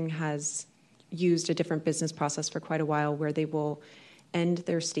processing has used a different business process for quite a while, where they will end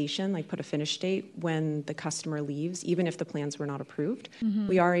their station, like put a finish date when the customer leaves, even if the plans were not approved. Mm-hmm.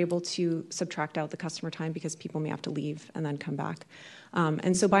 We are able to subtract out the customer time because people may have to leave and then come back.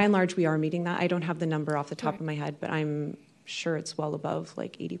 And so by and large, we are meeting that. I don't have the number off the top of my head, but I'm sure it's well above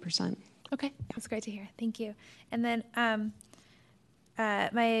like 80%. Okay, that's great to hear. Thank you. And then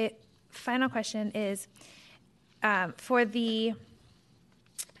my final question is for the,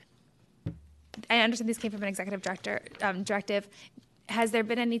 I understand this came from an executive directive. Has there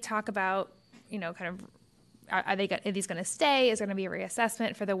been any talk about, kind of, are these going to stay? Is there going to be a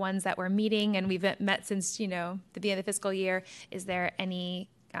reassessment for the ones that we're meeting and we've met since, the beginning of the fiscal year? Is there any,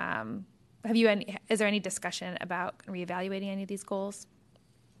 is there any discussion about reevaluating any of these goals?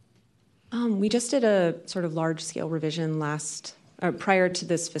 We just did a sort of large-scale revision last prior to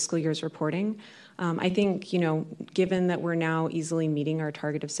this fiscal year's reporting. I think, given that we're now easily meeting our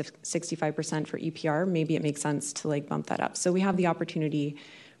target of 65% for EPR, maybe it makes sense to bump that up. So we have the opportunity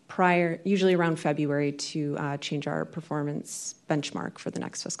usually around February, to change our performance benchmark for the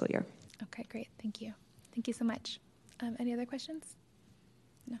next fiscal year. Okay, great. Thank you. Thank you so much. Any other questions?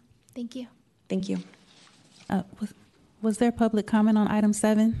 No. Thank you. Thank you. Was there public comment on item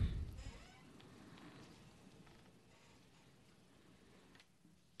 7?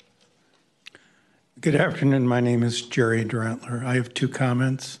 Good afternoon. My name is Jerry Durantler. I have 2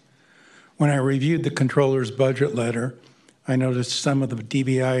 comments. When I reviewed the controller's budget letter, I noticed some of the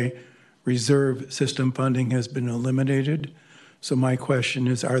DBI reserve system funding has been eliminated. So my question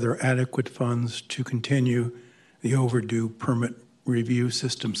is, are there adequate funds to continue the overdue permit review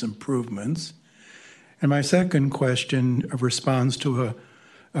systems improvements? And my second question responds to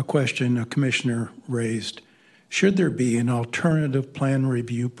a question a commissioner raised. Should there be an alternative plan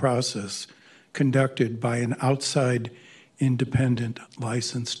review process conducted by an outside independent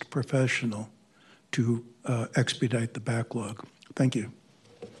licensed professional to expedite the backlog? Thank you.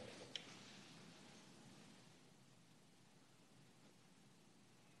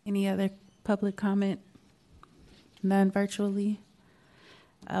 Any other public comment? None virtually.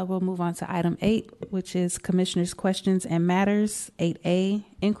 We'll move on to item 8, which is Commissioners' Questions and Matters. 8A,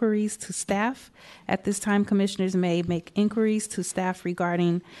 Inquiries to Staff. At this time, Commissioners may make inquiries to staff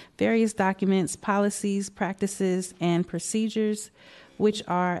regarding various documents, policies, practices, and procedures which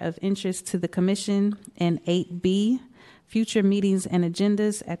are of interest to the Commission. And 8B, Future Meetings and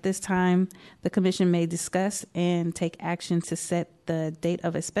Agendas. At this time, the Commission may discuss and take action to set the date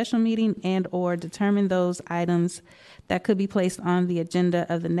of a special meeting and or determine those items that could be placed on the agenda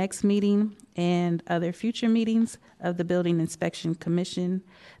of the next meeting and other future meetings of the Building Inspection Commission.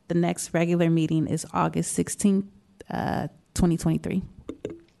 The next regular meeting is August 16th, 2023.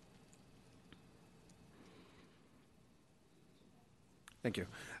 Thank you.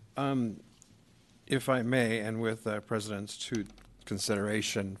 If I may, and with President's to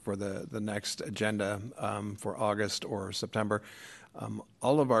consideration for the next agenda for August or September,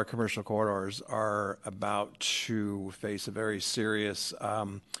 all of our commercial corridors are about to face a very serious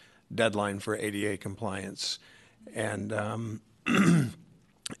deadline for ADA compliance. And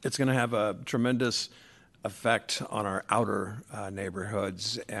it's going to have a tremendous effect on our outer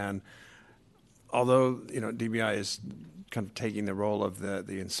neighborhoods. And although, DBI is kind of taking the role of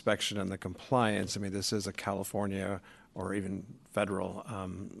the inspection and the compliance, I mean, this is a California or even federal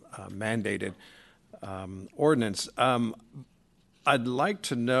mandated ordinance. I'd like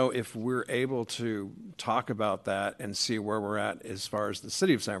to know if we're able to talk about that and see where we're at as far as the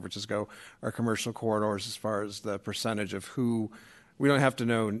city of San Francisco, our commercial corridors, as far as the percentage of who, we don't have to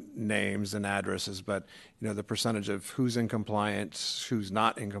know names and addresses, but the percentage of who's in compliance, who's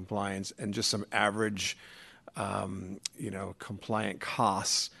not in compliance, and just some average compliant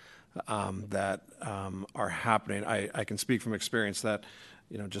costs that are happening. I can speak from experience that,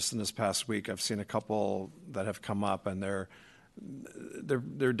 just in this past week, I've seen a couple that have come up, and they're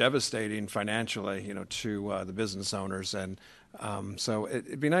devastating financially, to the business owners. And so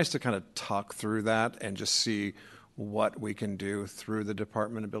it'd be nice to kind of talk through that and just see what we can do through the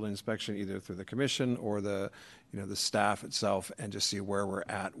Department of Building Inspection, either through the commission or the staff itself, and just see where we're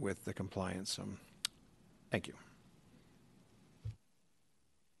at with the compliance. Thank you.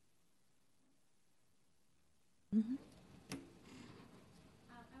 Mm-hmm.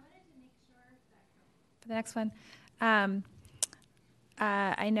 For the next one,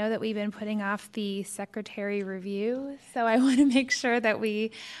 I know that we've been putting off the secretary review, so I want to make sure that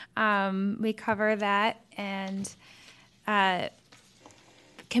we cover that. And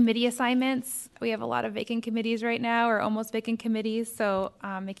committee assignments, we have a lot of vacant committees right now, or almost vacant committees, so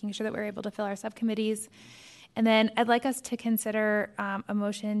making sure that we're able to fill our subcommittees. And then I'd like us to consider a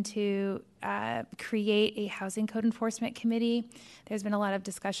motion to create a housing code enforcement committee. There's been a lot of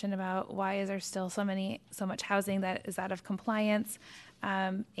discussion about why is there still so much housing that is out of compliance,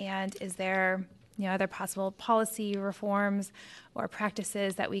 and is there other possible policy reforms or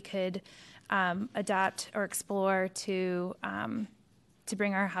practices that we could adopt or explore to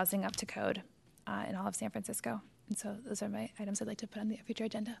bring our housing up to code in all of San Francisco. And so those are my items I'd like to put on the future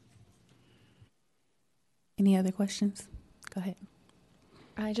agenda. Any other questions? Go ahead.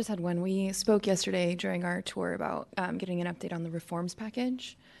 I just had one. We spoke yesterday during our tour about getting an update on the reforms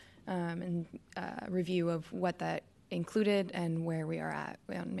package and review of what that included and where we are at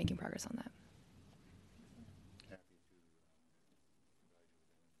on making progress on that.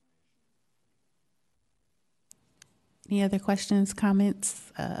 Any other questions,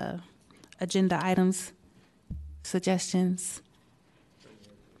 comments, agenda items, suggestions?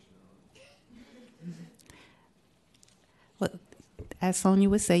 as Sonia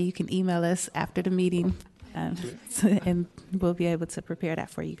would say, you can email us after the meeting, and we'll be able to prepare that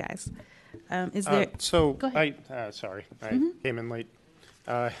for you guys. Is there? Go ahead. Sorry, I came in late.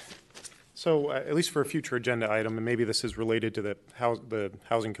 So at least for a future agenda item, and maybe this is related to the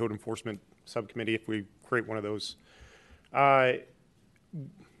Housing Code Enforcement Subcommittee, if we create one of those.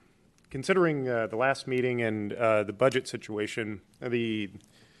 Considering the last meeting and the budget situation, the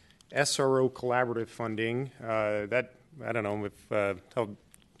SRO collaborative funding, that I don't know if how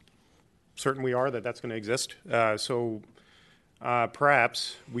certain we are that that's going to exist. So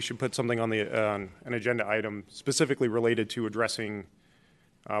perhaps we should put something on the an agenda item specifically related to addressing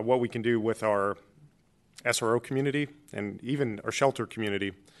what we can do with our SRO community and even our shelter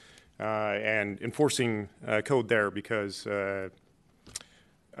community and enforcing code there, because there's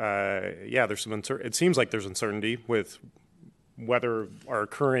some it seems like there's uncertainty with whether our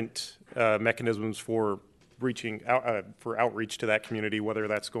current mechanisms for reaching out for outreach to that community, whether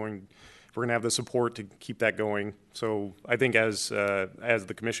that's going, if we're going to have the support to keep that going. So I think as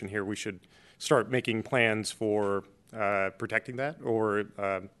the commission here, we should start making plans for protecting that, or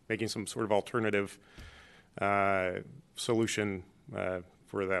making some sort of alternative solution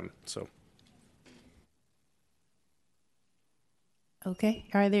for them. So. Okay.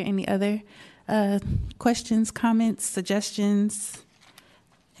 Are there any other questions, comments, suggestions?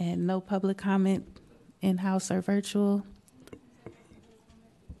 And no public comment in-house or virtual?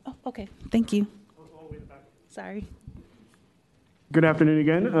 Oh, okay. Thank you. Sorry. Good afternoon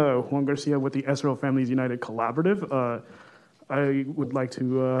again. Juan Garcia with the SRO Families United Collaborative. I would like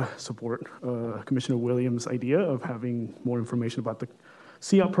to support Commissioner Williams' idea of having more information about the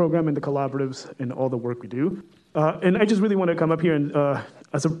CEOP program and the collaboratives and all the work we do. And I just really want to come up here and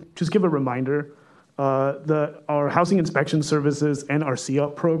just give a reminder that our housing inspection services and our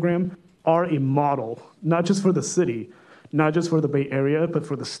CEOP program are a model, not just for the city, not just for the Bay Area, but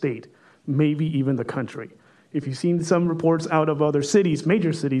for the state, maybe even the country. If you've seen some reports out of other cities,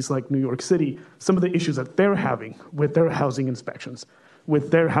 major cities like New York City, some of the issues that they're having with their housing inspections, with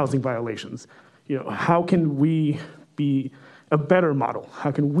their housing violations, how can we be a better model?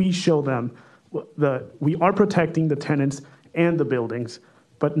 How can we show them that we are protecting the tenants and the buildings,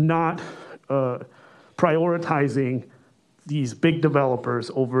 but not prioritizing these big developers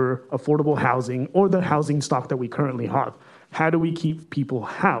over affordable housing or the housing stock that we currently have? How do we keep people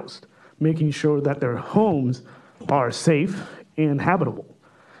housed, making sure that their homes are safe and habitable?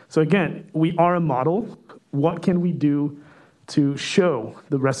 So again, we are a model. What can we do to show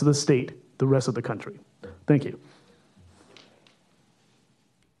the rest of the state, the rest of the country? Thank you.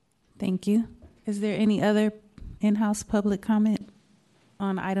 Thank you. Is there any other in-house public comment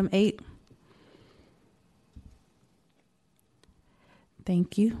on item 8?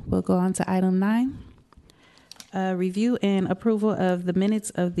 Thank you. We'll go on to item 9. Review and approval of the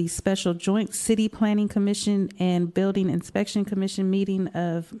minutes of the Special Joint City Planning Commission and Building Inspection Commission meeting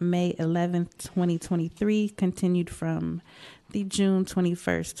of May 11th, 2023, continued from the June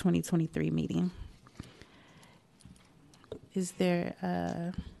 21st, 2023 meeting. Is there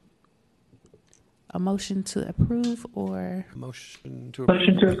a motion to approve or? Motion to approve.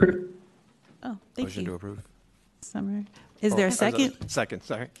 Motion to approve. Oh, thank Motion you. to approve. Summer. Is there a second? Second,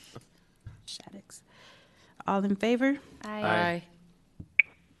 sorry. Shaddix. All in favor? Aye.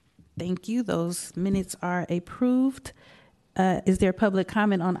 Thank you. Those minutes are approved. Is there public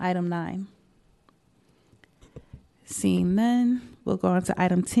comment on item 9? Seeing none, we'll go on to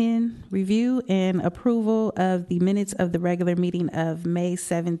item 10, review and approval of the minutes of the regular meeting of May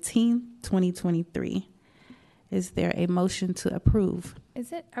 17th, 2023. Is there a motion to approve?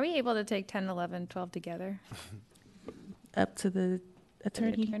 Are we able to take 10, 11, 12 together? Up to the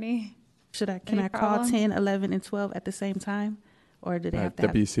attorney? Can Any I call problem? 10, 11, and 12 at the same time? Or do they have to have?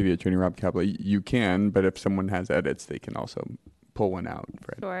 Deputy City Attorney Rob Kaplan, you can, but if someone has edits, they can also pull one out.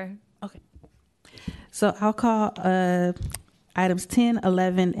 Fred. Sure. Okay. So I'll call items 10,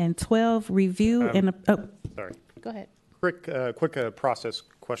 11, and 12, review and... Sorry. Go ahead. Quick process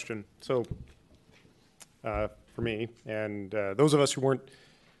question. So for me and those of us who weren't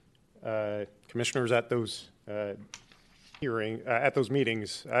commissioners at those at those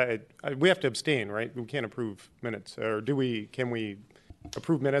meetings, we have to abstain, right? We can't approve minutes, or can we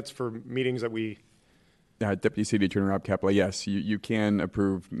approve minutes for meetings that we? Deputy City Attorney Rob Kaplan, yes, you can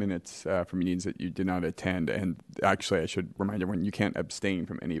approve minutes for meetings that you did not attend, and actually, I should remind everyone, you can't abstain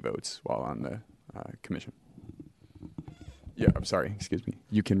from any votes while on the commission. Yeah, I'm sorry, excuse me.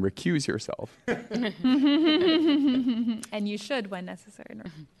 You can recuse yourself. And you should when necessary.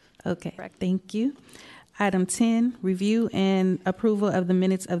 Okay, thank you. Item 10, review and approval of the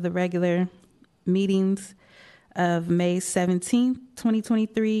minutes of the regular meetings of May 17th,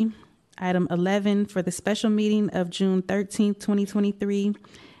 2023. Item 11 for the special meeting of June 13th, 2023.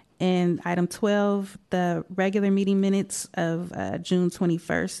 And item 12, the regular meeting minutes of June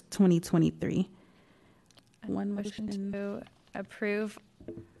 21st, 2023. One motion to approve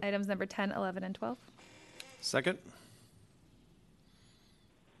items number 10, 11, and 12. Second.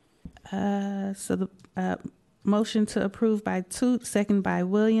 So the motion to approve by Toot, second by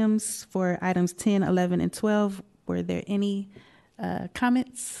Williams for items 10, 11, and 12. Were there any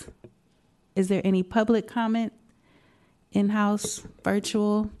comments? Is there any public comment? In-house,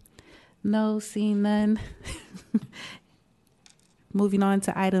 virtual? No, seeing none. Moving on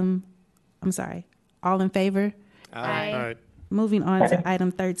to all in favor? Aye. Aye. Moving on to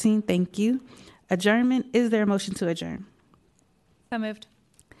item 13, thank you. Adjournment, is there a motion to adjourn? So moved.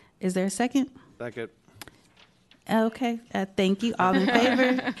 Is there a second? Second. Okay, thank you. All in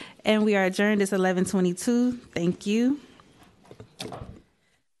favor? And we are adjourned. It's 11:22. Thank you.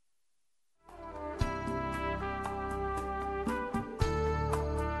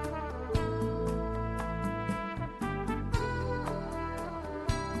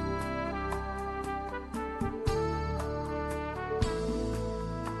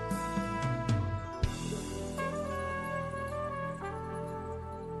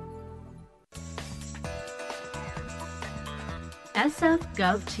 SF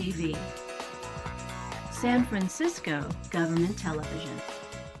Gov TV, San Francisco Government Television.